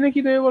কোশ্চেনে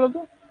কি দেবে বলো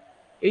তো?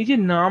 এই যে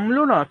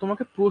নামলো না,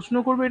 তোমাকে প্রশ্ন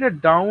করবে এটা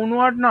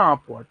ডাউনওয়ার্ড না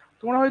আপওয়ার্ড।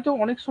 তোমরা হয়তো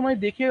অনেক সময়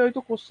দেখে, হয়তো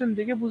কোশ্চেন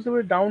দেখে বুঝতে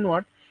পারবে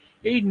ডাউনওয়ার্ড।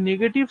 এই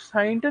নেগেটিভ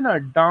সাইনটা না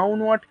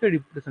ডাউনওয়ার্ডকে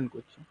রিপ্রেজেন্ট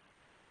করছে।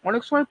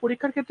 অনেক সময়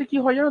পরীক্ষার ক্ষেত্রে কি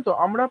হয় জানো তো,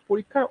 আমরা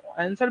পরীক্ষার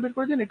অ্যান্সার বের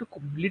করে দিন একটু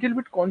লিটল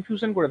বিট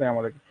কনফিউশন করে দেয়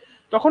আমাদেরকে।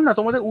 তখন না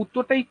তোমাদের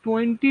উত্তরটাই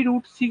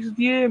 20√6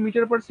 দিয়ে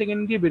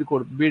মিটার/সেকেন্ড দিয়ে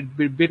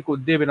বের করে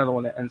দেবে না,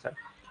 তোমাদের অ্যান্সার।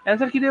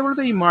 অ্যান্সার কি দেবে বলো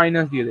তো, এই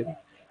মাইনাস দিয়ে দেবে।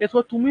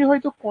 এরপর তুমি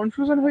হয়তো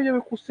কনফিউশন হয়ে যাবে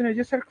কোশ্চেনে,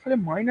 যে স্যার তাহলে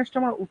মাইনাসটা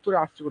আমার উত্তরে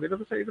আসছে কোথায়, এটা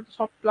তো স্যার, এটা তো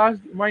সব প্লাস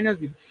মাইনাস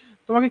দিন।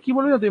 তোমাকে কি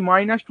বলবে জানো,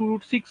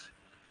 -2√6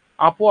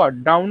 আপওয়ার্ড,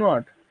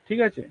 ডাউনওয়ার্ড, ঠিক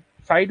আছে,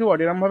 সাইডওয়ার্ড,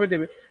 এরম ভাবে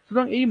দেবে।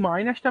 সুতরাং এই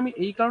মাইনাসটা আমি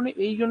এই কারণে,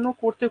 এই জন্য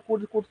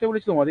করতে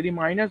বলেছি তোমাদের, এই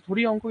মাইনাস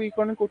ধরেই অঙ্ক এই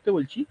কারণে করতে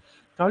বলছি।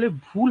 তাহলে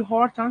ভুল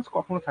হওয়ার চান্স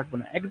কখনো থাকবে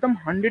না, একদম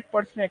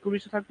 100%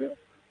 অ্যাকুরেসি থাকবে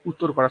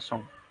উত্তর করার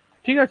সময়।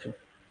 ঠিক আছে,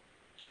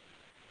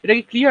 এটা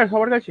কি ক্লিয়ার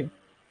সবার কাছে?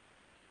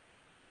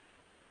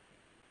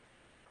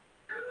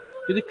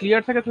 যদি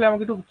ক্লিয়ার থাকে তাহলে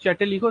আমাকে একটু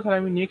চ্যাটে লিখো, তাহলে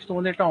আমি নেক্সট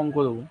তোমাদের একটা অঙ্ক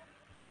দেবো।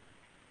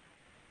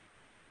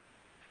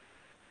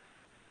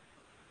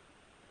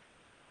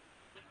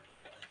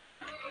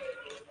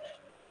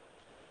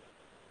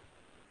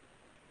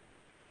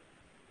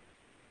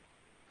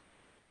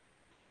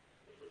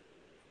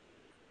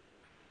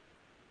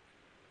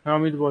 হ্যাঁ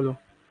অমিত বলো,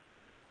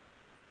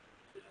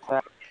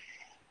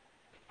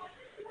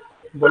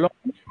 বলো।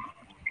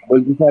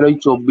 বলছি স্যার, ওই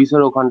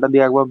 24-এর ওখানটা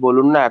দিয়ে একবার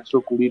বলুন না,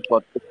 120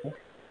 পর থেকে।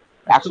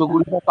 একশো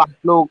 120টা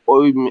কাটলো,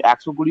 ওই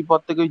 120 পর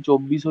থেকে ওই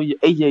 24 ওই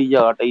এই যে এই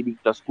জায়গাটা, এই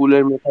দিকটা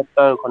স্কুলের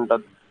মেথডটা ওখানটা।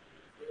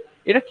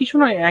 এটা কিছু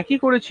নয়, একই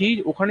করেছি।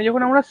 ওখানে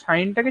যখন আমরা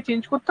সাইনটাকে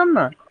চেঞ্জ করতাম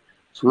না,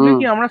 স্কুলে হুম।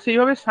 কি আমরা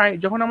সেইভাবে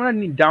যখন আমরা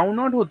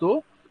ডাউনওয়ার্ড হতো,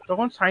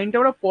 তখন সাইনটা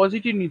ওরা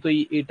পজিটিভ নিত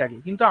এটাকে,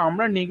 কিন্তু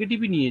আমরা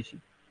নেগেটিভই নিয়েছি।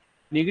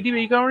 নেগেটিভ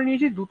এই কারণে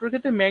নিয়েছি, দুটোর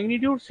ক্ষেত্রে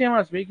ম্যাগনিটিউড সেম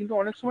আসবে, কিন্তু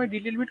অনেক সময়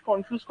ডিটেল বিট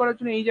কনফিউজ করার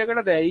জন্য এই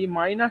জায়গাটা দেয়, এই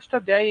মাইনাসটা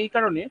দেয় এই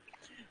কারণে,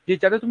 যে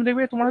যাতে তুমি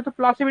দেখবে তোমার হয়তো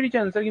প্লাসে বেরিয়েছে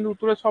অ্যান্সার, কিন্তু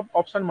উত্তরে সব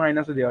অপশন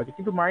মাইনাসে দেওয়া আছে।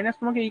 কিন্তু মাইনাস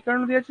তোমাকে এই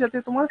কারণে দেওয়া আছে যাতে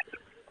তোমার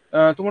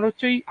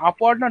হচ্ছে এই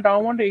আপওয়ার্ড না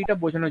ডাউনওয়ার্ড এইটা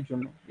বোঝানোর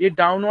জন্য, এই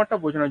ডাউনওয়ার্ডটা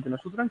বোঝানোর জন্য।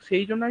 সুতরাং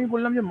সেই জন্য আমি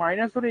বললাম যে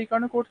মাইনাস ধরে এই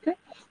কারণে করতে,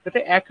 যাতে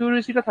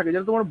অ্যাকিউরেসিটা থাকে,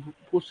 যাতে তোমার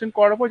কোশ্চেন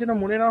করার পর যেন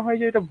মনে না হয়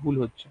যে এটা ভুল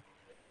হচ্ছে।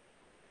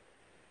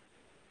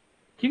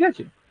 ঠিক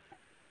আছে,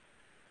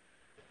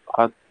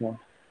 আচ্ছা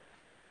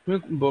তুমি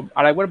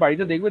আরেকবার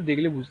বাড়িতে দেখবে,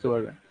 দেখলে বুঝতে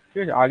পারবে। ঠিক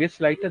আছে, আগের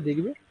স্লাইডটা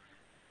দেখবে,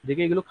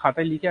 দেখে এগুলো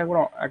খাতায় লিখে একবার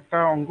একটা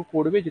অঙ্ক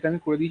করবে, যেটা আমি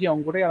করে দিয়েছি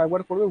অঙ্কটাই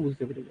আরেকবার করবে,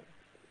 বুঝতে পেরে যাবে।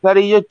 স্যার,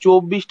 এই যে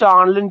 24টা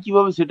আনলেন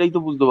কিভাবে সেটাই তো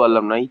বুঝতে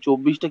পারলাম না, এই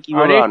 24টা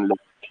কিভাবে আরে আনলেন,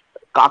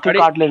 কাকে আরে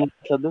কাটলেন এর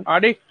সাথে?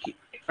 আরে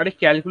আরে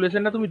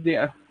ক্যালকুলেশনটা তুমি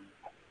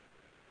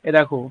এ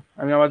দেখো,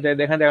 আমি আবার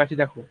দেখাচ্ছি,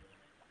 দেখো।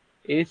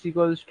 S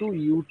equals to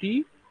UT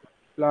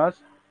plus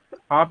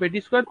half এটি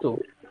স্কোয়ার তো।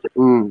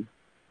 হুম।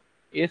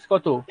 এস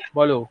কত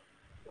বলো?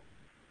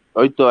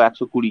 ওই তো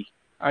 120।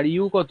 আর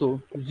ইউ কত?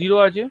 জিরো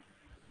আছে।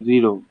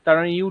 0। তার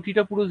মানে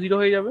ইউটিটা পুরো জিরো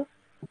হয়ে যাবে।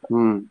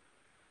 হুম।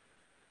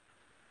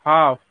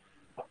 হাফ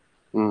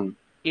হুম।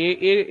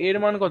 এর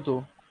মান কত?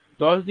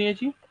 10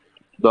 নিয়েছি।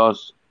 10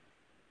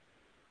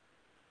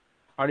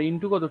 আর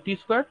ইন্টু কত? টি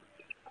স্কোয়ার।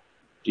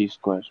 টি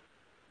স্কোয়ার।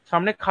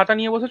 সামনে খাতা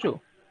নিয়ে বসেছো?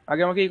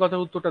 আগে আমাকে এই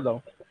কথার উত্তরটা দাও।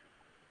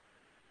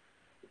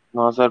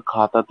 না স্যার,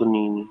 খাতা তো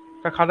নিইনি।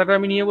 তা খাতাটা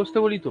আমি নিয়ে বসতে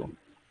বলি তো?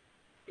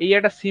 এই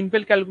একটা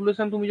সিম্পল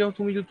ক্যালকুলেশন তুমি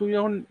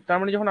যখন তার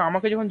মানে যখন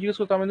আমাকে যখন জিজ্ঞেস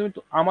করতো, আমি তুমি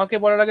আমাকে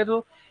বলার আগে তো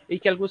এই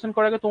ক্যালকুলেশন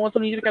করার আগে তোমার তো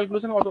নিজের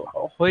ক্যালকুলেশন অত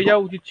হয়ে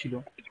যাওয়া উচিত ছিল।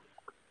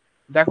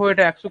 দেখো,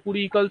 এটা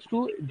 120 ইকালস টু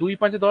 2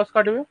 5 10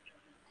 কাটবে,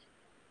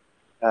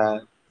 হ্যাঁ।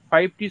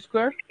 5 টি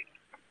স্কোয়ার।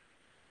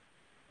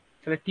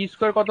 তাহলে টি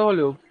স্কোয়ার কত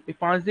হলো? এই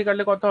 5 দিয়ে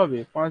কাটলে কত হবে?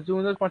 5 2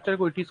 10 5 4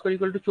 20, টি স্কোয়ার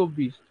ইকুয়াল টু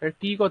 24। তাহলে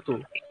টি কত?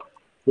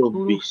 Two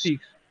root 24।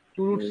 সিক্স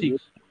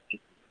 2√6।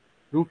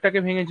 রুটটাকে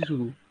ভেঙেছি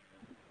শুধু।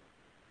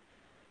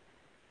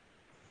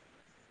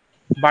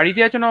 বাড়িতে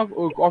আছো না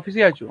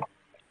অফিসে আছো?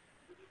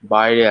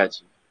 বাইরে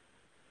আছে।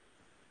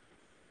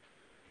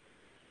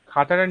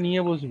 খাতাটা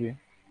নিয়ে বসবে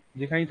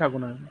যেখানেই থাকো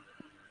না কেন।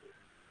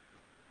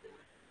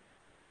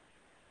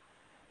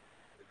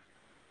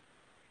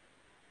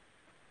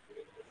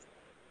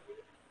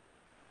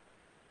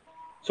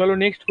 চলো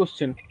নেক্সট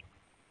কোশ্চেন।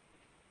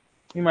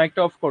 তুমি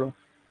মাইকটা অফ করো।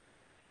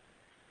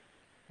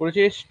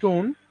 বলেছে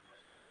stone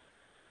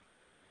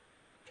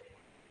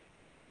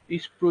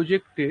is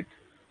projected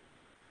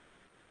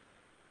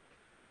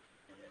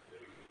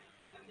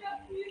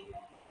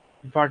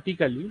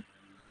vertically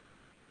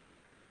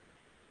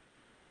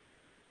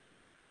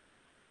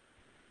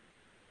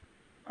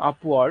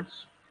upwards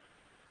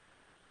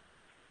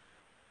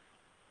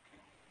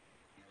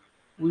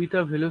with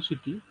a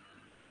velocity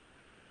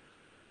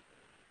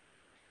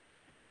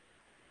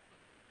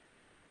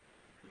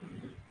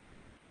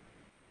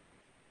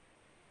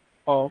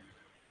of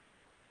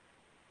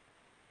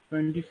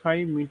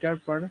 25 meter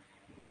per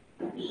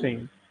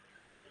second.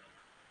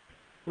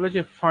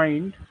 বলেছে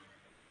find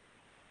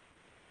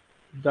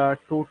the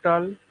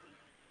total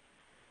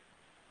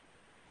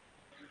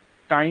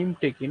time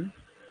taken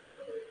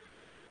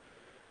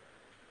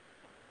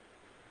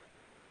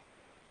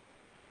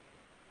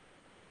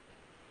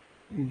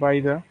by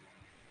the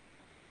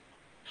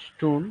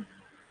stone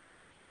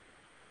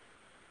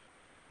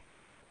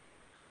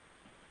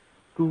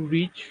to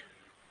reach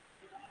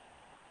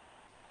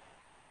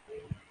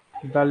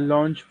the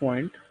launch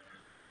point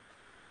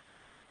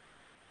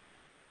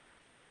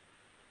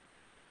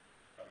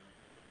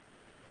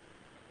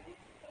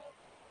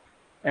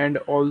and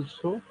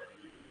also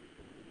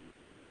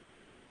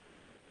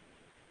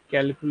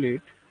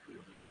calculate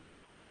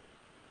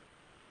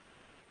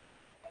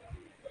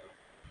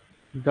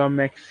the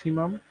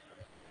maximum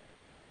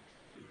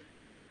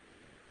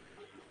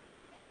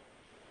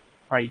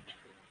height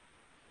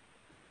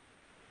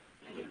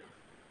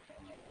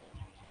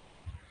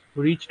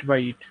reached by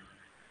it.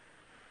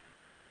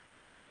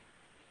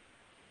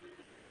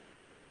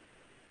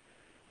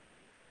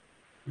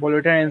 বলো,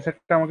 এটার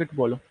অ্যান্সারটা আমাকে একটু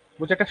বলো।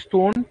 বলছে একটা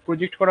stone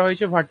project করা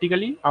হয়েছে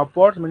ভার্টিক্যালি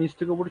আপওয়ার্ড, মানে নিচ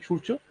থেকে উপরে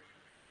ছুটছো,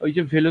 ওই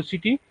যে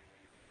velocity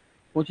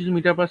 25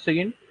 metre per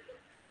second.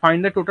 Find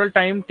the total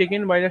time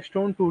taken by the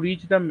stone to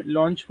reach the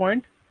launch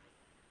point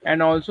and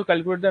also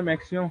calculate the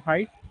maximum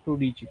height to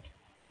reach it.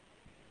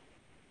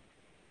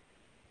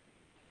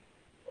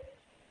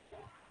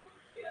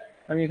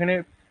 আমি এখানে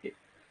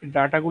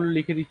ডাটাগুলো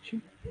লিখে দিচ্ছি।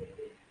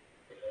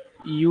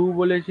 ইউ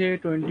বলেছে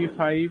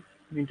 25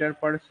 metre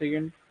per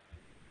second,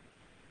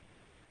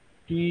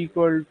 T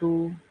equal to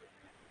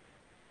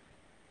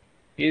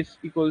S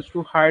equals to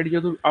height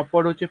যেহেতু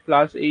upward হচ্ছে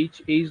plus H,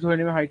 H ধরে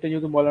নেবে, হাইটটা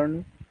যেহেতু বলার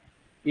নেই।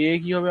 এ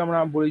কি হবে? আমরা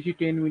বলেছি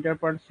 10 মিটার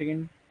পার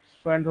সেকেন্ড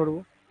স্কোয়ার ধরবো।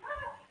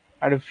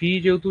 আর ভি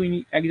যেহেতু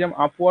একদম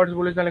আপওয়ার্ডস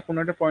বলে, তাহলে কোনো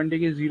একটা পয়েন্টে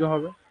গিয়ে জিরো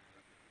হবে।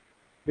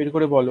 বের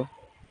করে বলো।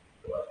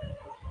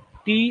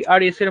 টি আর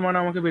এস এর মান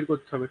আমাকে বের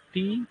করতে হবে,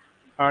 টি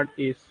আর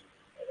এস।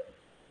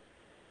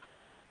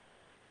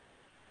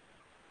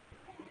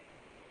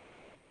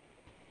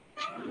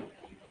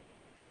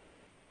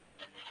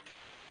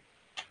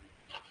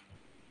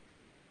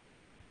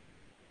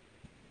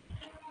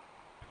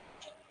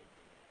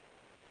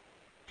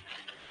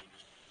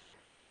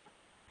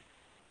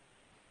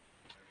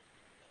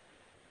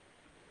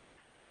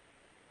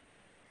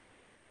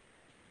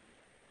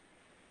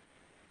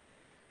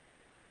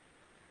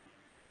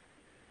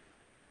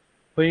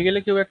 হয়ে গেলে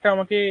কেউ একটা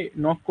আমাকে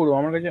নক করো,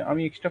 আমার কাছে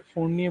আমি এক্সট্রা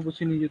ফোন নিয়ে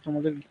বসে নিজে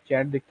তোমাদের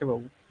চ্যাট দেখতে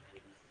পাবো।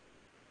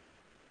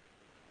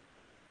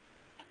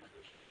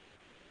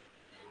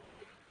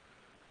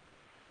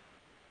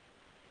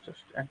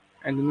 জাস্ট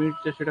 1 মিনিট,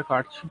 জাস্ট এটা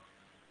কাটছি।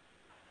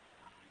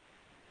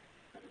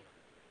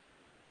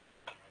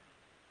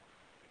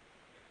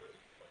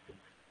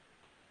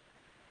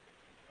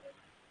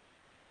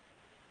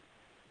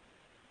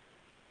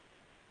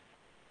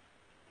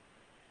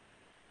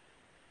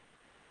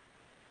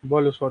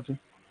 বলো স্বাতি।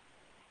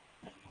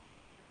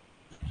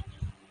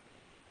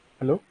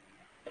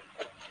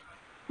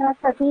 হ্যাঁ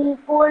sir, T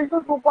equal to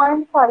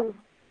 2.5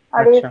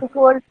 R S আচ্ছা,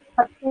 equal to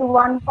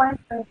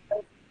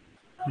 31.25।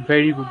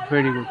 Very good,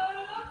 very good,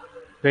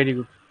 very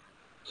good.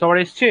 সবার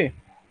এসছে?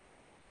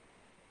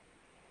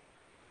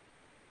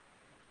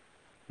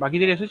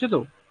 বাকিদের এসেছে তো?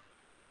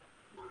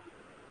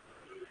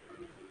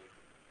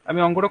 আমি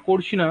অঙ্কটা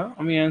করছি না,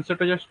 আমি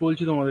অ্যান্সারটা জাস্ট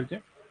বলছি তোমাদেরকে,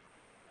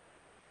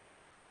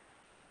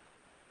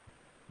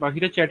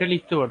 বাকিটা চ্যাটে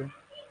লিখতে পারো।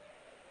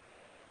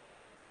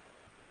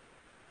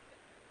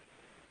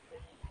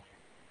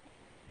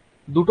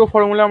 দুটো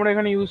ফর্মুলা আমরা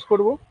এখানে ইউজ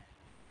করব,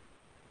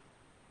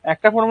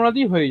 একটা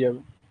ফর্মুলাতেই হয়ে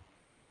যাবে।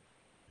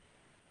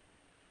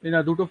 এই না,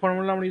 দুটো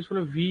ফর্মুলা আমরা ইউজ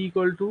করবো, V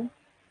equal to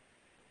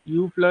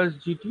you plus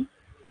GT,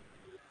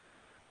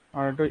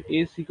 আর একটা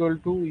S equal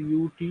to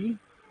UT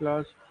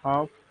plus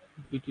half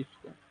GT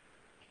square.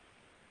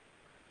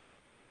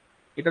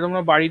 এটা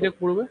তোমরা বাড়িতে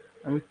করবে।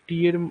 আমি টি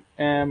এর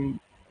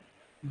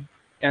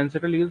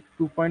অ্যান্সারটা লিখে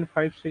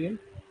 2.5 সেকেন্ড,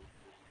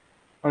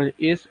 আর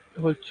এস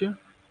হচ্ছে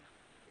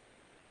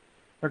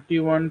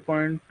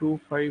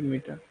 31.25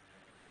 মিটার।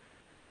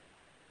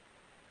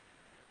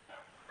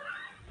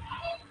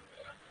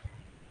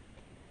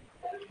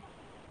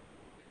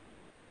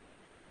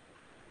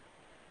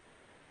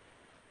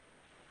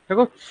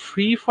 দেখো,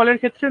 ফ্রি ফলের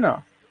ক্ষেত্রে না,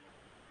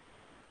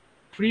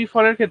 ফ্রি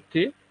ফলের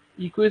ক্ষেত্রে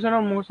ইকুয়েশন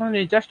অফ মোশন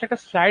জাস্ট একটা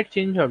স্লাইড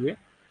চেঞ্জ হবে।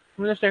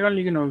 তুমি জাস্ট এখন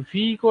লিখে নাও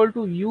V equal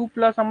to you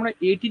plus, আমরা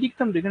এটি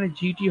লিখতাম তো, এখানে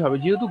জিটি হবে,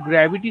 যেহেতু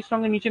গ্র্যাভিটির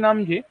সঙ্গে নিচে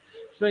নামছে,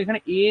 তো এখানে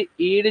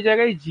এর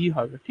জায়গায় জি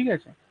হবে, ঠিক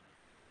আছে।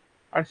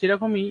 আর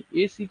সেরকমই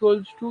S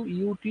equals to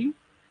UT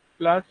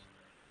plus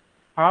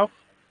half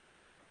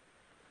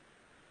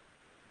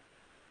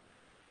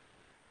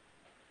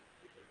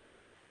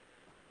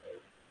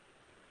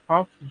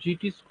half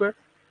GT square.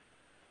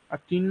 আর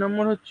 3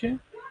 নম্বর হচ্ছে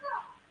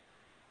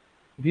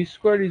V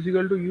square is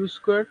equal to you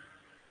square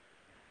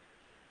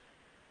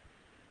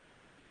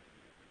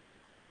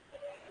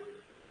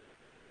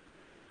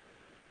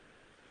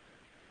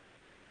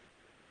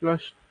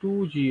plus 2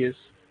 GS।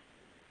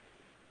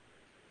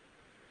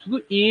 শুধু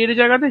এর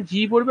জায়গাতে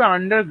জি পড়বে,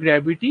 আন্ডার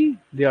গ্র্যাভিটি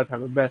দেওয়া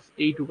থাকবে, ব্যাস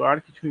এইটুকু, আর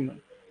কিছুই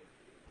নয়।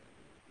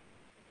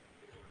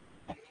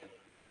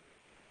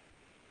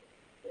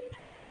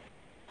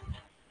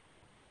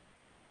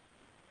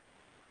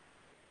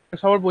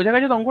 সবার বোঝা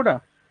গেছে তো অঙ্কটা?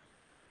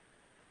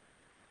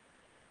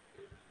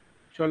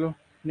 চলো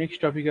নেক্সট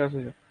টপিকে আসা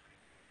যাক।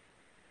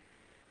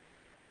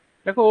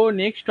 দেখো,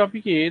 নেক্সট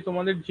টপিকে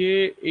তোমাদের যে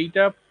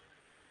এইটা,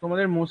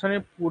 তোমাদের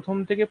মোশনের প্রথম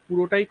থেকে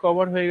পুরোটাই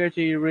কভার হয়ে গেছে,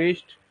 এই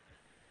রেস্ট,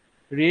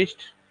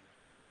 রেস্ট,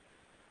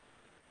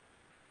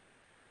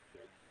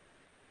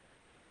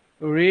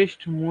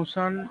 রেস্ট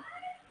মোশন,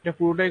 এটা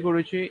পুরোটাই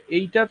করেছে।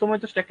 এইটা তোমরা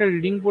জাস্ট একটা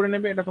রিডিং পড়ে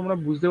নেবে, এটা তোমরা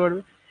বুঝতে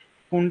পারবে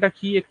কোনটা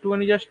কি,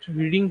 একটুখানি জাস্ট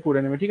রিডিং পড়ে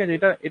নেবে, ঠিক আছে।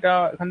 এটা এটা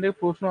এখান থেকে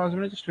প্রশ্ন আসবে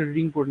না, জাস্ট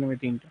রিডিং পড়ে নেবে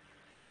তিনটা,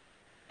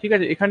 ঠিক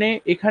আছে। এখানে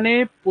এখানে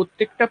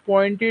প্রত্যেকটা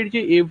পয়েন্টের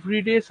যে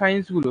এভরিডে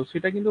সায়েন্স গুলো,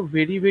 সেটা কিন্তু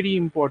very very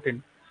important.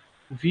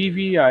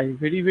 VVI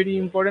very very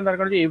important, তার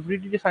কারণ যে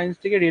এভরিডে সায়েন্স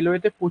থেকে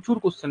রেলওয়েতে প্রচুর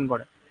কোশ্চেন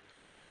করে,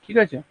 ঠিক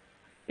আছে।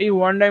 এই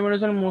one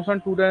dimension motion,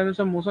 two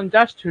dimension motion,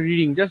 just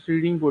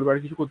reading করবে, আর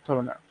কিছু করতে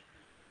হবে না।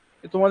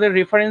 তোমাদের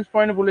রেফারেন্স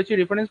পয়েন্ট বলেছি,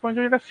 রেফারেন্স পয়েন্ট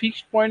হচ্ছে একটা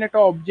ফিক্সড পয়েন্ট একটা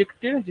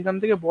অবজেক্টের, যেখান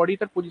থেকে বডি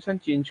তার পজিশন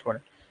চেঞ্জ করে,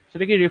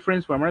 সেটাকে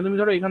রেফারেন্স পয়েন্ট। মানে তুমি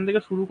ধরো এখান থেকে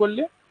শুরু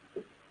করলে,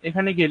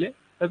 এখানে গেলে,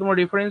 তাহলে তোমার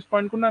রেফারেন্স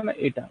পয়েন্ট কোন না,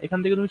 এটা এখান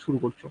থেকে তুমি শুরু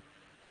করছো।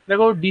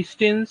 দেখো,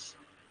 ডিস্টেন্স,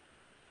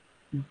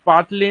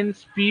 পাথ লেন্থ,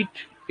 স্পিড,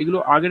 এগুলো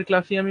আগের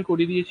ক্লাসে আমি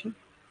করে দিয়েছি।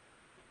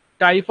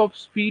 টাইপ অফ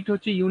স্পিড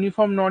হচ্ছে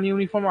ইউনিফর্ম, নন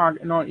ইউনিফর্ম,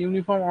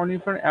 ইউনিফর্ম,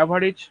 অনইউনিফর্ম,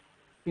 অ্যাভারেজ,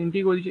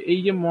 তিনটেই করে দিয়েছি। এই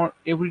যে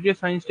এভরিডে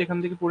সায়েন্সটা এখান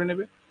থেকে পড়ে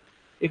নেবে।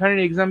 এখানে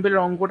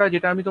এক্সাম্পলের অঙ্কটা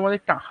যেটা আমি তোমাদের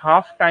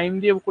হাফ টাইম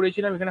দিয়ে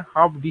করেছিলাম, এখানে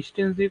হাফ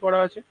ডিস্টেন্স দিয়ে করা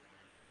আছে,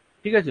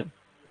 ঠিক আছে।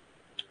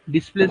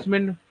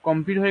 ডিসপ্লেসমেন্ট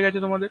কমপ্লিট হয়ে গেছে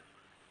তোমাদের,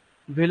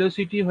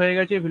 ভেলোসিটি হয়ে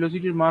গেছে,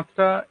 ভেলোসিটির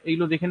মাত্রা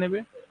এইগুলো দেখে নেবে।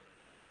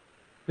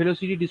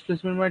 ভেলোসিটি,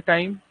 ডিসপ্লেসমেন্ট মানে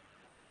time,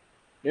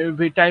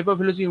 type of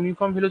velocity,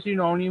 uniform velocity,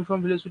 non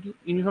uniform velocity.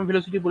 Uniform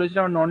velocity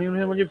বলেছিলাম, আর নন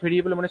ইউনিফর্ম বলছে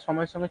ভেরিয়েবল, মানে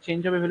সময়ের সঙ্গে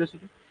চেঞ্জ হবে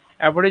ভেলোসিটি।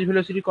 অ্যাভারেজ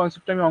ভেলোসিটি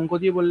কনসেপ্টটা আমি অঙ্ক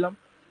দিয়ে বললাম।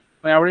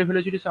 অ্যাভারেজ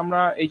ভেলোসিটি আমরা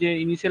এই যে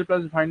ইনিশিয়াল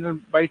প্লাস ফাইনাল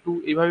বাই 2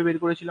 এইভাবে বের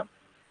করেছিলাম।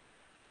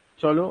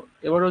 চলো,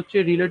 এবার হচ্ছে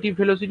রিলেটিভ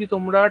ভেলোসিটি।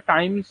 তোমরা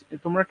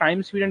টাইম,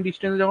 স্পিড অ্যান্ড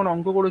ডিস্টেন্স যখন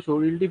অঙ্ক করেছো,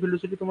 রিলেটিভ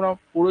ভেলোসিটি তোমরা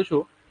পড়েছো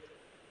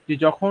যে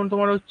যখন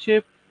তোমার হচ্ছে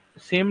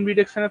সেম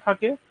ডিরেকশনে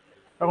থাকে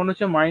তখন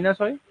হচ্ছে মাইনাস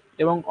হয়,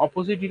 এবং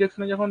অপোজিট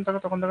ডিরেকশনে যখন থাকে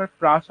তখন তাকে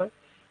প্লাস হয়।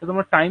 তো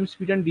তোমরা টাইম,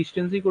 স্পিড অ্যান্ড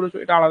ডিস্টেন্সই করেছো,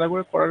 এটা আলাদা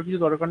করে করার কিছু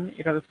দরকার নেই,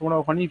 এটা তোমরা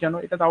ওখানেই জানো,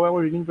 এটা তাও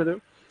একবার রিডিং পেয়ে দেবে।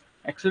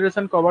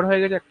 অ্যাক্সেলারেশন কভার হয়ে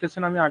গেছে।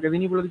 অ্যাক্সেলারেশন আমি আগের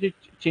দিনই বলে দিচ্ছি,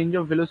 চেঞ্জ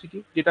অফ ভেলোসিটি,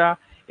 যেটা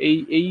এই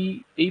এই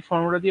এই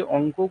ফর্মুলা দিয়ে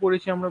অঙ্ক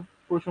করেছি আমরা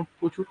প্রচুর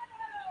প্রচুর।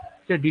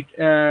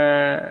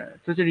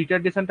 তো হচ্ছে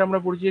রিটার্ডেশনটা আমরা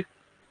পড়ছি।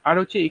 আর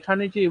হচ্ছে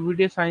এখানে যে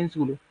এভরিডে সায়েন্স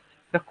গুলো,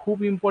 এটা খুব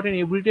ইম্পর্টেন্ট,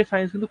 এভরিডে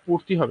সায়েন্স কিন্তু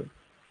পড়তেই হবে।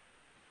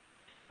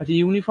 আচ্ছা,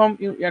 ইউনিফর্ম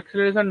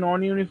অ্যাক্সেলারেশন, নন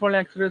ইউনিফর্ম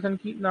অ্যাক্সেলারেশন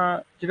কি না,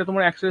 যেটা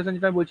তোমার অ্যাক্সেলারেশন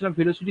যেটা বলছিলাম,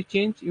 velocity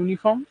change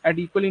uniform at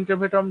equal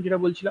interval যেটা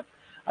বলছিলাম।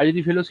 আর যদি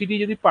ভেলোসিটি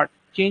যদি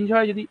চেঞ্জ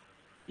হয়, যদি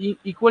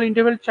ইকুয়াল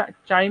ইন্টারভেল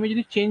টাইমে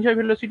যদি চেঞ্জ হয়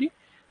ভেলোসিটি,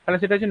 তাহলে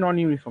সেটা হচ্ছে নন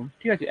ইউনিফর্ম,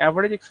 ঠিক আছে।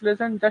 অ্যাভারেজ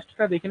অ্যাক্সেলারেশন জাস্ট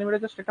এটা দেখে নেবে,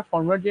 জাস্ট একটা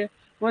ফর্মুলা, যে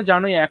তোমরা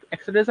জানোই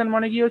অ্যাক্সেলারেশন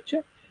মানে কি হচ্ছে,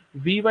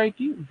 ভি বাই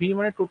টি, ভি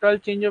মানে total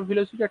change of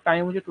velocity R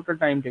time হচ্ছে টোটাল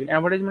টাইম টেকেন।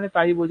 অ্যাভারেজ মানে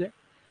তাই বোঝায়।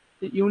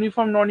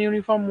 ইউনিফর্ম নন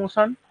ইউনিফর্ম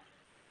মোশন,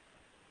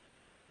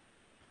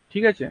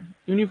 ঠিক আছে,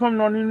 ইউনিফর্ম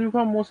নন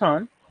ইউনিফর্ম মোশন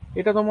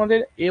এটা তোমাদের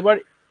এবার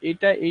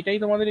এটাই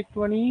তোমাদের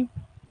একটুখানি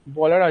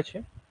বলার আছে।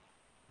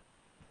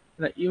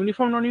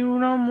 ইউনিফর্ম নন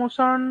ইউনিফর্ম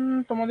মোশন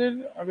তোমাদের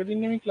আগের দিন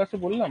আমি ক্লাসে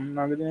বললাম না,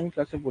 আগের দিন আমি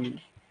ক্লাসে বলি।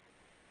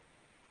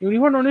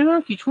 ইউনিফর্ম নন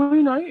ইউনিফর্ম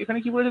কিছুই নয়, এখানে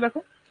কি বলেছে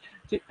দেখো,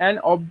 যে an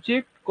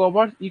object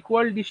covers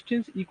equal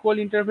distance equal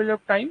interval of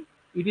time,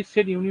 it is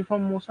said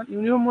uniform motion.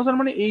 Uniform motion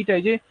মানে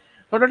এইটাই যে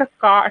ধরো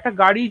একটা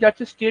গাড়ি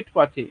যাচ্ছে স্ট্রেট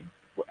পাথে,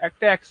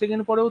 একটা 1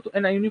 সেকেন্ড পরেও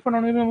না, ইউনিফর্ম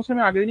নন ইউনিফর্ম মোশন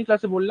আমি আগের দিনই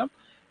ক্লাসে বললাম,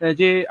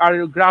 যে আর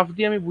গ্রাফ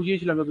দিয়ে আমি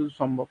বুঝিয়েছিলাম যতদূর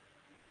সম্ভব।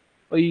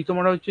 ওই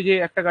তোমার হচ্ছে যে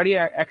একটা গাড়ি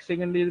 1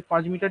 সেকেন্ডে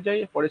 5 মিটার যায়,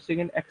 পরের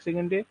সেকেন্ড 1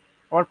 সেকেন্ডে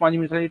আবার 5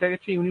 মিটার, এটা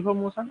হচ্ছে ইউনিফর্ম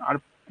মোশন। আর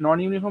নন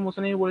ইউনিফর্ম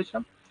মোশনে আমি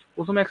বলেছিলাম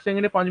প্রথম 1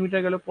 সেকেন্ডে 5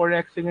 মিটার গেল, পরে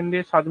 1 সেকেন্ডে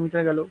 7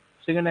 মিটার গেল,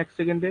 সেকেন্ড 1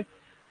 সেকেন্ডে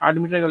 8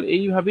 মিটার গেল,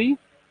 এইভাবেই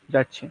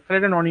যাচ্ছে, তাহলে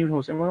এটা নন ইউনিফর্ম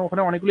মোশন। এবং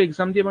ওখানে অনেকগুলো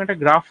এক্সাম দিয়ে এবং একটা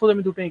গ্রাফও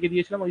আমি দুটো এঁকে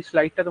দিয়েছিলাম, ওই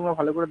স্লাইডটা তোমরা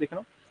ভালো করে দেখে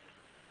নাও।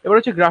 এবার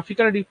হচ্ছে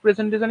গ্রাফিক্যাল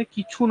রিপ্রেজেন্টেশনে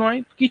কিছু নয়,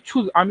 কিছু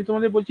আমি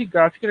তোমাদের বলছি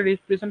গ্রাফিক্যাল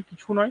রিপ্রেজেন্ট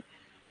কিছু নয়,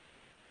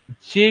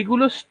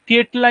 যেগুলো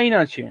স্ট্রেট লাইন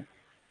আছে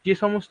যে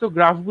সমস্ত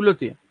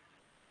গ্রাফগুলোতে,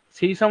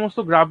 সেই সমস্ত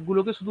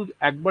গ্রাফগুলোকে শুধু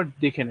একবার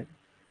দেখে নেবে।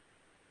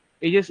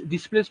 এই যে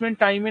ডিসপ্লেসমেন্ট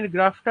টাইমের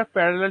গ্রাফটা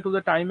parallel to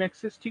the time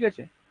Axis, ঠিক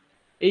আছে,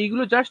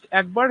 এইগুলো জাস্ট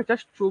একবার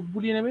জাস্ট চোখ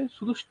বুলিয়ে নেবে,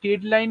 শুধু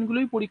স্ট্রেট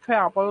লাইনগুলোই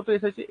পরীক্ষায় আপাতত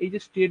এসেছে। এই যে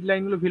স্ট্রেট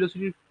লাইনগুলো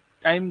ভেলোসিটি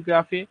টাইম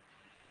গ্রাফে,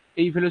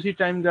 এই ভেলোসিটি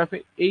টাইম গ্রাফে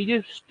এই যে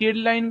স্ট্রেট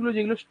লাইনগুলো,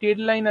 যেগুলো স্ট্রেট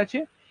লাইন আছে,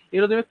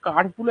 এগুলো দেবে,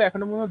 কার্ভগুলো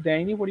এখনো পর্যন্ত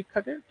দেয়নি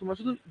পরীক্ষাতে। তোমরা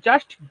শুধু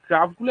জাস্ট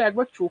গ্রাফগুলো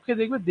একবার চোখে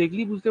দেখবে,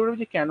 দেখলেই বুঝতে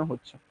পারবে যে কেন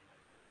হচ্ছে।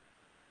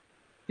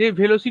 যে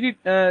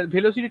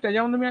ভেলোসিটিটা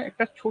যেমন তুমি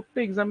একটা ছোট্ট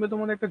এক্সাম্পল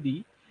তোমাদের একটা দিই,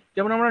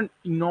 যেমন আমরা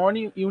নন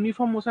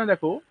ইউনিফর্ম মোশনে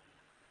দেখো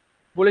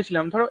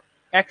বলেছিলাম, ধরো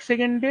 1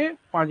 সেকেন্ডে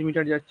 5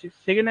 মিটার যাচ্ছে,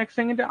 সেকেন্ড 1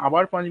 সেকেন্ডে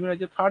আবার 5 মিটার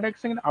যাচ্ছে, থার্ড 1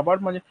 সেকেন্ডে আবার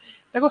 5।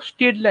 দেখো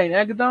স্ট্রেট লাইন,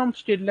 একদম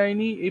স্ট্রেট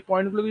লাইনই, এই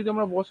পয়েন্টগুলো যদি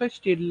আমরা বসাই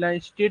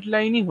স্ট্রেট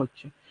লাইনই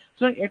হচ্ছে।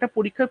 সুতরাং একটা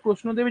পরীক্ষার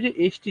প্রশ্ন দেবে যে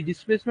এসটি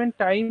ডিসপ্লেসমেন্ট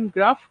টাইম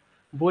গ্রাফ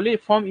বলে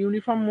ফর্ম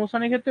ইউনিফর্ম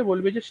মোশনের ক্ষেত্রে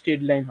বলবে যে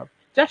স্ট্রেট লাইন হবে।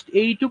 জাস্ট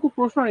এইটুকু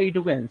প্রশ্ন আর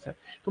এইটুকু অ্যান্সার।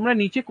 তোমরা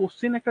নিচে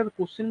একটা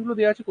কোশ্চেনগুলো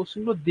দেওয়া আছে,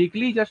 কোশ্চেনগুলো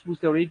দেখলেই জাস্ট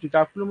বুঝতে পারবে এই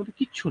গ্রাফগুলোর মধ্যে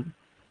কিচ্ছু নেই।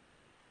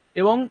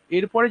 এবং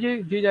এরপরে যে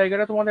যে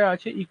জায়গাটা তোমাদের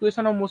আছে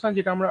ইকুয়েশন অফ মোশন,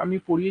 যেটা আমি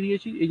পড়িয়ে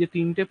দিয়েছি, এই যে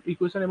 3টে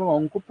ইকুয়েশন এবং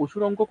অঙ্ক,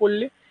 প্রচুর অঙ্ক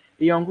করলে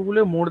এই অঙ্কগুলো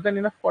মোর দ্যান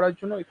এনাফ করার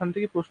জন্য এখান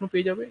থেকে প্রশ্ন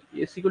পেয়ে যাবে।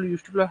 S equal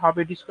use to plus half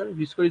এটি square,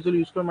 V square equal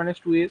use square minus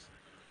 2s,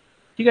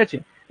 ঠিক আছে।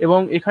 এবং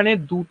এখানে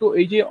দুটো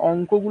এই যে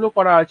অঙ্কগুলো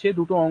করা আছে,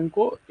 দুটো অঙ্ক,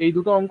 এই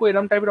দুটো অঙ্ক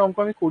এরম টাইপের অঙ্ক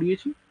আমি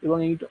করিয়েছি, এবং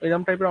এই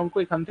এরম টাইপের অঙ্ক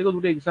এখান থেকে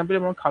দুটো এক্সাম্পল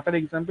এবং খাতার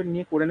এক্সাম্পল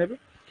নিয়ে করে নেবে,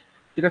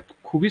 যেটা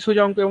খুবই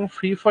সোজা অঙ্ক। এবং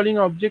ফ্রি ফলিং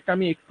অবজেক্ট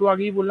আমি একটু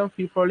আগেই বললাম,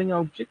 ফ্রি ফলিং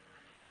অবজেক্ট,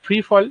 ফ্রি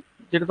ফল,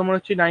 যেটা তোমার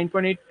হচ্ছে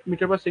 9.8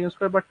 মিটার পার সেকেন্ড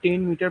স্কোয়ার বা 10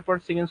 মিটার পার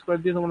সেকেন্ড স্কোয়ার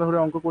দিয়ে তোমরা ধরে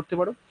অঙ্ক করতে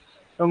পারো।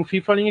 এবং ফ্রি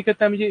ফলিং এর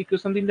ক্ষেত্রে আমি যে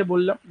ইকুয়েশন তিনটে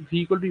বললাম, V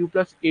equal to you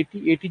plus এটি,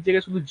 এটির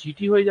জায়গায় শুধু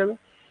জিটি হয়ে যাবে,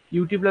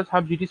 UT plus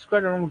half GT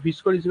square, এবং V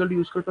square is equal to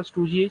you square plus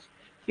 2gh,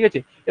 ঠিক আছে।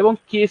 এবং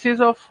কেসেস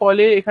অফ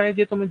ফলে এখানে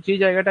যে তুমি যে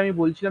জায়গাটা আমি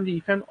বলছিলাম যে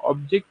if an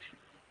object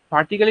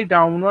vertically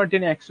downward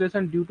then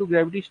acceleration due to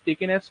gravity is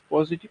taken as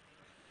positive,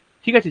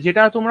 ঠিক আছে,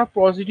 যেটা তোমরা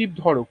পজিটিভ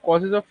ধরো,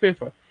 কজেস অফ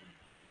ফেভার।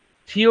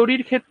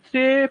 থিওরির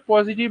ক্ষেত্রে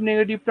পজিটিভ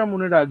নেগেটিভটা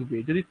মনে রাখবে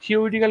যদি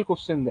থিওরিটিক্যাল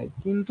কোশ্চেন দেয়,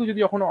 কিন্তু যদি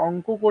যখন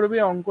অঙ্ক করবে,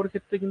 অঙ্কর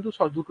ক্ষেত্রে কিন্তু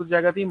সব দুটো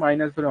জায়গাতেই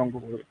মাইনাস ধরে অঙ্ক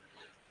করবে,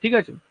 ঠিক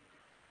আছে।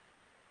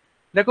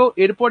 দেখো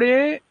এরপরে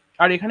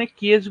আর এখানে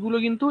কেসগুলো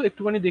কিন্তু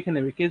একটুখানি দেখে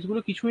নেবে, কেসগুলো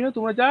কিছুই না,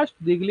 তোমরা জাস্ট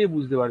দেখলেই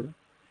বুঝতে পারবে।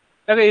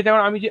 দেখো এটা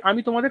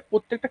আমি তোমাদের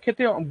প্রত্যেকটা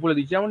ক্ষেত্রে বলে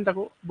দিচ্ছি। যেমন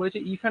দেখো বলেছে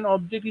if an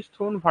object is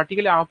thrown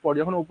vertically upward,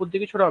 যখন উপর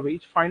দিকে ছোড়া হবে,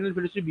 is final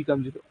velocity become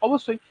zero.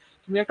 অবশ্যই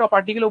তুমি একটা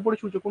পার্টিকেল উপরে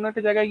ছুটছো, কোনো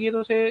একটা জায়গায় গিয়ে তো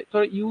সে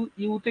ধরো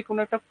ইউতে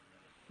কোনো একটা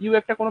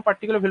একটা কোনো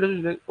পার্টিকুলার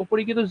ভেলোসিটি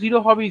ওপরে গিয়ে তো জিরো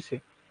হবেই সে,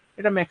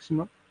 এটা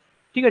ম্যাক্সিমাম,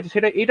 ঠিক আছে।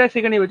 এটা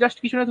সেখানে জাস্ট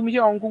কিছু না, তুমি যে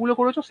অঙ্কগুলো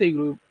করেছো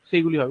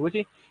সেইগুলি হবে।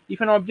 বলছি if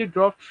an object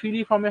drop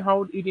freely from a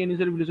হাউড it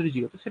initial velocity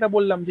zero, তো সেটা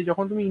বললাম যে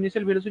যখন তুমি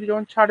ইনিশিয়াল ভেলোসিটি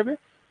যখন ছাড়বে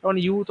তখন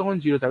ইউ তখন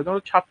জিরো থাকবে,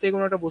 তখন ছাদ থেকে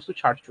কোনো একটা বস্তু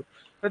ছাড়ছো,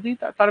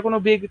 তার কোনো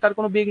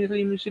বেগ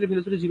ইনিশিয়াল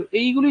ভেলোসিটি জিরো,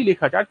 এইগুলোই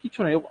লেখা আছে, আর কিছু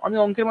নয়। আমি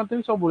অঙ্কের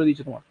মাধ্যমে সব বলে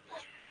দিচ্ছি তোমার।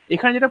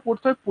 এখানে যেটা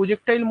পড়তে হয়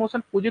প্রজেক্টাইল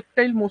মোশন,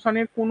 প্রজেক্টাইল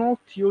মোশনের কোনো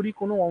থিওরি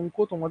কোনো অঙ্ক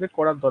তোমাদের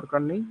করার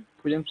দরকার নেই।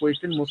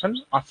 প্রজেক্টাইল মোশন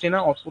আসে না,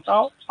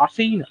 অতটাও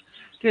আসেই না,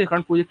 ঠিক আছে,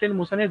 কারণ প্রজেক্টাইল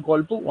মোশনের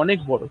গল্প অনেক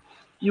বড়।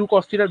 ইউ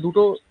কস্টিটা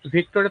দুটো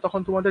ভেক্টরে, তখন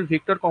তোমাদের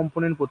ভেক্টর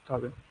কম্পোনেন্ট পড়তে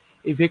হবে।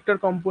 এই ভেক্টর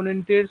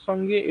কম্পোনেন্টের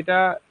সঙ্গে এটা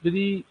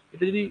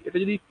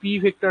যদি পি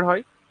ভেক্টর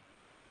হয়,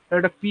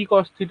 তাহলে এটা P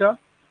cos theta,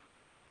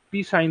 P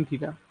sine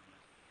theta,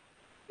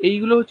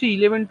 এইগুলো হচ্ছে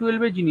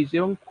 11-12 জিনিস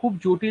এবং খুব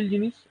জটিল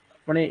জিনিস।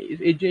 মানে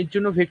এর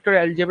জন্য ভেক্টর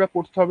অ্যালজেব্রা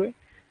পড়তে হবে,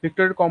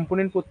 ভেক্টরের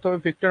কম্পোনেন্ট পড়তে হবে,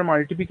 ভেক্টর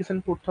মাল্টিপ্লিকেশন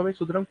পড়তে হবে।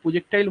 সুতরাং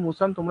প্রজেক্টাইল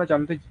মোশন তোমরা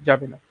জানতে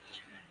যাবে না।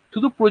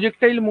 শুধু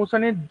প্রজেক্টাইল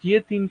মোশনের যে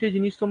 3টে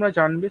জিনিস তোমরা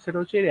জানবে সেটা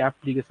হচ্ছে এর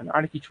অ্যাপ্লিকেশন,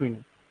 আর কিছুই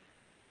নেই।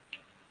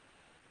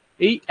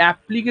 এই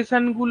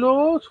অ্যাপ্লিকেশন গুলো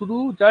শুধু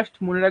জাস্ট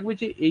মনে রাখবে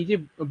যে এই যে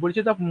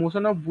বলছে the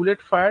motion of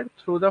bullet fire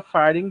through the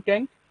firing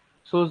tank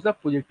shows the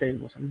projectile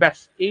motion, ব্যাস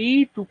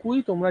এইটুকুই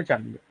তোমরা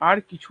জানবে, আর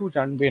কিছু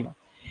জানবে না।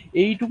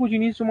 এইটুকু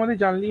জিনিস তোমাদের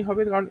জানলেই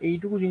হবে, কারণ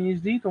এইটুকু জিনিস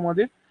দিয়েই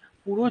তোমাদের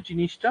পুরো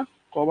জিনিসটা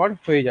কভার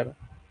হয়ে যাবে।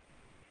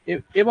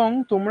 এবং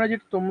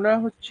তোমরা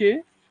হচ্ছে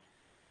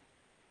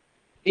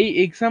এই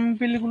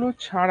এক্সাম্পল গুলো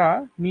ছাড়া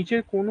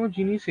নিচের কোনো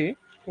জিনিসে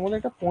তোমাদের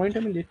একটা পয়েন্ট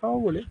আমি লেখাবো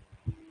বলে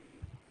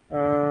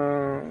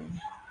আহ,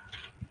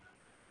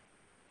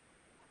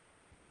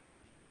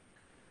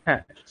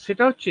 হ্যাঁ,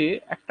 সেটা হচ্ছে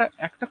একটা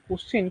একটা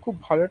কোশ্চেন, খুব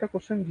ভালো একটা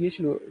কোশ্চেন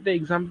দিয়েছিল, এটা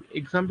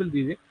এক্সাম্পল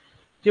দিয়ে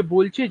যে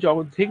বলছে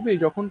দেখবে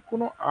যখন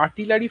কোনো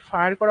আর্টিলারি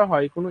ফায়ার করা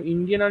হয়, কোনো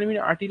ইন্ডিয়ান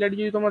আর্মির আর্টিলারি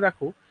যদি তোমরা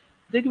দেখো,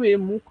 দেখবে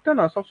মুখটা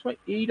না সবসময়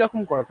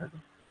এইরকম করা থাকে।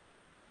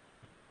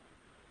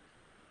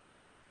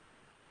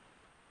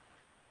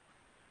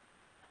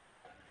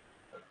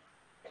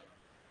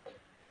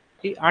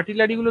 এই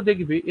আর্টিলারি গুলো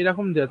দেখবে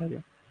এরকম দেওয়া থাকে।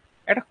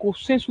 একটা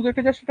কোশ্চেন, শুধু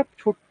একটা জাস্ট একটা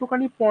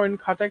ছোট্টখানি পয়েন্ট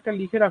খাতা একটা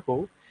লিখে রাখো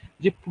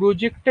যে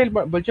প্রজেক্টাইল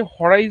বলছে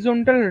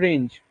হরাইজন্টাল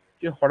রেঞ্জ,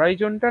 যে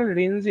হরাইজন্টাল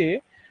রেঞ্জে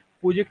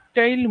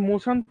প্রজেক্টাইল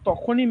মোশন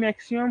তখনই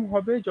ম্যাক্সিমাম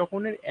হবে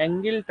যখন এর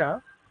অ্যাঙ্গেলটা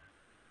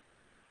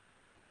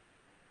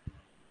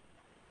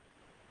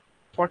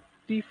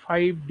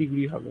 45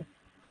 ডিগ্রি হবে।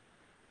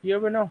 কি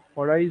হবে না,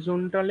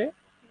 হরাইজন্টালে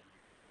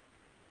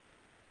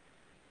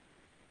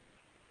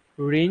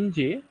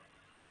রেঞ্জে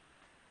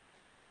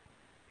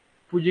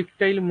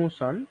প্রজেক্টাইল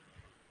মোশন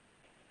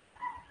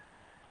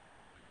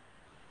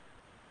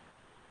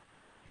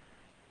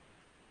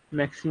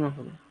ম্যাক্সিমাম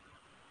হবে।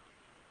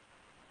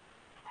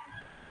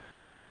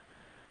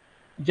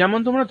 যেমন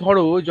তোমরা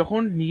ধরো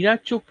যখন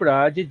নীরাজ চোপড়া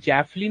যে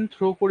জ্যাভলিন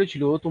থ্রো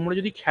করেছিল, তোমরা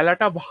যদি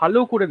খেলাটা ভালো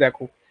করে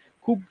দেখো,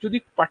 খুব যদি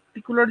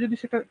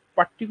সেটা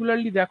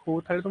পার্টিকুলারলি দেখো,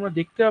 তাহলে তোমরা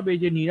দেখতে পাবে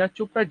যে নীরাজ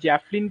চোপড়া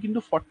জ্যাভলিন কিন্তু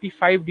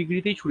 45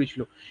 ডিগ্রিতেই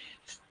ছুড়েছিল।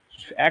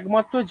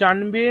 একমাত্র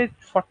জানবে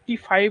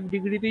 45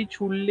 ডিগ্রিতেই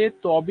ছুড়লে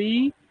তবেই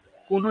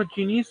কোনো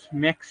জিনিস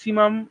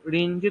ম্যাক্সিমাম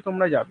রেঞ্জে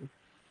তোমরা যাবে।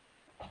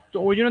 তো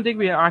ওই জন্য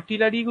দেখবে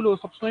আর্টিলারি গুলো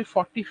সবসময়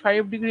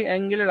 45 ডিগ্রি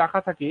অ্যাঙ্গেলে রাখা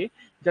থাকে,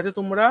 যাতে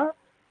তোমরা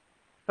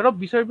ধরো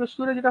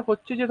বিষয়বস্তুটা যেটা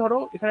হচ্ছে যে ধরো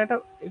এখানে একটা,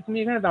 তুমি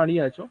এখানে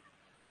দাঁড়িয়ে আছো,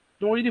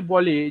 তোমার যদি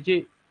বলে যে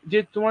যে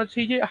তোমার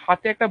সেই যে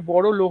হাতে একটা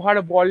বড় লোহার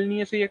বল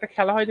নিয়ে সেই একটা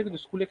খেলা হয়, দেখো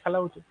স্কুলে খেলা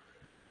হতো,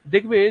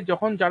 দেখবে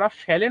যখন যারা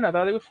ফেলে না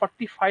তারা দেখবে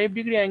 45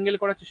 ডিগ্রি অ্যাঙ্গেল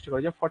করার চেষ্টা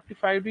করে, যে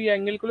 45 ডিগ্রি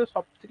অ্যাঙ্গেল করলে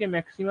সব থেকে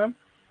ম্যাক্সিমাম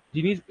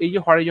জিনিস এই যে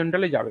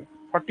হরাইজন্টালে যাবে।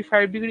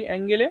 45 ডিগ্রি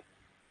অ্যাঙ্গেলে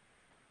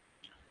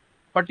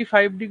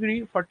 45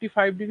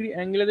 ডিগ্রি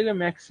অ্যাঙ্গেলে দেখবে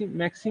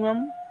ম্যাক্সিমাম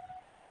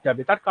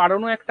যাবে। তার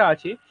কারণও একটা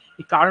আছে,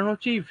 এই কারণ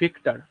হচ্ছে এই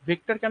ভেক্টর।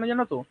 ভেক্টর কেন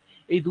জানো তো,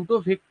 এই দুটো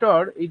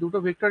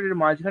ভেক্টর এর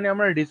মাঝখানে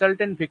আমরা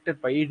রেজাল্টেন্ট ভেক্টর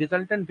পাই, এই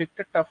রেজাল্টেন্ট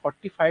ভেক্টরটা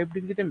 45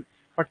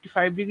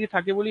 ডিগ্রি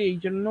থাকে বলে এই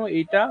জন্য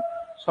এইটা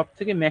সব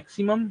থেকে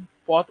ম্যাক্সিমাম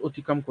পথ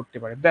অতিক্রম করতে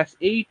পারে। ব্যাস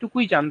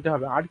এইটুকুই জানতে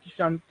হবে, আর কিছু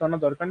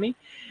জানার দরকার নেই।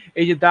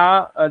 এই যে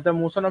the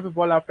motion of A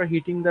ball after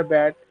hitting the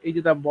bat, এই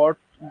যে দ্য বল,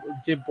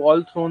 যে বল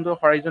থ্রোন দ্য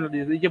হরাইজন্টাল,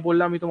 এই যে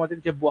বললাম আমি তোমাদের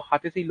যে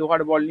হাতে সেই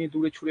লোহার বল নিয়ে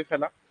দূরে ছুঁড়ে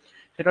ফেলা,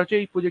 সেটা হচ্ছে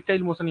এই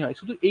প্রজেক্টাইল মোশনই হয়।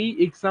 শুধু এই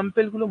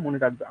এক্সাম্পল গুলো মনে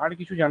রাখবে, আর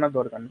কিছু জানার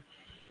দরকার নেই।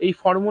 এই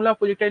ফর্মুলা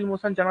প্রজেক্টাইল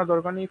মোশন জানার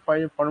দরকার নেই,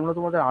 ফর্মুলা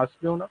তোমাদের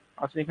আসবেও না,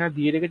 আসলে এখানে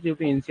দিয়ে রেখেছে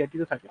যেহেতু এনসিআরটি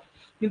তে থাকে।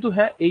 কিন্তু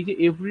হ্যাঁ, এই যে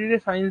এভরিডে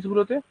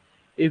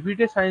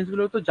সায়েন্স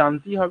গুলো তো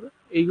জানতেই হবে,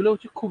 এইগুলো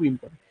হচ্ছে খুব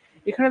ইম্পর্টেন্ট।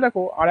 এখানে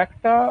দেখো আর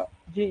একটা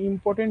যে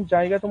ইম্পর্টেন্ট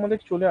জায়গা তোমাদের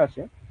চলে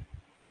আসে,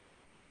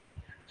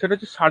 সেটা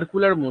হচ্ছে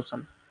circular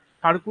motion.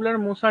 Circular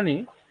মোশনে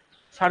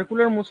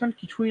circular motion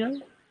কিছুই নয়,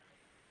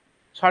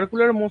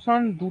 সার্কুলার মোশন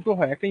দুটো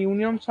হয়, একটা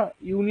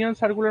ইউনিয়ন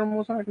সার্কুলার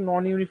মোশন, একটা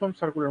নন uniform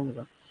circular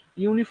motion.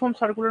 Uniform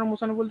circular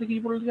motion বলতে কি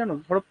বলতে জানো,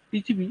 ধরো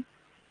পৃথিবী,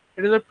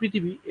 এটা ধরো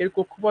পৃথিবী, এর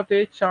কক্ষপথে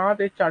চাঁদ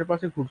এর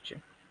চারপাশে ঘুরছে।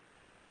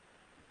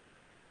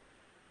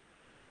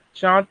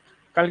 চাঁদ,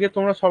 কালকে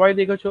তোমরা সবাই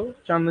দেখেছো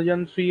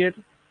চন্দ্রযান 3 এর,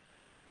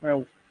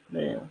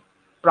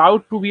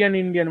 proud to be an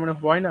Indian, মানে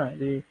হয় না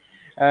যে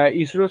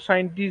ইসরো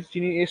সায়েন্টিস্ট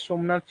যিনি এস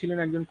সোমনাথ ছিলেন,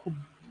 একজন খুব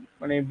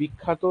মানে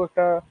বিখ্যাত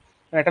একটা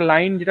একটা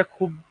লাইন, যেটা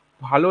খুব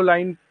ভালো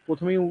লাইন,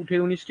 প্রথমেই উঠে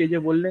উনি স্টেজে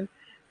বললেন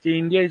যে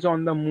India is on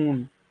the moon,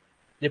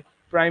 যে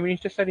prime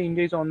minister sir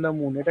India is on the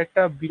moon. এটা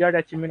একটা বিরাট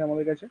অ্যাচিভমেন্ট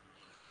আমাদের কাছে।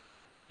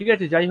 ঠিক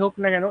আছে, যাই হোক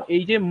না কেন,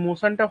 এই যে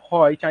মোশনটা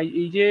হয়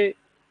এই যে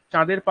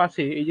চাঁদের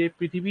পাশে, এই যে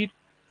পৃথিবীর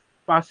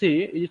পাশে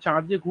এই যে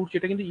চাঁদ যে ঘুরছে,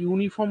 এটা কিন্তু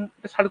ইউনিফর্ম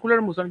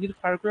সার্কুলার মোশন। কিন্তু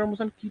সার্কুলার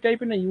মোশন কি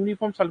টাইপের না,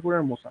 ইউনিফর্ম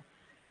সার্কুলার মোশন।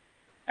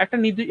 একটা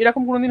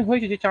এরকম কোনোদিন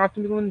হয়েছে যে চাঁদ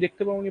তুমি কোনোদিন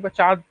দেখতে পাওনি, বা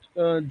চাঁদ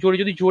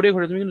যদি জোরে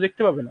ঘোরে তুমি কিন্তু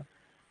দেখতে পাবে না।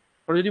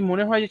 আর যদি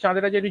মনে হয় যে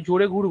চাঁদের আজ একটু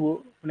জোরে ঘুরবো,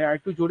 মানে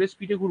একটু জোরে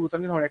স্পিডে ঘুরবো,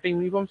 তাহলে কিন্তু হয় একটা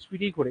ইউনিফর্ম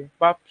স্পিডেই ঘোরে।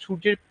 বা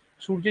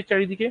সূর্যের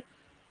চারিদিকে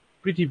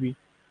পৃথিবী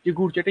যে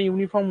ঘুরছে, এটা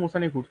ইউনিফর্ম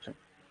মোশনে ঘুরছে।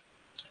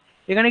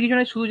 এখানে কিছু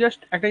নয়, শুধু জাস্ট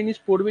একটা জিনিস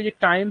পড়বে যে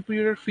টাইম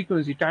পিরিয়ড আর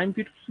ফ্রিকোয়েন্সি। টাইম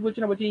পিরিয়ড কি বলছে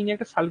না বলছে, ইনি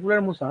একটা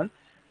circular motion,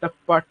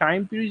 the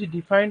time period is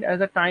defined as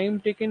the time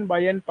taken by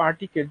an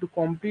particle to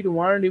complete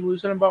one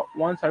revolution বা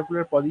one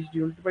circular path is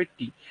denoted by t।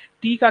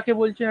 t কাকে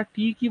বলছে না, t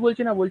কি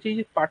বলছে না বলছে, এই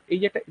যে এই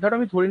যে একটা ধরো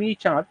আমি ধরে নিই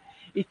চাঁদ,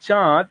 এই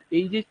চাঁদ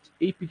এই যে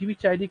এই পৃথিবীর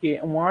চারিদিকে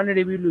ওয়ান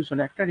রেভলিউশন,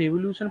 একটা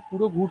রেভলিউশন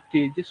পুরো ঘুরতে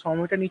যে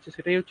সময়টা নিচ্ছে,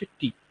 সেটাই হচ্ছে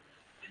টি।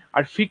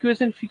 আর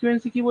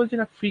ফ্রিকোয়েন্সি কি বলছে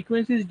না,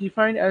 frequency is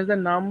defined as the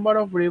number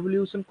of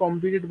revolution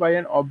completed by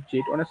an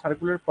object on a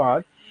circular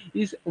path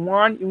is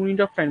one unit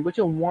of time,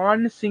 বলছে one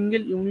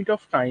single unit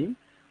of time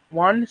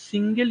one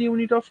single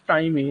unit of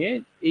টাইমে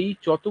এই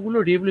যতগুলো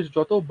revolution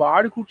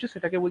যতবার ঘুরছে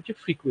সেটাকে বলছে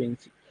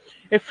frequency.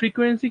 এই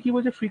frequency কি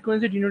বলছে,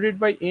 ফ্রিকোয়েন্সি ডিনোটেড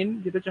বাই এন,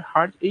 যেটা হচ্ছে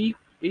হার্জ। এই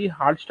এই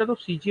হার্জটা তো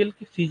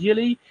সিজিএল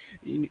এই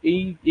এই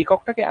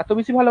এককটাকে এত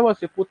বেশি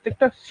ভালোবাসে,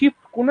 প্রত্যেকটা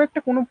শিফট কোনো একটা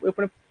কোনো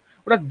মানে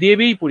ওরা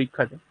দেবেই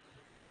পরীক্ষাতে।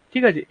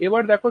 ঠিক আছে,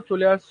 এবার দেখো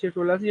চলে আসছে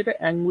যেটা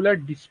অ্যাঙ্গুলার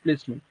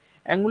ডিসপ্লেসমেন্ট।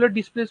 অ্যাঙ্গুলার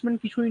ডিসপ্লেসমেন্ট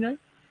কিছুই নয়,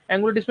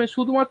 অ্যাঙ্গুলার ডিসপ্লেসমেন্ট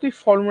শুধুমাত্র এই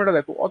ফর্মুলাটা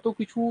দেখো, অত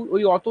কিছু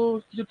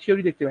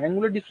থিওরি দেখতে হবে।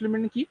 অ্যাঙ্গুলার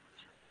ডিসপ্লেসমেন্ট কি,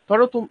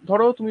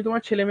 ধরো তুমি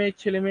তোমার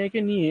ছেলে মেয়েকে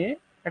নিয়ে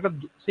একটা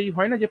সেই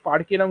হয় না যে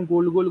পার্কে এরম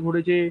গোল গোল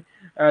ঘুরে যে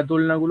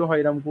দোলনাগুলো হয়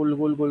এরম গোল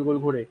গোল গোল গোল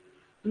ঘুরে,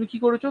 তুমি কি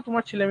করেছো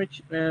তোমার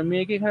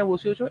মেয়েকে এখানে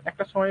বসিয়েছো,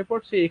 একটা সময় পর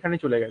সে এখানে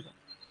চলে গেছে,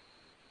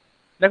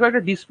 দেখো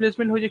একটা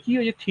ডিসপ্লেসমেন্ট হয়েছে, কি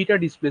হয়েছে, থিটা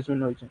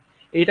ডিসপ্লেসমেন্ট হয়েছে।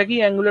 এইটাকেই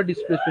অ্যাঙ্গুলার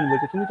ডিসপ্লেসমেন্ট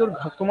বলছে। তুমি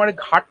তোমার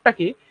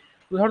ঘাটটাকে,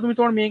 ধরো তুমি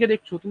তোমার মেয়েকে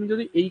দেখছো, তুমি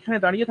যদি এইখানে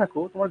দাঁড়িয়ে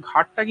থাকো তোমার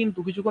ঘাটটা কিন্তু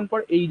কিছুক্ষণ পর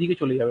এই দিকে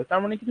চলে যাবে, তার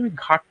মানে কি তুমি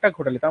ঘাটটা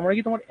ঘোরালে, তার মানে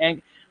কি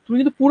তুমি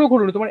কিন্তু পুরো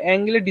ঘোরোনি, তোমার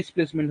অ্যাঙ্গেলের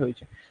ডিসপ্লেসমেন্ট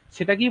হয়েছে।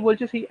 সেটাকেই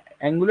বলছে সেই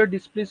অ্যাঙ্গুলার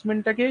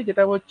ডিসপ্লেসমেন্টটাকে,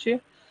 যেটা হচ্ছে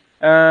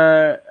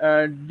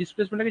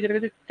ডিসপ্লেসমেন্টটাকে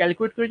যেটাকে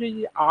ক্যালকুলেট করেছে এই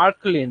যে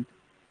আর্ক লেন্থ,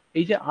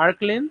 এই যে আর্ক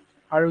লেন্থ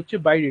আর হচ্ছে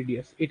বাই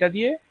রেডিয়াস, এটা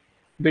দিয়ে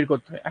বের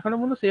করতে হয়। এখনো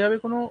পর্যন্ত সেভাবে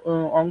কোনো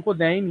অঙ্ক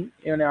দেয়নি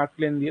মানে আর্ক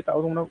লেন্থ দিয়ে, তাও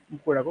তোমরা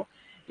করে রাখো।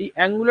 এই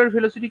অ্যাঙ্গুলার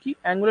ভেলোসিটি কি,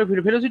 অ্যাঙ্গুলার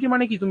ভেলোসিটি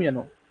মানে কি তুমি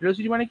জানো,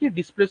 ভেলোসিটি মানে কি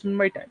ডিসপ্লেসমেন্ট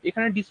বাই টাইম।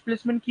 এখানে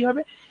ডিসপ্লেসমেন্ট কি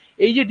হবে,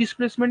 এই যে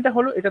ডিসপ্লেসমেন্টটা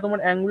হলো এটা তোমার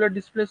অ্যাঙ্গুলার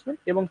ডিসপ্লেসমেন্ট,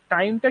 এবং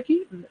টাইমটা কি,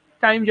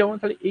 টাইম যেমন,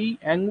 তাহলে এই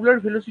অ্যাঙ্গুলার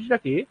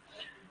ভেলোসিটিটাকে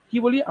কি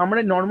বলি আমরা,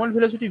 নর্মাল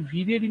ভেলোসিটি ভি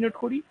দিয়ে ডিনোট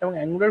করি এবং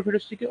অ্যাঙ্গুলার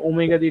ভেলোসিটিকে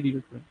ওমেগা দিয়ে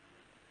ডিনোট করি।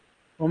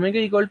 Omega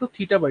equal to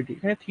theta by T.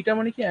 এখানে থিটা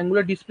মানে কি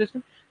অ্যাঙ্গুলার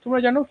ডিসপ্লেসমেন্ট, তোমরা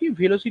জানো কি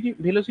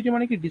ভেলোসিটি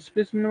মানে কি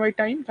ডিসপ্লেসমেন্ট বাই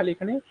টাইম, তাহলে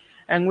এখানে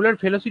অ্যাঙ্গুলার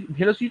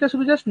ভেলোসিটিটা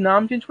শুধু জাস্ট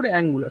নাম চেঞ্জ করে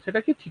অ্যাঙ্গুলার, সেটা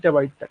কি থিটা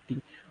বাই টি।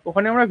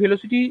 ওখানে আমরা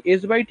ভেলোসিটি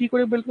এস বাই টি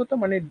করে বের করতাম,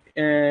 মানে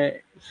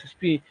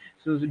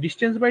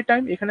ডিস্টেন্স বাই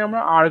টাইম, এখানে আমরা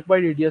আর্ক বাই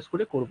রেডিয়াস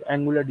করে করবো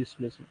অ্যাঙ্গুলার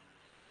ডিসপ্লেসমেন্ট।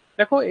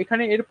 দেখো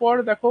এখানে এরপর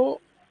দেখো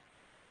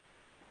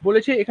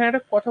বলেছে, এখানে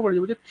একটা কথা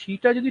বলেছে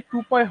থিটা যদি 2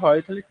 পাই হয়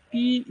তাহলে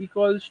টি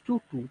ইকুয়ালস টু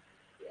 2,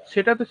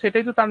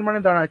 সেটাই তো তার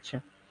মানে দাঁড়াচ্ছে।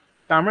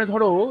 তার মানে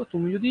ধরো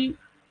তুমি যদি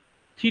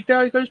থিটা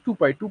ইকুয়ালস 2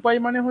 পাই, 2 পাই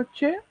মানে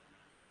হচ্ছে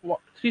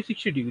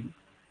 360 ডিগ্রি।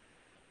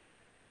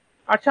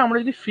 আচ্ছা, আমরা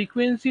যদি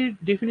ফ্রিকোয়েন্সির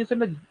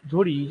ডেফিনেশনটা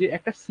ধরি, যে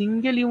একটা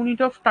সিঙ্গেল ইউনিট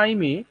অফ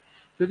টাইমে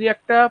যদি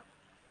একটা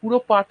পুরো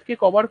পাথকে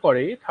কভার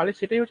করে, তাহলে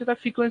সেটাই হচ্ছে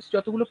তার ফ্রিকোয়েন্সি,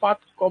 যতগুলো পাথ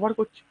কভার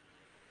করছে।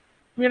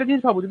 তুমি একটা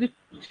জিনিস ভাবো, যদি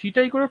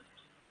থিটা ইকুয়াল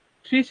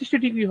 360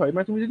 ডিগ্রি হয়,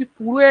 মানে তুমি যদি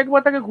পুরো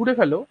একবার তাকে ঘুরে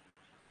ফেলো,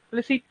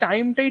 তাহলে সেই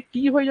টাইমটাই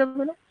টি হয়ে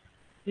যাবে না,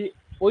 যে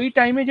ওই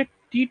টাইমে যে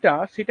টিটা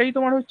সেটাই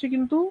তোমার হচ্ছে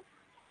কিন্তু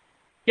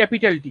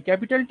ক্যাপিটাল টি।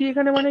 ক্যাপিটাল টি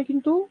এখানে মানে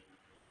কিন্তু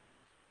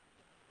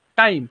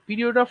টাইম,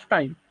 পিরিয়ড অফ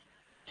টাইম।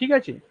 ঠিক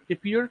আছে, যে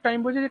পিরিয়ড টাইম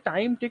বলছে যে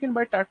time taken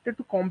by tractor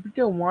to complete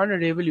A one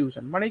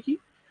revolution, মানে কি,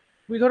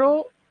 তুমি ধরো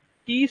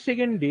টি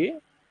সেকেন্ডে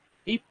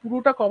এই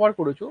পুরোটা কভার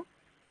করেছো,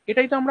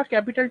 এটাই তো আমরা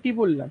ক্যাপিটাল টি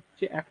বললাম,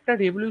 যে একটা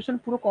রেভলিউশন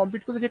পুরো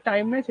কমপ্লিট করতে যে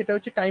টাইম নেয় সেটা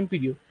হচ্ছে টাইম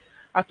পিরিয়ড।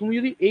 আর তুমি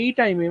যদি এই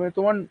টাইমে মানে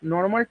তোমার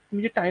নর্মাল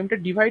তুমি যে টাইমটা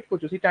ডিভাইড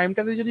করছো সেই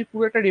টাইমটাতে যদি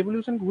পুরো একটা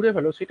রেভলিউশন ঘুরে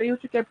ফেলো, সেটাই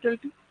হচ্ছে ক্যাপিটাল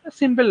টি।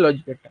 সিম্পল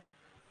লজিক একটা।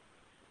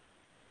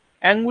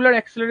 অ্যাঙ্গুলার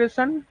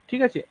অ্যাক্সেলারেশন,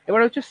 ঠিক আছে,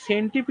 এবার হচ্ছে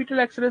সেন্টিপিটাল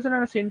অ্যাক্সেলারেশন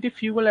আর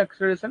সেন্টিফিউগাল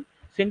অ্যাক্সেলারেশন।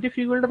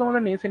 সেন্টিফিউগালটা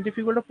তোমাদের নেই,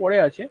 সেন্টিফিউগালটা পরে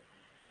আছে।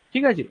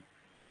 ঠিক আছে,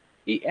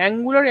 এই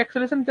অ্যাঙ্গুলার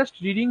অ্যাক্সেলারেশন জাস্ট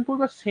রিডিং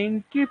করবে,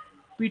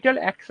 সেন্টিপিটাল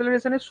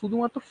অ্যাক্সেলারেশনের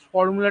শুধুমাত্র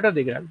ফর্মুলাটা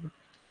দেখে রাখবে।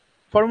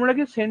 ফর্মুলা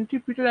কি,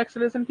 সেন্টিপিটাল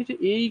অ্যাক্সেলারেশন কিছু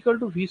এ equal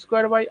to V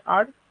square by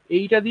আর।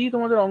 এইটা দিয়েই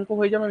তোমাদের অঙ্ক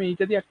হয়ে যাবে। আমি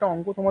এইটা দিয়ে একটা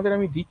অঙ্ক তোমাদের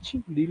আমি দিচ্ছি,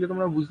 দিলে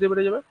তোমরা বুঝতে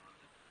পেরে যাবে।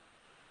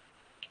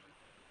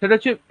 সেটা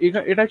হচ্ছে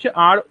এটা হচ্ছে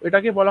আর,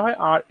 এটাকে বলা হয়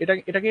আর,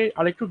 এটাকে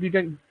আরেকটু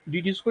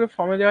ডিডিউস করে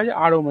ফর্মে দেওয়া হয়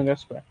আর ওমেগা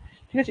স্কোয়ার।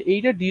 ঠিক আছে,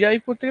 এইটা ডিরাইভ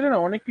করতে গেলে না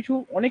অনেক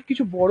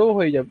কিছু বড়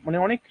হয়ে যাবে, মানে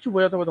অনেক কিছু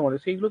বোঝাতে হবে তোমাদের,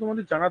 সেইগুলো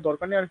তোমাদের জানার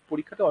দরকার নেই, আর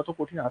পরীক্ষাতে অত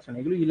কঠিন আসে না,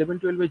 এগুলো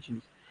 11-12-এর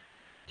জিনিস।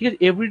 ঠিক আছে,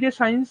 এভরিডে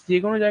সায়েন্স যে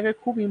কোনো জায়গায়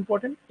খুব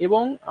ইম্পর্টেন্ট।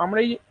 এবং আমরা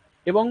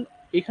এবং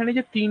এখানে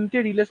যে তিনটে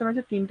রিলেশন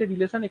আছে, তিনটে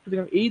রিলেশন একটু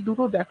দেখলাম, এই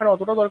দুটো দেখার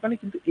অতটা দরকার নেই,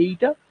 কিন্তু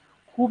এইটা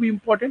খুব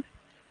ইম্পর্টেন্ট।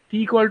 টি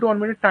ইকুয়াল টু 1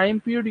 মানে time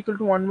period equal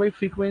to 1 by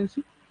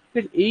frequency. ঠিক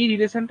আছে, এই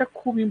রিলেশনটা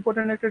খুব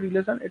ইম্পর্টেন্ট একটা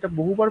রিলেশন, এটা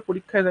বহুবার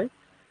পরীক্ষায় দেয়।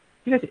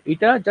 ঠিক আছে,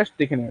 এটা জাস্ট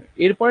দেখে নেবে।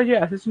 এরপরে যে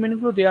অ্যাসেসমেন্ট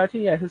গুলো দেওয়া আছে,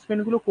 এই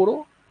অ্যাসেসমেন্ট গুলো করো।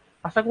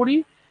 আশা করি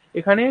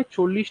এখানে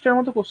 40টার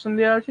মতো কোশ্চেন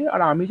দেওয়া আছে,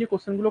 আর আমি যে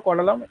কোশ্চেন গুলো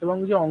করালাম এবং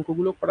যে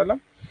অঙ্কগুলো করালাম,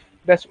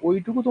 ব্যাস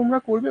ওইটুকু তোমরা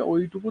করবে,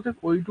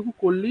 ওইটুকু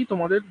করলেই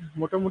তোমাদের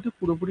মোটামুটি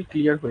পুরোপুরি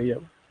ক্লিয়ার হয়ে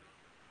যাবে।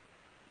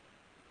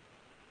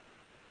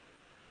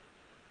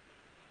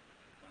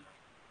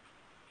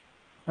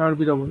 হ্যাঁ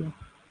অর্পিতা বলো।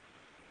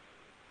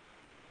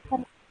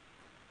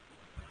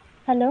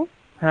 হ্যালো।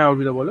 হ্যাঁ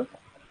অর্পিতা বলো।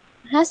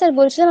 হ্যাঁ স্যার,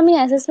 বলছিলাম আমি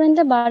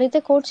অ্যাসেসমেন্টটা বাড়িতে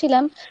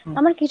করছিলাম, হুম,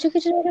 আমার কিছু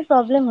কিছু জায়গায়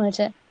প্রবলেম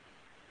হয়েছে।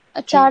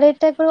 আর ঠিক।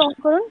 চারেরটা একবার অন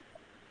করুন।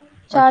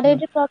 আচ্ছা, চারের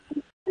যে প্রবলেম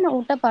না,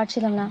 ওটা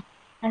পারছিলাম না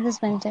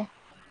অ্যাসেসমেন্টে,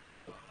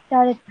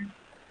 চারেরটা।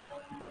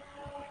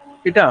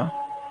 এটা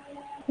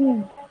হুম।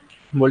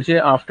 বলছে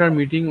after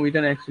meeting with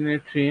an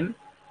accident train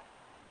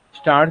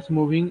starts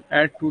moving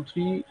at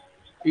 2-3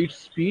 its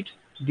speed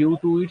due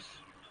to its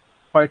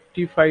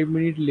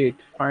 45-minute late.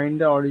 Find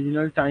the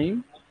original time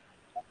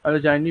আর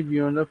যায়নি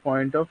beyond the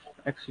point of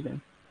accident.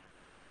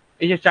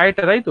 এই যে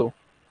চারটা, তাই তো?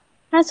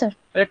 হ্যাঁ স্যার।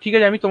 আচ্ছা ঠিক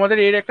আছে, আমি তোমাদের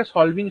এর একটা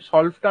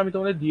সলভটা আমি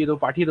তোমাদের দিয়ে দেবো,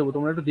 পাঠিয়ে দেবো,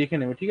 তোমরা একটু দেখে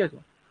নেবে, ঠিক আছে?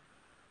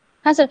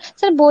 হ্যাঁ স্যার।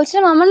 স্যার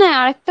বলছিলাম আমার না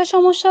আরেকটা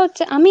সমস্যা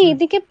হচ্ছে, আমি হুম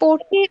এদিকে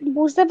পড়তে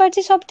বুঝতে পারছি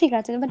সব ঠিক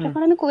আছে, বাট হুম।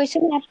 যখন আমি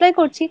কোয়েশ্চেন অ্যাপ্লাই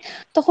করছি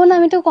তখন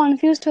আমি তো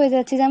কনফিউজড হয়ে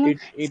যাচ্ছি। যেমন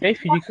এটাই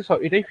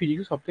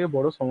ফিজিক্সের সব থেকে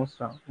বড়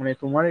সমস্যা, মানে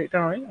তোমার এটা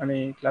নয়, মানে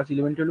ক্লাস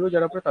 11-12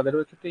 যারা পড়ে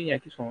তাদেরও ক্ষেত্রে এই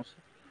একই সমস্যা।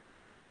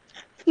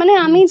 মানে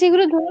হুম আমি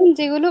যেগুলো ধরুন,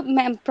 যেগুলো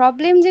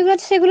প্রবলেম যেগুলো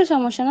আছে সেগুলো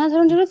সমস্যা না,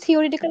 ধরুন যেগুলো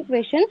থিওরিটিক্যাল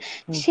কোয়েশ্চেন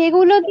হুম।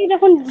 সেগুলো দিয়ে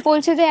যখন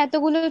বলছে যে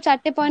এতগুলো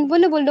চারটে পয়েন্ট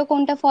বললো বললো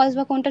কোনটা ফলস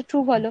বা কোনটা ট্রু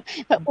বলো,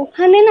 এবার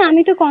ওখানে না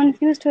আমি তো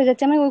কনফিউজড হয়ে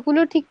যাচ্ছি, আমি ওইগুলো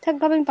ঠিকঠাক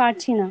ভাবে আমি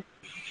পারছি না।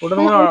 ওটা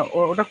মানে তোমার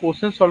ওটা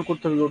কোশ্চেন সলভ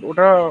করতে হবে,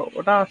 ওটা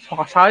ওটা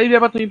স্বাভাবিক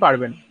ব্যাপার, তুমি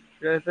পারবেন।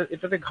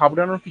 এটাতে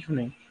ঘাবড়ানোর কিছু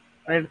নেই।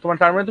 মানে তোমার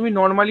তার মানে তুমি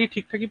নর্মালি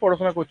ঠিকঠাকই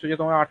পড়াশোনা করছো, যে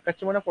তোমার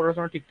আটকাচ্ছে মানে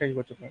পড়াশোনা ঠিকঠাকই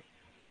করছো তুমি।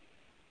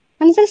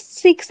 মানে স্যার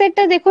সিক্স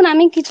এরটা দেখুন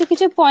আমি কিছু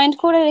কিছু পয়েন্ট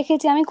করে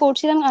রেখেছি, আমি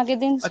করছিলাম আগের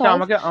দিন আচ্ছা, সলভ।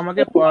 আমাকে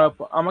আমাকে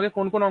আমাকে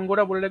কোন কোন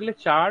অঙ্কটা বলে রাখলে?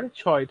 4,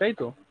 6, তাই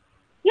তো?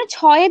 না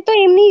ছয়ে তো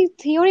এমনি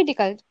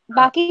থিওরিটিক্যাল, আহ,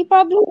 বাকি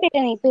প্রবলেম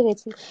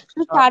পেরেছি,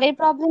 শুধু আহ, চারের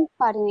প্রবলেম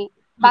পারিনি।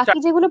 শুধু বাকি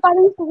যেগুলো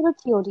পারিনি সেগুলো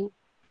থিওরি।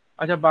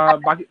 আচ্ছা, আর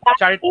বাকি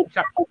চারের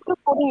ওগুলো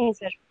করিনি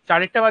স্যার।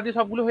 চারেরটা বাদ দিয়ে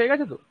সবগুলো হয়ে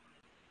গেছে তো?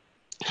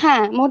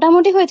 হ্যাঁ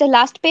মোটামুটি হয়েছে,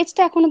 লাস্ট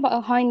পেজটা এখনো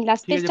হয়নি,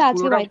 লাস্ট ঠিক আছে, পেজটা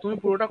আজকে হোয়াইট তুমি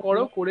পুরোটা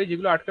করো, করে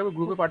যেগুলো আটকাবে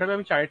গ্রুপে পাঠাবে,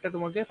 আমি চারেরটা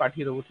তোমাকে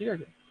পাঠিয়ে দেবো, ঠিক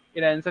আছে?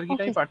 এর অ্যান্সার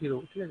কিটা ওকে আমি পাঠিয়ে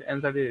দেবো, ঠিক আছে?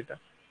 অ্যান্সারের এটা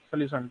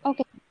সলিউশনটা।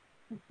 ওকে।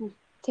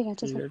 ঠিক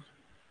আছে ঠিক স্যার। আছে,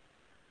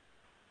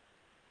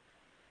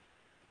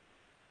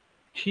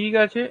 ঠিক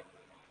আছে।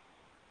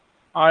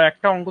 আর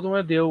একটা অঙ্ক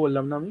তোমরা দেবো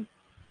বললাম না আমি?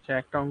 আচ্ছা,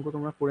 একটা অঙ্ক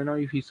তোমরা করে নাও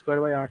এই v²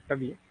 / r টা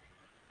দিয়ে।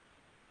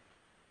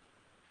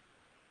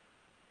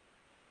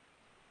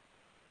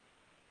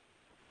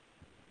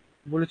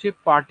 বলেছে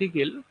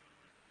particle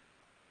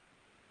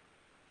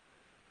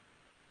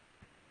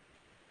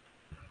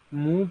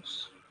moves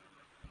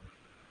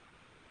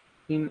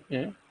in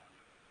a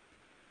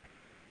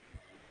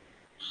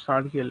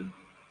circle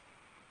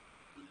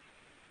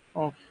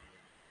of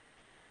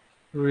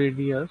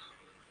radius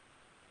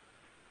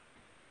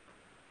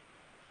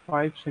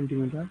 5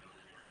 centimeter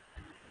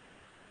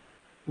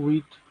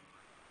with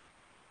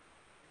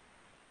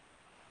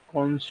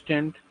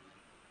constant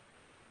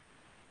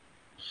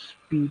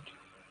speed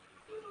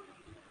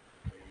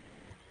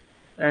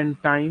and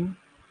time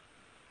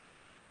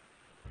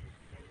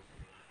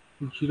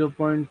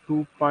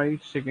 0.2 pi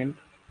second.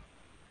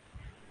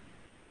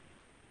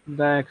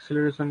 The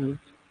acceleration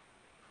is...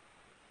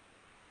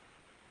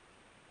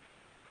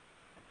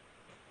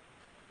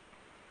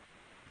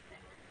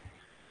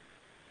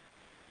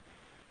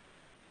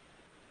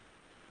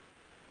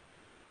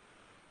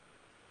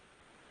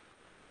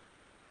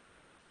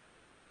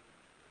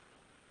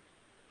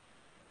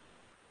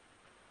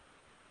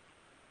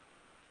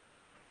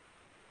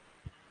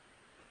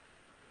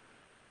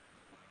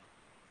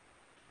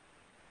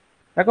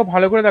 দেখো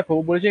ভালো করে দেখো,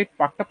 বলেছে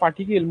একটা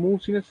particle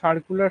moves in a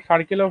circular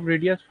circle of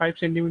radius 5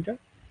 centimetre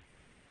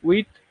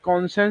with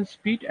constant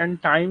speed and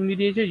time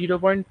দিয়েছে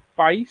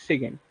 0.5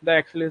 second. The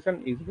acceleration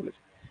is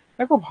বলেছে।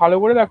 দেখো ভালো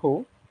করে দেখো,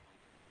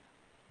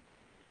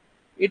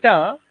 এটা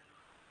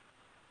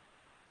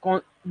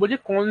বলছে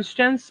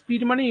কনস্ট্যান্ট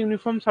স্পিড মানে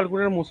ইউনিফর্ম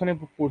সার্কুলার মোশনে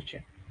পড়ছে।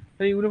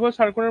 তাই ইউনিফর্ম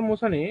সার্কুলার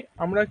মোশনে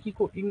আমরা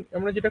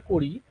আমরা যেটা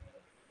করি,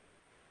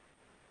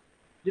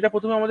 যেটা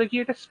প্রথমে আমাদের কি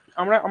এটা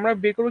আমরা আমরা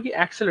বের করবো কি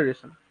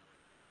অ্যাক্সেলারেশন।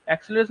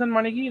 অ্যাক্সেলারেশন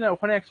মানে কি না,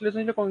 ওখানে অ্যাক্সেলারেশন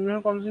যেটা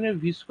কনস্ট্যান্ট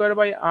v²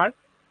 / r।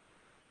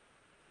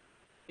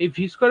 এই v²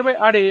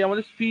 / r এ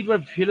আমাদের স্পিড বা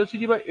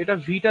ভেলোসিটি বা এটা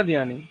ভিটা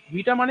দেওয়া নেই।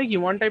 ভিটা মানে কি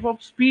ওয়ান টাইপ অফ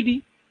স্পিডই।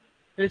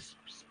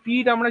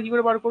 স্পিড আমরা কি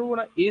করে বার করবো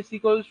না, s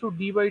 =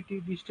 d/t,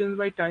 distance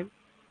by time.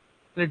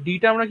 তাহলে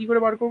ডিটা আমরা কি করে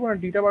বার করবো না,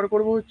 ডিটা বার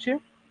করবো হচ্ছে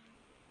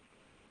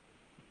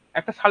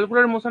একটা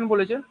সার্কুলার মোশন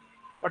বলেছে,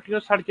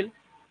 পার্টিকুলার সার্কেল।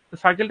 তো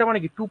সার্কেলটা মানে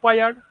কি 2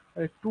 πr,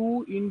 2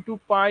 ×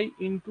 π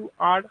 ×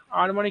 r।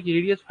 আর মানে কি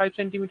রেডিয়াস 5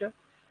 সেন্টিমিটার।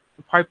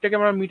 5টাকে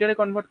আমরা মিটারে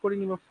কনভার্ট করে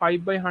নিই বা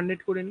 5/100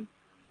 করে নিই,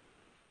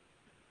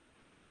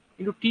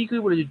 কিন্তু টি কি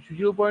বলেছে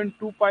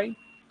 0.2 পাই।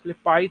 তাহলে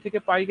পাই থেকে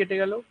পাই কেটে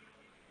গেল।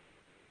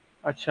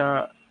 আচ্ছা,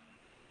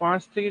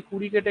 5 থেকে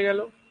 20 কেটে গেল,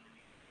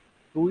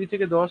 2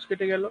 থেকে 10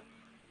 কেটে গেল,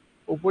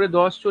 ওপরে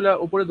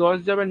 10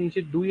 যাবে, নিচে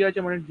 2 আছে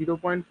মানে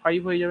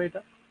 0.5 হয়ে যাবে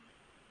এটা।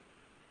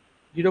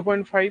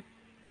 0.5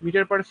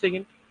 মিটার পার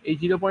সেকেন্ড। এই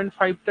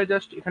 0.5টা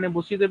জাস্ট এখানে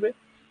বসিয়ে দেবে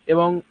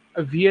এবং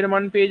ভি এর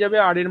মান পেয়ে যাবে,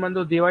 আর এর মান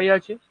তো দেওয়াই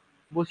আছে,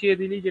 বসিয়ে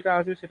দিলেই যেটা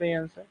আসবে সেটাই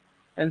অ্যান্সার।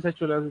 অ্যান্সার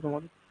চলে আসবে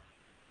তোমাদের।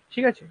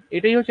 ঠিক আছে,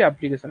 এটাই হচ্ছে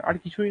অ্যাপ্লিকেশন, আর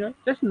কিছুই নয়,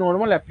 জাস্ট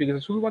নর্মাল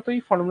অ্যাপ্লিকেশন। শুধুমাত্র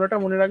এই ফর্মুলাটা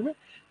মনে রাখবে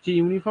যে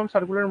ইউনিফর্ম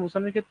সার্কুলার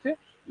মোশনের ক্ষেত্রে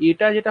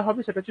এটা যেটা হবে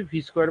সেটা হচ্ছে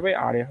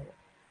v²/r এ হবে।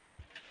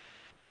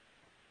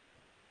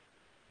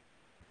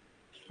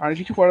 আর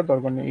কিছু করার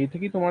দরকার নেই, এই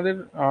থেকেই তোমাদের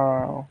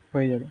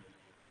হয়ে যাবে।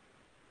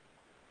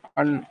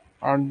 আর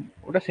আর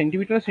ওটা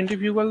সেন্টিমিটার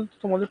সেন্ট্রিফিউগাল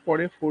তোমাদের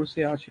পরে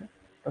ফোর্সে আছে।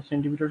 আর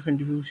সেন্টিমিটার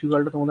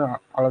সেন্ট্রিফিউগালটা তোমাদের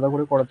আলাদা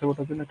করে করাতে হবে,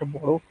 ওটার জন্য একটা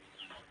বড়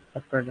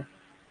ফ্যাক্টর এটা।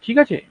 ঠিক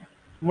আছে,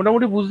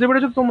 মোটামুটি বুঝতে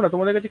পেরেছো তো তোমরা?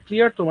 তোমাদের কাছে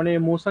ক্লিয়ার তো, মানে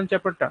মোশন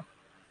চ্যাপ্টারটা?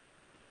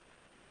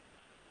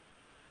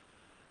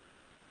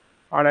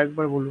 আর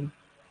একবার বলুন।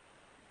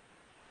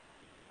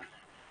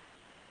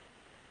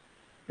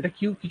 এটা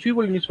কিছুই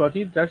বলিনি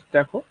স্বাতি, জাস্ট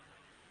দেখো,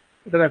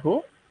 এটা দেখো,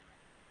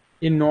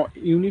 এই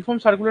ইউনিফর্ম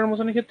সার্কুলার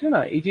মোশনের ক্ষেত্রে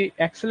না এই যে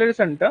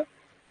অ্যাক্সেলারেশনটা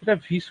এটা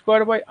ভি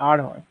স্কোয়ার বাই আর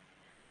হয়।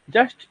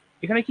 জাস্ট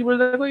এখানে কি বলে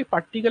দেখো, এই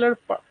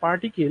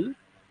particle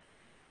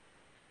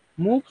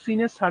moves in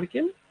a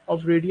circle of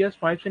radius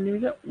 5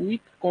 centimeter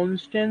with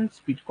constant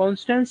speed.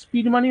 constant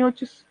speed মানে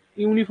হচ্ছে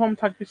ইউনিফর্ম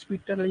থাকবে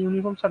স্পিডটা,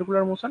 ইউনিফর্ম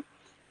সার্কুলার মোশন।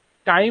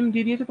 টাইম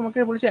দিয়ে দিয়েছে, তোমাকে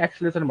বলেছে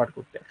অ্যাক্সেলারেশন বার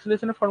করতে।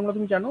 অ্যাক্সেলারেশনের ফর্মুলা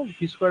তুমি জানো,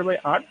 ভি স্কোয়ার বাই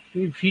আর।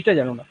 তুমি ভিটা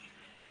জানো না।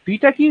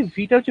 ভিটা কি?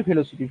 ভিটা হচ্ছে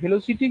ভেলোসিটি।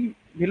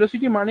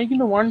 ভেলোসিটি মানে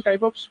কিন্তু ওয়ান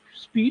টাইপ অফ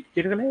স্পিড,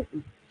 যেখানে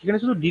যেখানে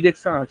শুধু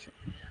ডিরেকশন আছে,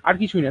 আর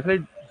কিছুই না। তাহলে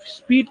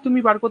স্পিড তুমি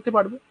বার করতে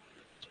পারবে।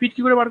 স্পিড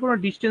কি করে বার করো?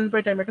 Distance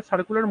by time. একটা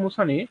সার্কুলার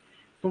মোশনে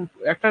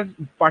একটা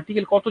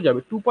পার্টিকেল কত যাবে?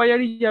 2 পাই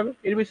আরই যাবে,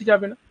 এর বেশি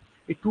যাবে না।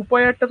 এই 2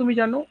 পাই আরটা তুমি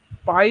জানো,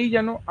 পাই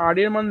জানো, আর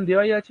এর মান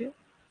দেওয়াই আছে,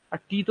 আর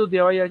টি তো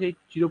দেওয়াই আছে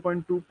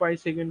 0.2 পাই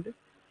সেকেন্ডে।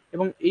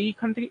 এবং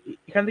এখান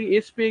থেকে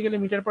এস পেয়ে গেলে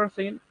মিটার পার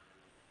সেকেন্ড।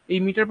 এই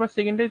মিটার পার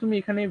সেকেন্ডে তুমি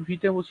এখানে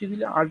ভিতে বসিয়ে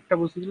দিলে, আরটা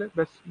বসিয়ে দিলে,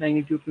 ব্যাস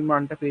ম্যাগনিটিউড তুমি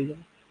মানটা পেয়ে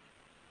যাবে।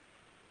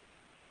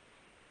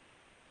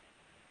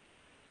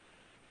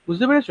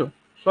 বুঝতে পেরেছো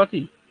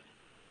স্বাতি?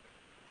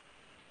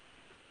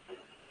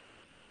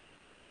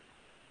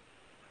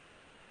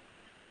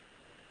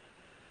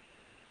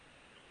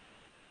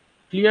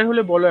 ক্লিয়ার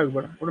হলে বলো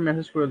একবার, ওটা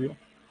মেসেজ করে দিও।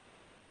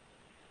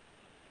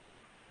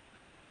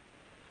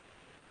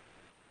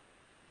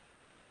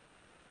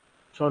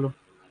 চলো,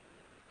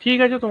 ঠিক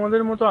আছে,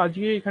 তোমাদের মতো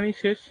আজকে এখানেই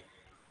শেষ।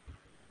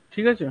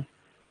 ঠিক আছে,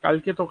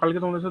 কালকে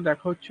তোমাদের সাথে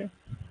দেখা হচ্ছে।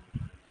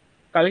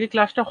 কালকে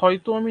ক্লাসটা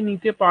হয়তো আমি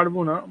নিতে পারবো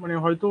না, মানে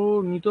হয়তো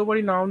নিতেও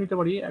পারি নাও নিতে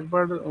পারি।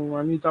 একবার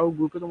আমি তাও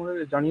গ্রুপে তোমাদের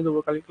জানিয়ে দেবো,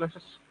 কালকে ক্লাসটা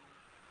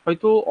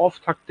হয়তো অফ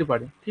থাকতে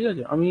পারে। ঠিক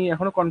আছে, আমি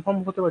এখনো কনফার্ম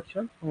হতে পারছি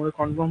না, তোমাদের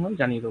কনফার্ম হয়ে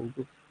জানিয়ে দেবো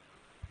গ্রুপ।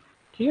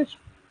 ঠিক আছে,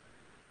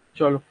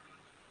 চলো,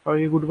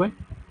 সবাইকে গুড বাই,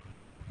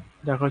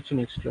 দেখা হচ্ছে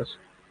নেক্সট ক্লাস।